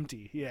campsites are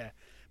empty. Yeah,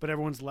 but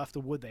everyone's left the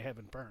wood they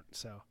haven't burnt.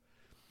 So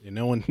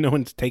no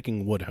one's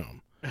taking wood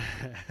home.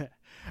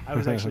 I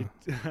was actually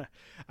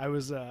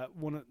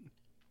one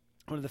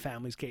of the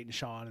families, Kate and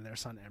Sean and their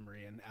son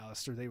Emery and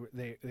Alistair.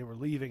 They were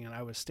leaving, and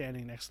I was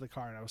standing next to the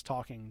car, and I was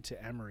talking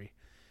to Emery.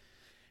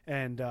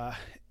 And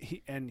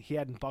he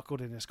hadn't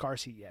buckled in his car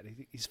seat yet.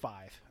 He's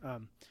 5.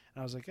 And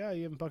I was like, "Oh,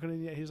 you haven't buckled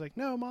in yet?" He was like,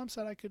 "No, Mom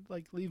said I could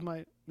like leave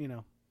my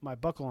my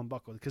buckle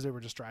unbuckled," because they were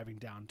just driving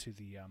down to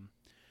the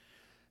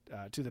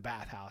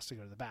bathhouse to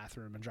go to the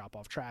bathroom and drop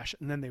off trash,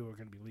 and then they were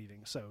going to be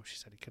leaving. So she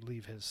said he could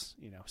leave his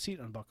seat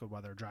unbuckled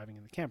while they're driving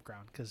in the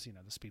campground, because the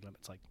speed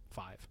limit's like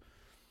 5.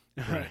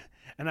 Right.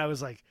 And I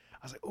was like,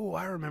 oh,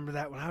 I remember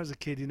that when I was a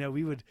kid.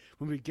 When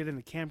we'd get in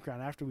the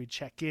campground after we'd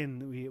check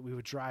in, we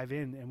would drive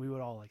in, and we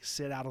would all like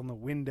sit out on the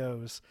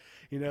windows,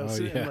 and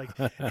like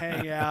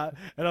hang out.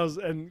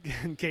 And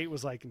Kate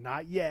was like,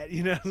 not yet,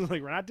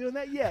 like, we're not doing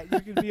that yet.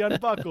 You can be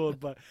unbuckled.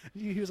 But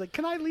he was like,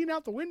 can I lean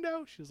out the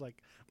window? She was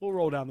like, we'll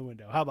roll down the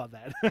window. How about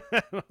that?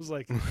 I was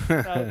like,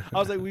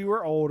 we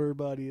were older,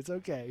 buddy. It's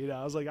okay.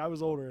 I was like, I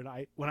was older,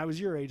 and when I was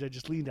your age, I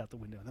just leaned out the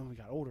window. And then when we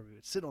got older, we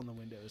would sit on the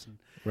windows. And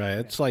right.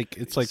 It's like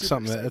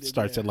something that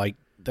starts at like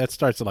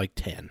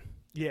 10.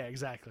 Yeah,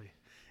 exactly.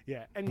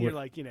 Yeah, and you're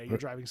like, you're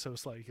driving so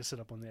slow, you can sit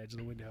up on the edge of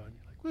the window, and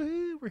you're like,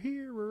 woohoo, we're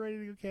here, we're ready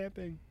to go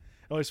camping.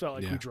 I always felt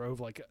like we drove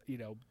like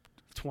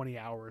 20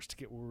 hours to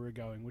get where we were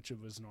going, which it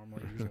was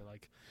normally usually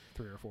like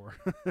 3 or 4.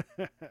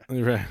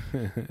 Right.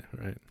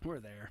 We're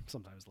there,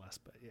 sometimes less,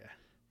 but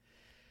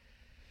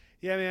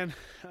yeah, man.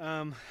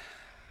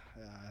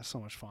 So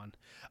much fun.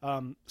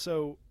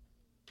 So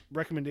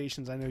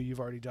recommendations. I know you've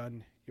already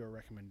done your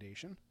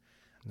recommendation.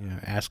 Yeah,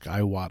 Ask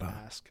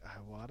Iwata. Ask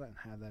Iwata, and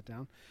have that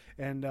down.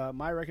 And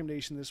my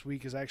recommendation this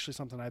week is actually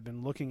something I've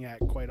been looking at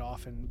quite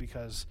often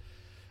because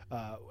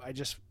I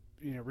just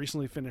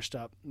recently finished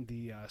up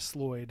the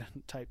Sloyd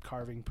type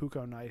carving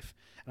Puko knife,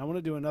 and I want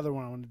to do another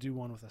one. I want to do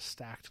one with a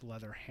stacked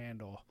leather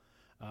handle.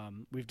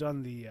 We've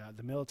done the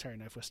military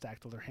knife with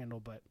stacked leather handle,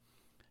 but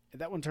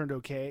that one turned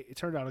okay. It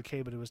turned out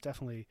okay, but it was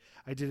definitely,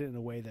 I did it in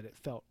a way that it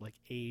felt like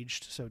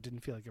aged, so it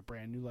didn't feel like a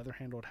brand new leather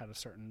handle. It had a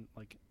certain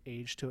like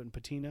age to it and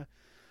patina.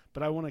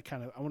 But I want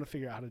to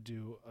figure out how to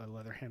do a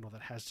leather handle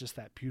that has just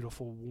that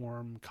beautiful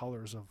warm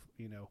colors of,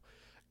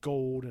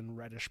 gold and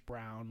reddish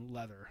brown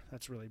leather.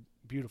 That's really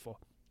beautiful.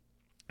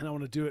 And I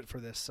want to do it for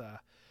this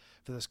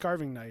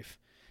carving knife.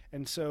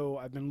 And so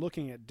I've been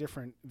looking at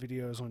different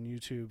videos on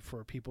YouTube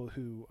for people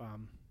who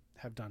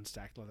have done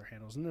stacked leather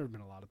handles, and there have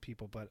been a lot of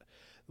people, but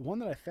the one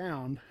that I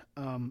found,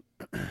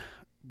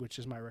 which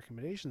is my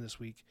recommendation this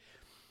week,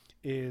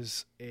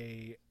 is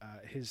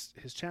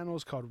his channel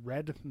is called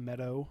Red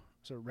Meadow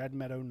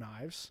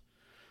Knives,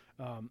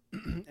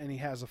 and he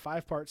has a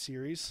 5-part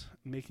series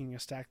making a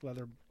stacked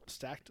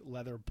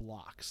leather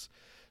blocks.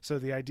 So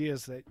the idea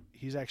is that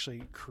he's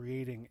actually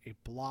creating a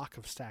block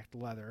of stacked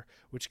leather,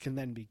 which can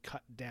then be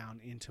cut down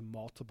into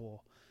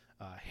multiple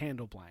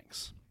handle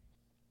blanks,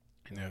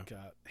 like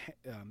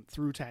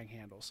through tang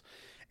handles.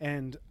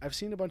 And I've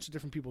seen a bunch of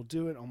different people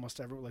do it. Almost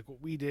like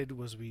what we did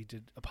was we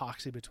did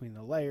epoxy between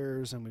the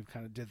layers, and we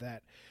kind of did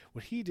that.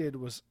 What he did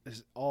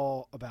is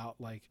all about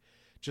like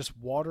just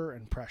water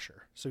and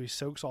pressure. So he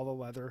soaks all the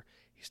leather,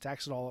 he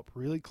stacks it all up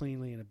really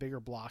cleanly in a bigger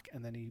block,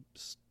 and then he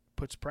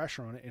puts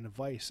pressure on it in a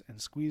vise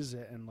and squeezes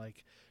it and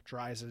like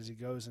dries it as he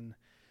goes. And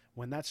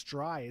when that's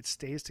dry, it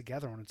stays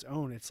together on its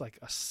own. It's like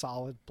a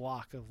solid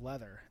block of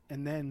leather.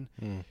 And then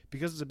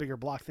because it's a bigger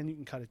block, then you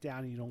can cut it down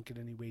and you don't get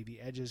any wavy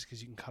edges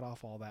because you can cut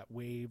off all that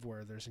wave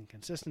where there's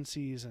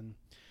inconsistencies. And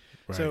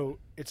so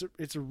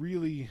it's a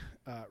really,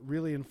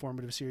 really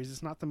informative series.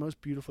 It's not the most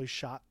beautifully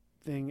shot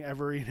thing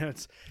ever.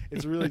 It's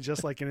really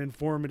just like an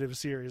informative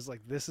series.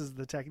 Like, this is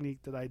the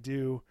technique that I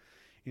do,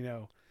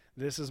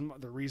 this is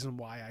the reason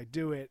why I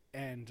do it.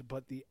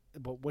 But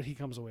what he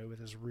comes away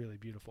with is really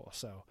beautiful.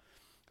 So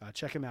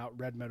check him out,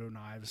 Red Meadow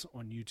Knives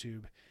on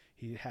YouTube.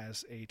 He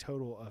has a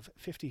total of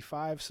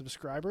 55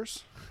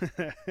 subscribers,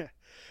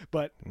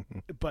 but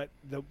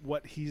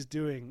what he's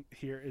doing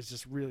here is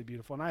just really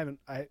beautiful. And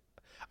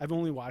I've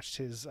only watched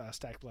his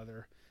stacked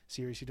leather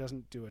series. He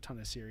doesn't do a ton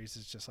of series.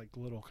 It's just like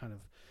little kind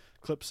of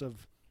clips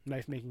of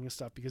knife making and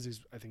stuff because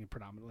he's, I think,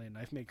 predominantly a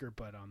knife maker.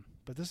 But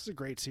this is a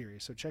great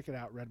series. So check it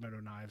out, Red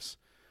Meadow Knives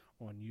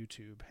on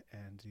YouTube,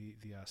 and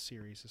the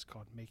series is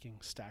called Making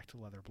Stacked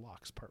Leather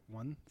Blocks, Part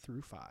 1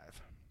 through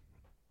 5.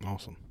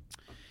 Awesome,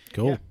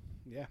 cool.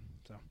 Yeah.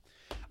 So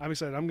I'm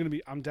excited. I'm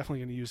definitely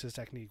gonna use his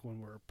technique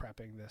when we're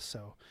prepping this.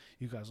 So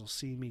you guys will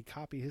see me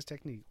copy his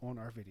technique on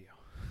our video,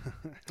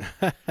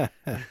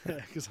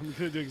 because I'm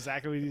gonna do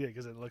exactly what he did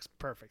because it looks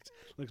perfect.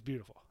 It looks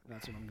beautiful. And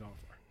that's what I'm going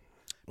for.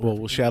 Well,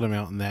 we'll shout him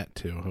out in that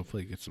too.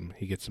 Hopefully,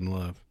 he gets some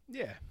love.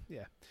 Yeah.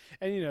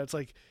 And it's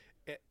like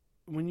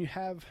when you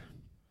have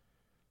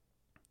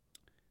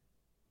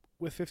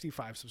with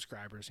 55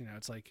 subscribers,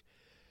 it's like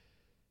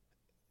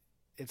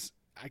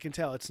I can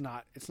tell it's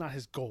not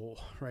his goal,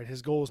 right?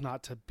 His goal is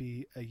not to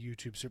be a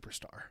YouTube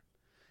superstar,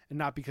 and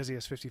not because he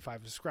has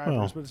 55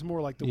 subscribers, but it's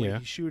more like the way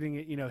he's shooting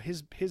it.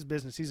 His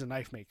business. He's a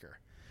knife maker,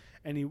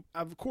 and he,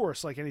 of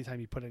course, like anytime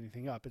you put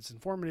anything up, it's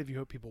informative. You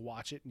hope people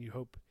watch it, and you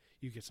hope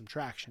you get some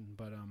traction.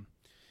 But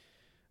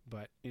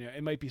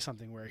it might be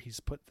something where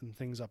he's put some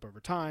things up over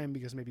time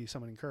because maybe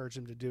someone encouraged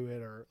him to do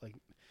it, or like,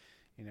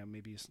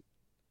 maybe it's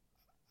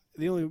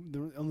the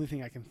only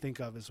thing I can think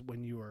of is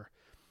when you are,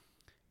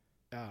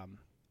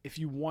 if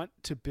you want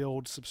to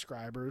build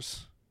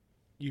subscribers,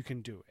 you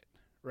can do it,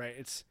 right?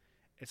 It's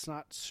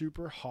not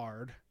super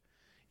hard.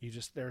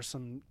 There's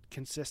some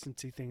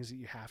consistency things that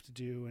you have to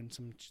do and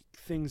some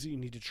things that you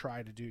need to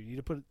try to do. You need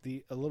to put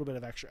a little bit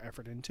of extra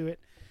effort into it,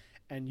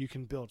 and you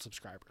can build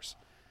subscribers.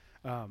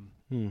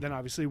 Then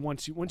obviously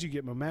once you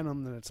get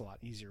momentum, then it's a lot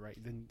easier, right?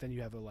 Then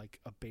you have a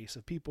base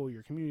of people,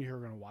 your community, who are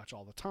going to watch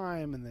all the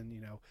time, and then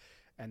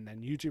and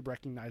then YouTube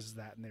recognizes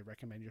that and they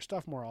recommend your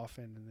stuff more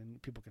often, and then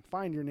people can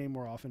find your name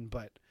more often.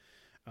 But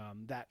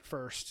that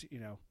first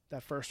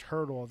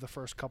hurdle of the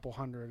first couple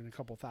hundred and a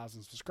couple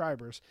thousand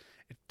subscribers,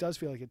 it does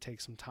feel like it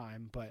takes some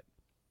time. But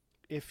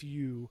if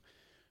you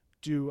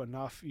do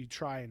enough, you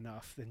try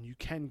enough, then you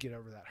can get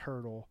over that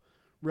hurdle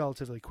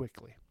relatively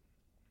quickly.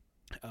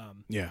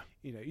 You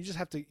just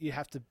have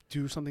to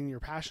do something you're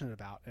passionate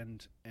about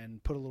and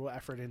put a little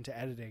effort into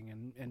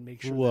editing and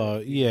make sure.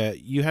 Well,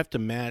 you have to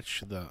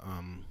match the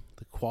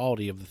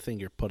quality of the thing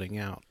you're putting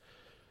out.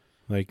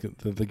 Like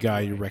the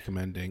guy you're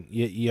recommending,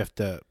 you have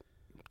to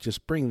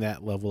just bring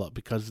that level up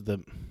because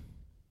the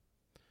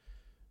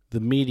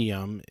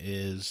medium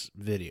is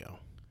video.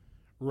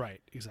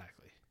 Right.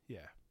 Exactly.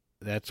 Yeah.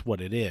 That's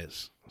what it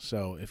is.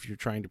 So if you're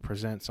trying to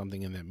present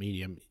something in that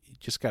medium, you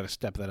just got to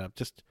step that up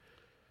just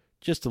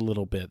a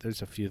little bit.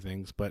 There's a few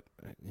things, but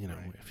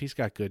if he's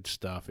got good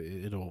stuff,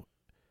 he'll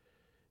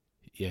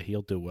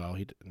do well.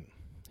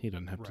 He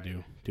doesn't have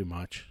to do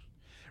much.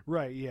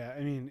 Right. Yeah.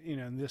 I mean,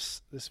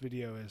 this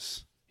video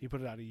he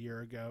put it out a year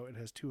ago. It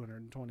has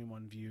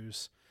 221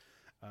 views.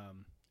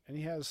 And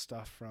he has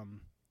stuff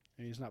from,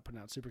 he's not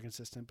putting out super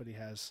consistent, but he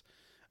has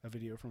a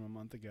video from a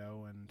month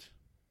ago and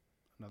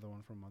another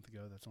one from a month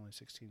ago that's only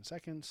 16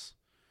 seconds.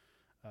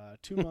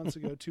 2 months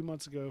ago, 2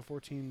 months ago,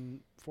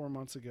 4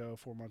 months ago,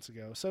 4 months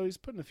ago. So he's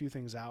putting a few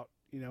things out,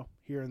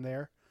 here and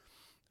there.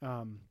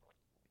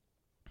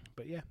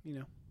 But yeah,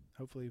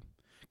 hopefully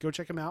go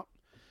check him out.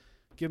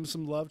 Give him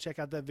some love. Check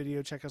out that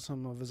video. Check out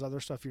some of his other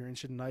stuff. If you're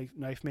interested in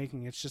knife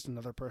making, it's just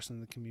another person in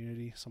the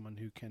community, someone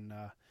who can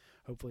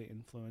hopefully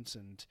influence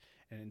and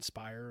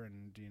inspire,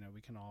 and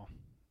we can all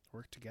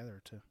work together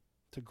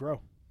to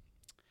grow.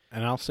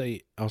 And I'll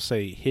say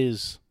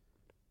his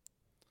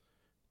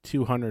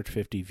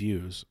 250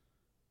 views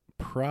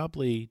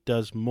probably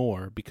does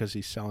more because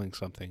he's selling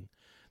something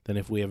than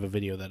if we have a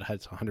video that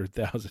has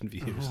 100,000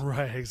 views.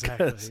 Right,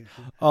 exactly.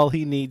 All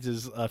he needs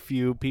is a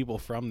few people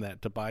from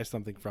that to buy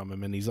something from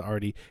him, and he's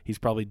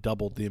probably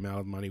doubled the amount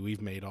of money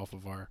we've made off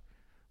of our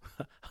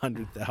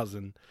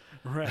 100,000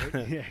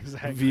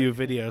 view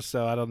videos.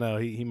 So I don't know.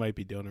 He might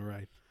be doing it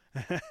right.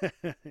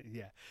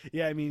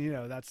 Yeah. I mean,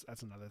 that's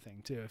another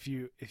thing too. If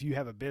you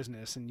have a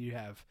business and you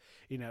have,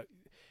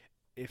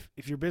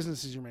 if your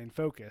business is your main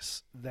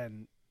focus,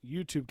 then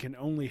YouTube can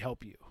only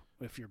help you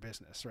with your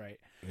business, right?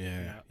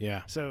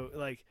 Yeah. So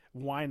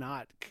why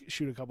not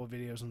shoot a couple of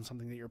videos on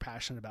something that you're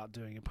passionate about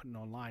doing and putting it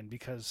online?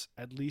 Because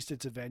at least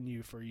it's a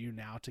venue for you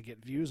now to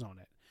get views on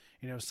it.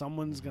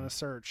 Someone's going to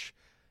search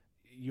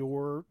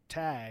your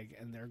tag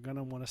and they're going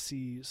to want to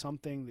see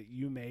something that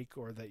you make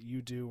or that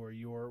you do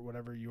or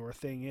whatever your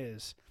thing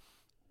is.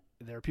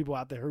 There are people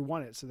out there who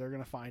want it, so they're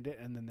going to find it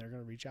and then they're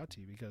going to reach out to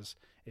you, because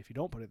if you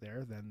don't put it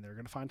there, then they're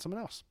going to find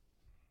someone else.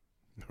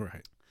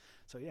 Right.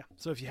 So yeah.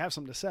 So if you have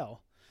something to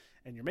sell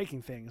and you're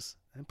making things,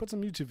 and put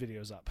some YouTube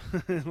videos up.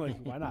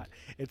 Why not?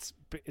 It's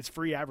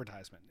free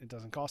advertisement. It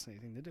doesn't cost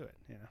anything to do it,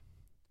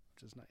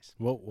 which is nice.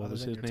 What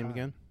was his name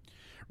again?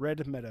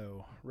 Red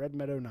Meadow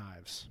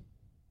Knives.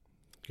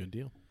 Good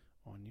deal.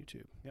 On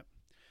YouTube. Yep.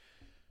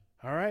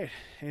 All right.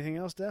 Anything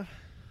else, Dev?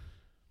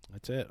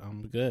 That's it.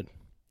 I'm good.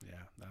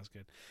 Yeah, that was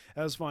good.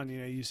 That was fun.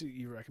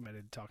 You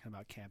recommended talking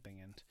about camping,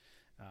 and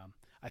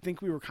I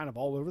think we were kind of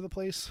all over the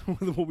place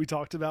with what we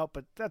talked about,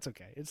 but that's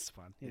okay. It's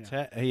fun. It's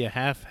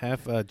half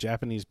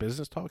Japanese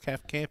business talk,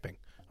 half camping.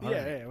 All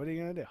right. What are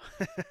you gonna do?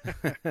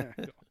 Cool.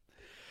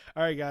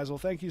 All right, guys. Well,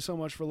 thank you so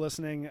much for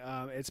listening.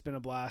 It's been a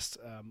blast.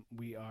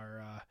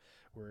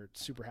 We're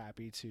super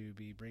happy to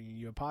be bringing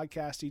you a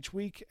podcast each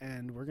week,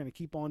 and we're going to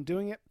keep on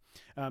doing it.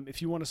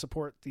 If you want to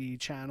support the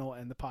channel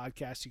and the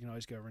podcast, you can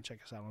always go over and check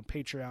us out on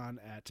Patreon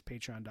at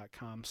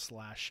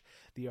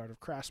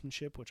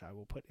patreon.com/theartofcraftsmanship, which I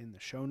will put in the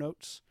show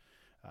notes.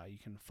 You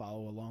can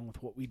follow along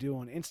with what we do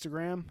on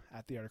Instagram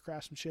at The Art of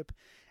Craftsmanship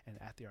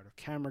and at The Art of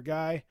Camera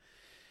Guy.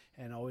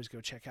 And always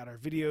go check out our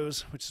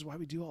videos, which is why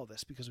we do all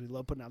this, because we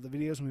love putting out the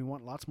videos and we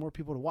want lots more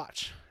people to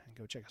watch. And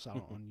go check us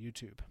out on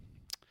YouTube.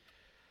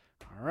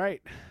 All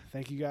right.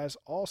 Thank you guys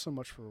all so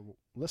much for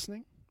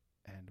listening,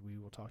 and we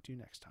will talk to you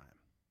next time.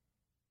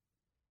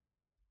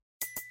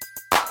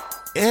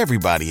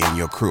 Everybody in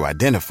your crew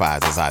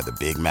identifies as either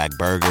Big Mac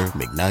Burger,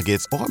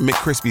 McNuggets, or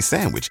McCrispy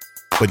Sandwich.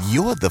 But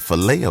you're the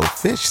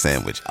Filet-O-Fish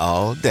Sandwich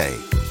all day.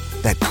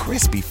 That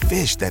crispy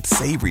fish, that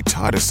savory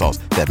tartar sauce,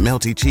 that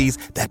melty cheese,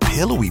 that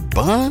pillowy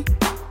bun.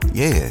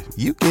 Yeah,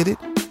 you get it.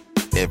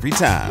 Every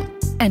time.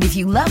 And if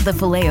you love the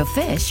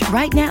Filet-O-Fish,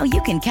 right now you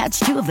can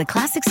catch two of the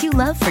classics you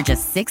love for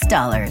just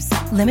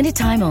 $6. Limited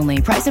time only.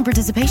 Price and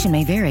participation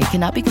may vary.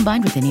 Cannot be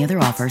combined with any other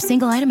offer.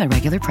 Single item at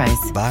regular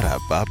price.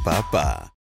 Ba-da-ba-ba-ba.